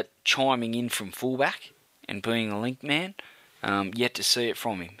 but chiming in from fullback and being a link man, yet to see it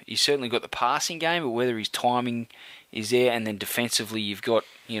from him. He's certainly got the passing game, but whether his timing is there, and then defensively you've got,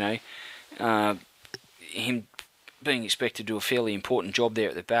 him being expected to do a fairly important job there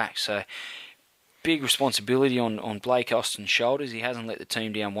at the back. So big responsibility on Blake Austin's shoulders. He hasn't let the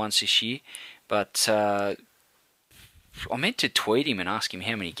team down once this year, but I meant to tweet him and ask him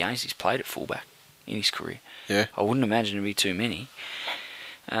how many games he's played at fullback in his career. Yeah. I wouldn't imagine it'd be too many.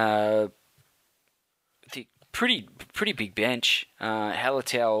 Pretty big bench.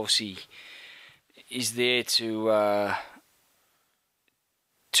 Halatau obviously is there to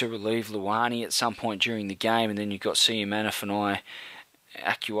to relieve Luani at some point during the game, and then you've got Sia Manafanai,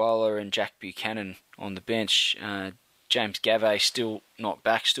 Akuola and Jack Buchanan on the bench. James Gavay still not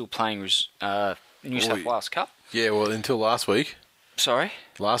back, still playing New South Wales Cup. Yeah, well, until last week. Sorry?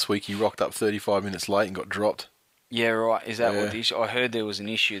 Last week he rocked up 35 minutes late and got dropped. Yeah, right. Is that what the issue? I heard there was an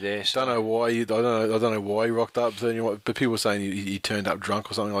issue there. So. I don't know why he rocked up 31, but people were saying he turned up drunk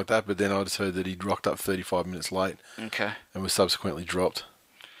or something like that. But then I just heard that he'd rocked up 35 minutes late. Okay. And was subsequently dropped.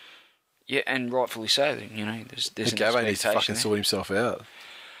 Yeah, and rightfully so. You know, there's an expectation. Gavay needs to fucking sort himself out.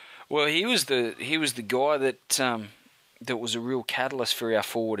 Well, he was the guy that was a real catalyst for our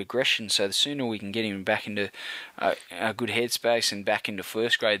forward aggression. So the sooner we can get him back into a good headspace and back into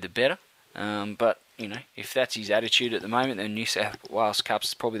first grade, the better. But you know, if that's his attitude at the moment, then New South Wales Cup's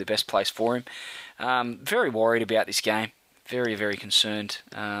is probably the best place for him. Very worried about this game. Very, very concerned.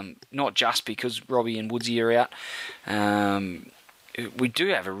 Not just because Robbie and Woodsy are out. We do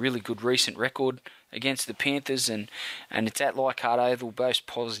have a really good recent record against the Panthers, and it's at Leichhardt Oval, both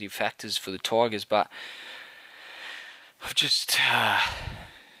positive factors for the Tigers, but I've just,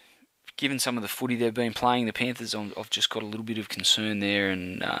 given some of the footy they've been playing, the Panthers, I've just got a little bit of concern there,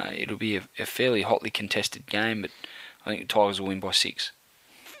 and it'll be a fairly hotly contested game, but I think the Tigers will win by 6.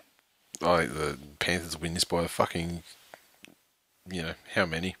 I think the Panthers will win this by a fucking, how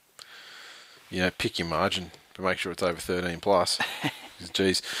many? Pick your margin. But make sure it's over 13 plus.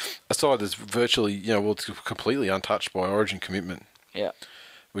 Jeez. A side that's virtually, it's completely untouched by Origin commitment. Yeah.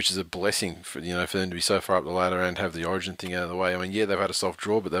 Which is a blessing for them to be so far up the ladder and have the Origin thing out of the way. I mean, yeah, they've had a soft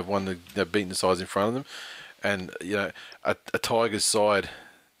draw, but they've beaten the sides in front of them. And, a Tigers side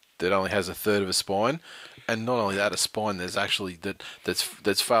that only has a third of a spine, and not only that, a spine that's actually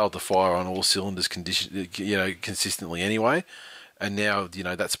that's failed to fire on all cylinders consistently anyway. And now,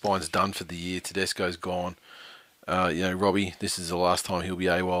 that spine's done for the year. Tedesco's gone. Robbie, this is the last time he'll be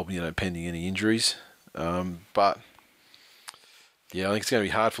AWOL, pending any injuries. But, yeah, I think it's going to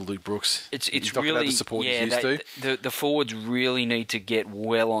be hard for Luke Brooks. He's not really, going to have the support he's used to. The forwards really need to get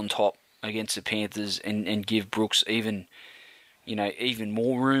well on top against the Panthers and give Brooks even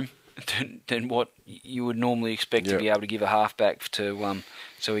more room than what you would normally expect to be able to give a halfback to,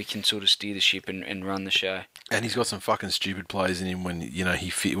 so he can sort of steer the ship and run the show. And he's got some fucking stupid plays in him when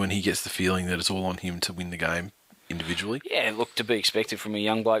he gets the feeling that it's all on him to win the game individually. Yeah, look, to be expected from a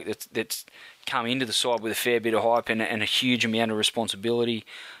young bloke that's come into the side with a fair bit of hype and a huge amount of responsibility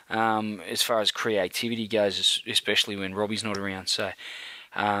as far as creativity goes, especially when Robbie's not around. So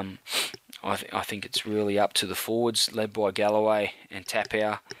I think it's really up to the forwards, led by Galloway and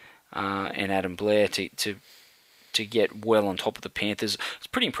Tapau and Adam Blair, to get well on top of the Panthers. I was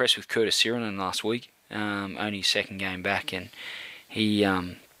pretty impressed with Curtis Sironen last week. Only his second game back, and he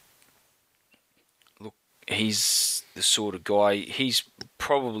he's the sort of guy. He's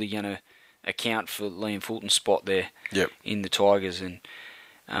probably going to account for Liam Fulton's spot there in the Tigers, and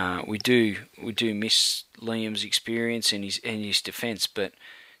we do miss Liam's experience and his defence, but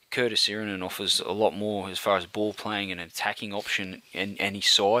Curtis Sironen offers a lot more as far as ball playing and an attacking option and his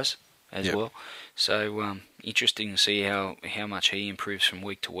size as well. So interesting to see how much he improves from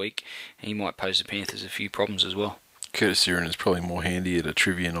week to week. He might pose the Panthers a few problems as well. Curtis Sironen is probably more handy at a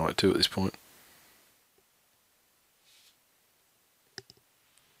trivia night too at this point.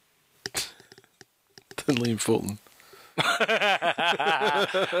 Than Liam Fulton.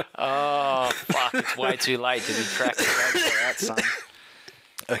 Oh, fuck. It's way too late to be cracking that, son.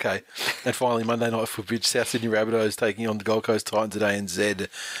 Okay, and finally, Monday night football, South Sydney Rabbitohs taking on the Gold Coast Titans at ANZ.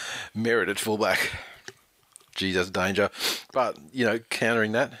 Merritt at fullback. Geez, that's a danger. But,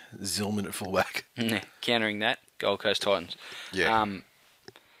 countering that, Zillman at fullback. Countering that, Gold Coast Titans. Yeah.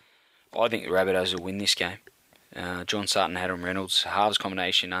 I think the Rabbitohs will win this game. John Sutton, Adam Reynolds, halves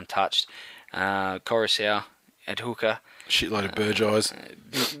combination, untouched. Coruscant at hooker. Shitload of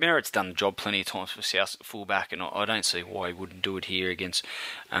Burgeyes. Merritt's done the job plenty of times for South fullback, and I don't see why he wouldn't do it here against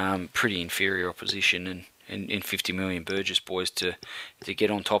pretty inferior opposition and 50 million Burgess boys to get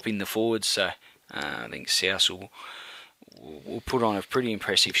on top in the forwards. So I think South will put on a pretty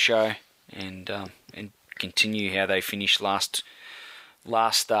impressive show and continue how they finished last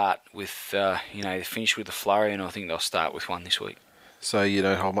start with they finished with a flurry, and I think they'll start with one this week. So you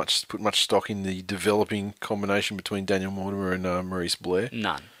don't put much stock in the developing combination between Daniel Mortimer and Maurice Blair?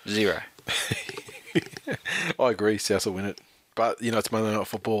 None. Zero. I agree. South will win it. But, it's Monday Night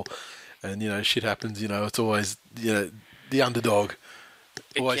Football and, shit happens. It's always, the underdog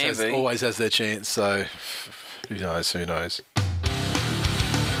always has their chance. So who knows?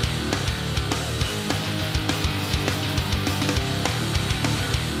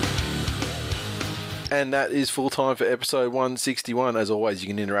 And that is full time for episode 161. As always, you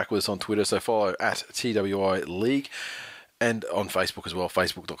can interact with us on Twitter, so follow at TWI League. And on Facebook as well,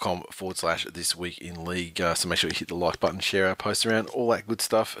 facebook.com/This Week in League. So make sure you hit the like button, share our posts around, all that good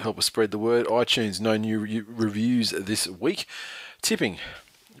stuff. Help us spread the word. iTunes, no new reviews this week. Tipping,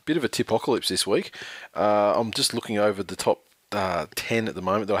 a bit of a tipocalypse this week. I'm just looking over the top 10 at the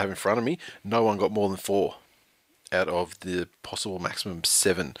moment that I have in front of me. No one got more than 4 out of the possible maximum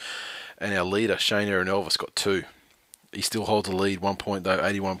 7. And our leader, Shane Aaron Elvis, got 2. He still holds the lead, 1 point though,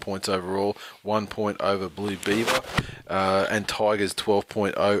 81 points overall, 1 point over Blue Beaver, and Tigers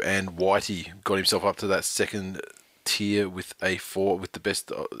 12.0, and Whitey got himself up to that second tier with a 4, with the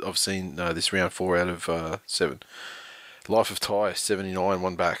best I've seen this round, 4 out of 7. Life of Ty, 79,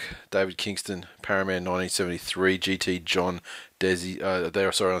 1 back. David Kingston, Paraman 1973, GT John, Desi, they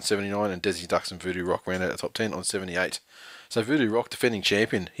are on 79, and Desi Ducks and Voodoo Rock ran out of top 10 on 78. So Voodoo Rock, defending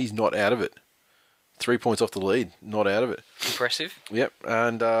champion, he's not out of it. 3 points off the lead, not out of it. Impressive. Yep,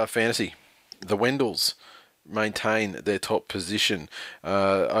 and Fantasy. The Wendells maintain their top position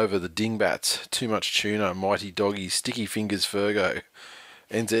over the Dingbats, Too Much Tuna, Mighty Doggy, Sticky Fingers Fergo,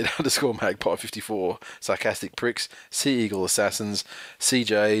 NZ_Magpie 54, Sarcastic Pricks, Sea Eagle Assassins,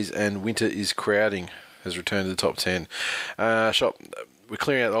 CJs, and Winter is Crowding has returned to the top 10. We're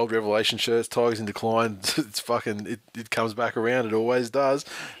clearing out the old Revelation shirts. Tigers in decline. It's fucking. It comes back around. It always does,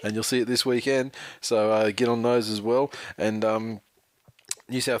 and you'll see it this weekend. So get on those as well. And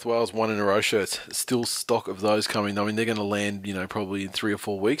New South Wales 1 in a row shirts. Still stock of those coming. I mean, they're going to land, probably in 3 or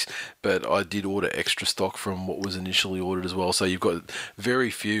 4 weeks. But I did order extra stock from what was initially ordered as well. So you've got very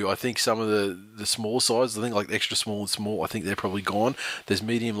few. I think some of the small sizes, I think like extra small and small, I think they're probably gone. There's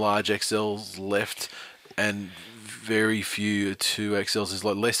medium, large, XLs left, and very few 2XLs. There's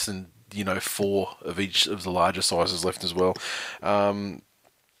like less than 4 of each of the larger sizes left as well.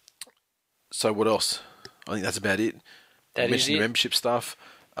 So what else? I think that's about it. Mention the membership stuff.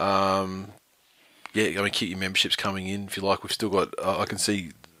 Keep your memberships coming in if you like. We've still got I can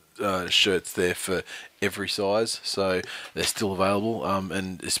see shirts there for every size, so they're still available.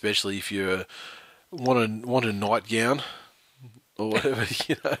 And especially if you want a nightgown or whatever,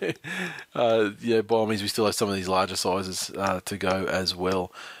 by all means, we still have some of these larger sizes to go as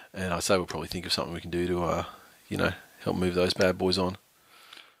well. And I'd say we'll probably think of something we can do to, help move those bad boys on.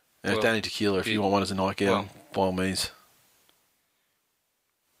 And Danny Tequila, if you want one as a nightgown, by all means,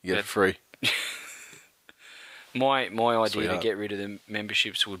 you get it free. My idea to get rid of the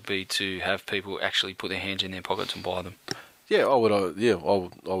memberships would be to have people actually put their hands in their pockets and buy them. Yeah, I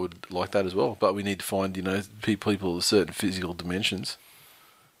would like that as well. But we need to find, people with certain physical dimensions.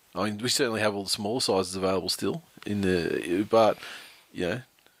 I mean, we certainly have all the small sizes available still but we're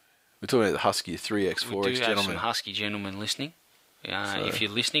talking about the Husky 3X, 4X gentlemen. We do have some Husky gentlemen listening. If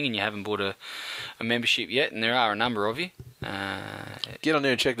you're listening and you haven't bought a membership yet, and there are a number of you, get on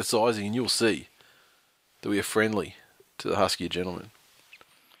there and check the sizing, and you'll see that we are friendly to the Husky gentlemen.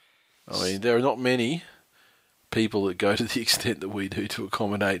 I mean, there are not many people that go to the extent that we do to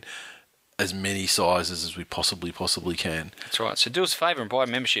accommodate as many sizes as we possibly can. That's right. So do us a favour and buy a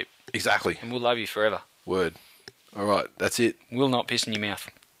membership. Exactly. And we'll love you forever. Word. All right, that's it. We'll not piss in your mouth.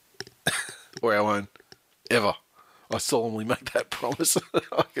 Or our own. Ever. I solemnly make that promise.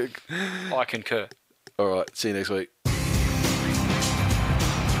 I concur. All right, see you next week.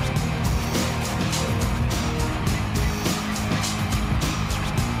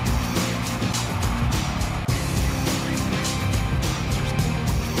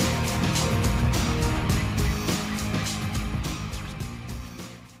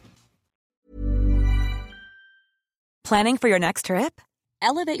 Planning for your next trip?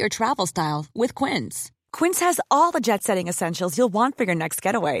 Elevate your travel style with Quince. Quince has all the jet-setting essentials you'll want for your next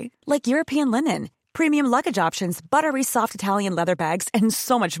getaway, like European linen, premium luggage options, buttery soft Italian leather bags, and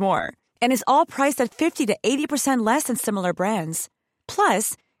so much more. And is all priced at 50 to 80% less than similar brands.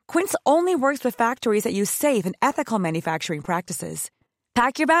 Plus, Quince only works with factories that use safe and ethical manufacturing practices.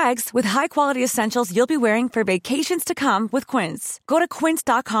 Pack your bags with high-quality essentials you'll be wearing for vacations to come with Quince. Go to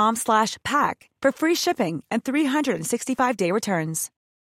quince.com/pack for free shipping and 365-day returns.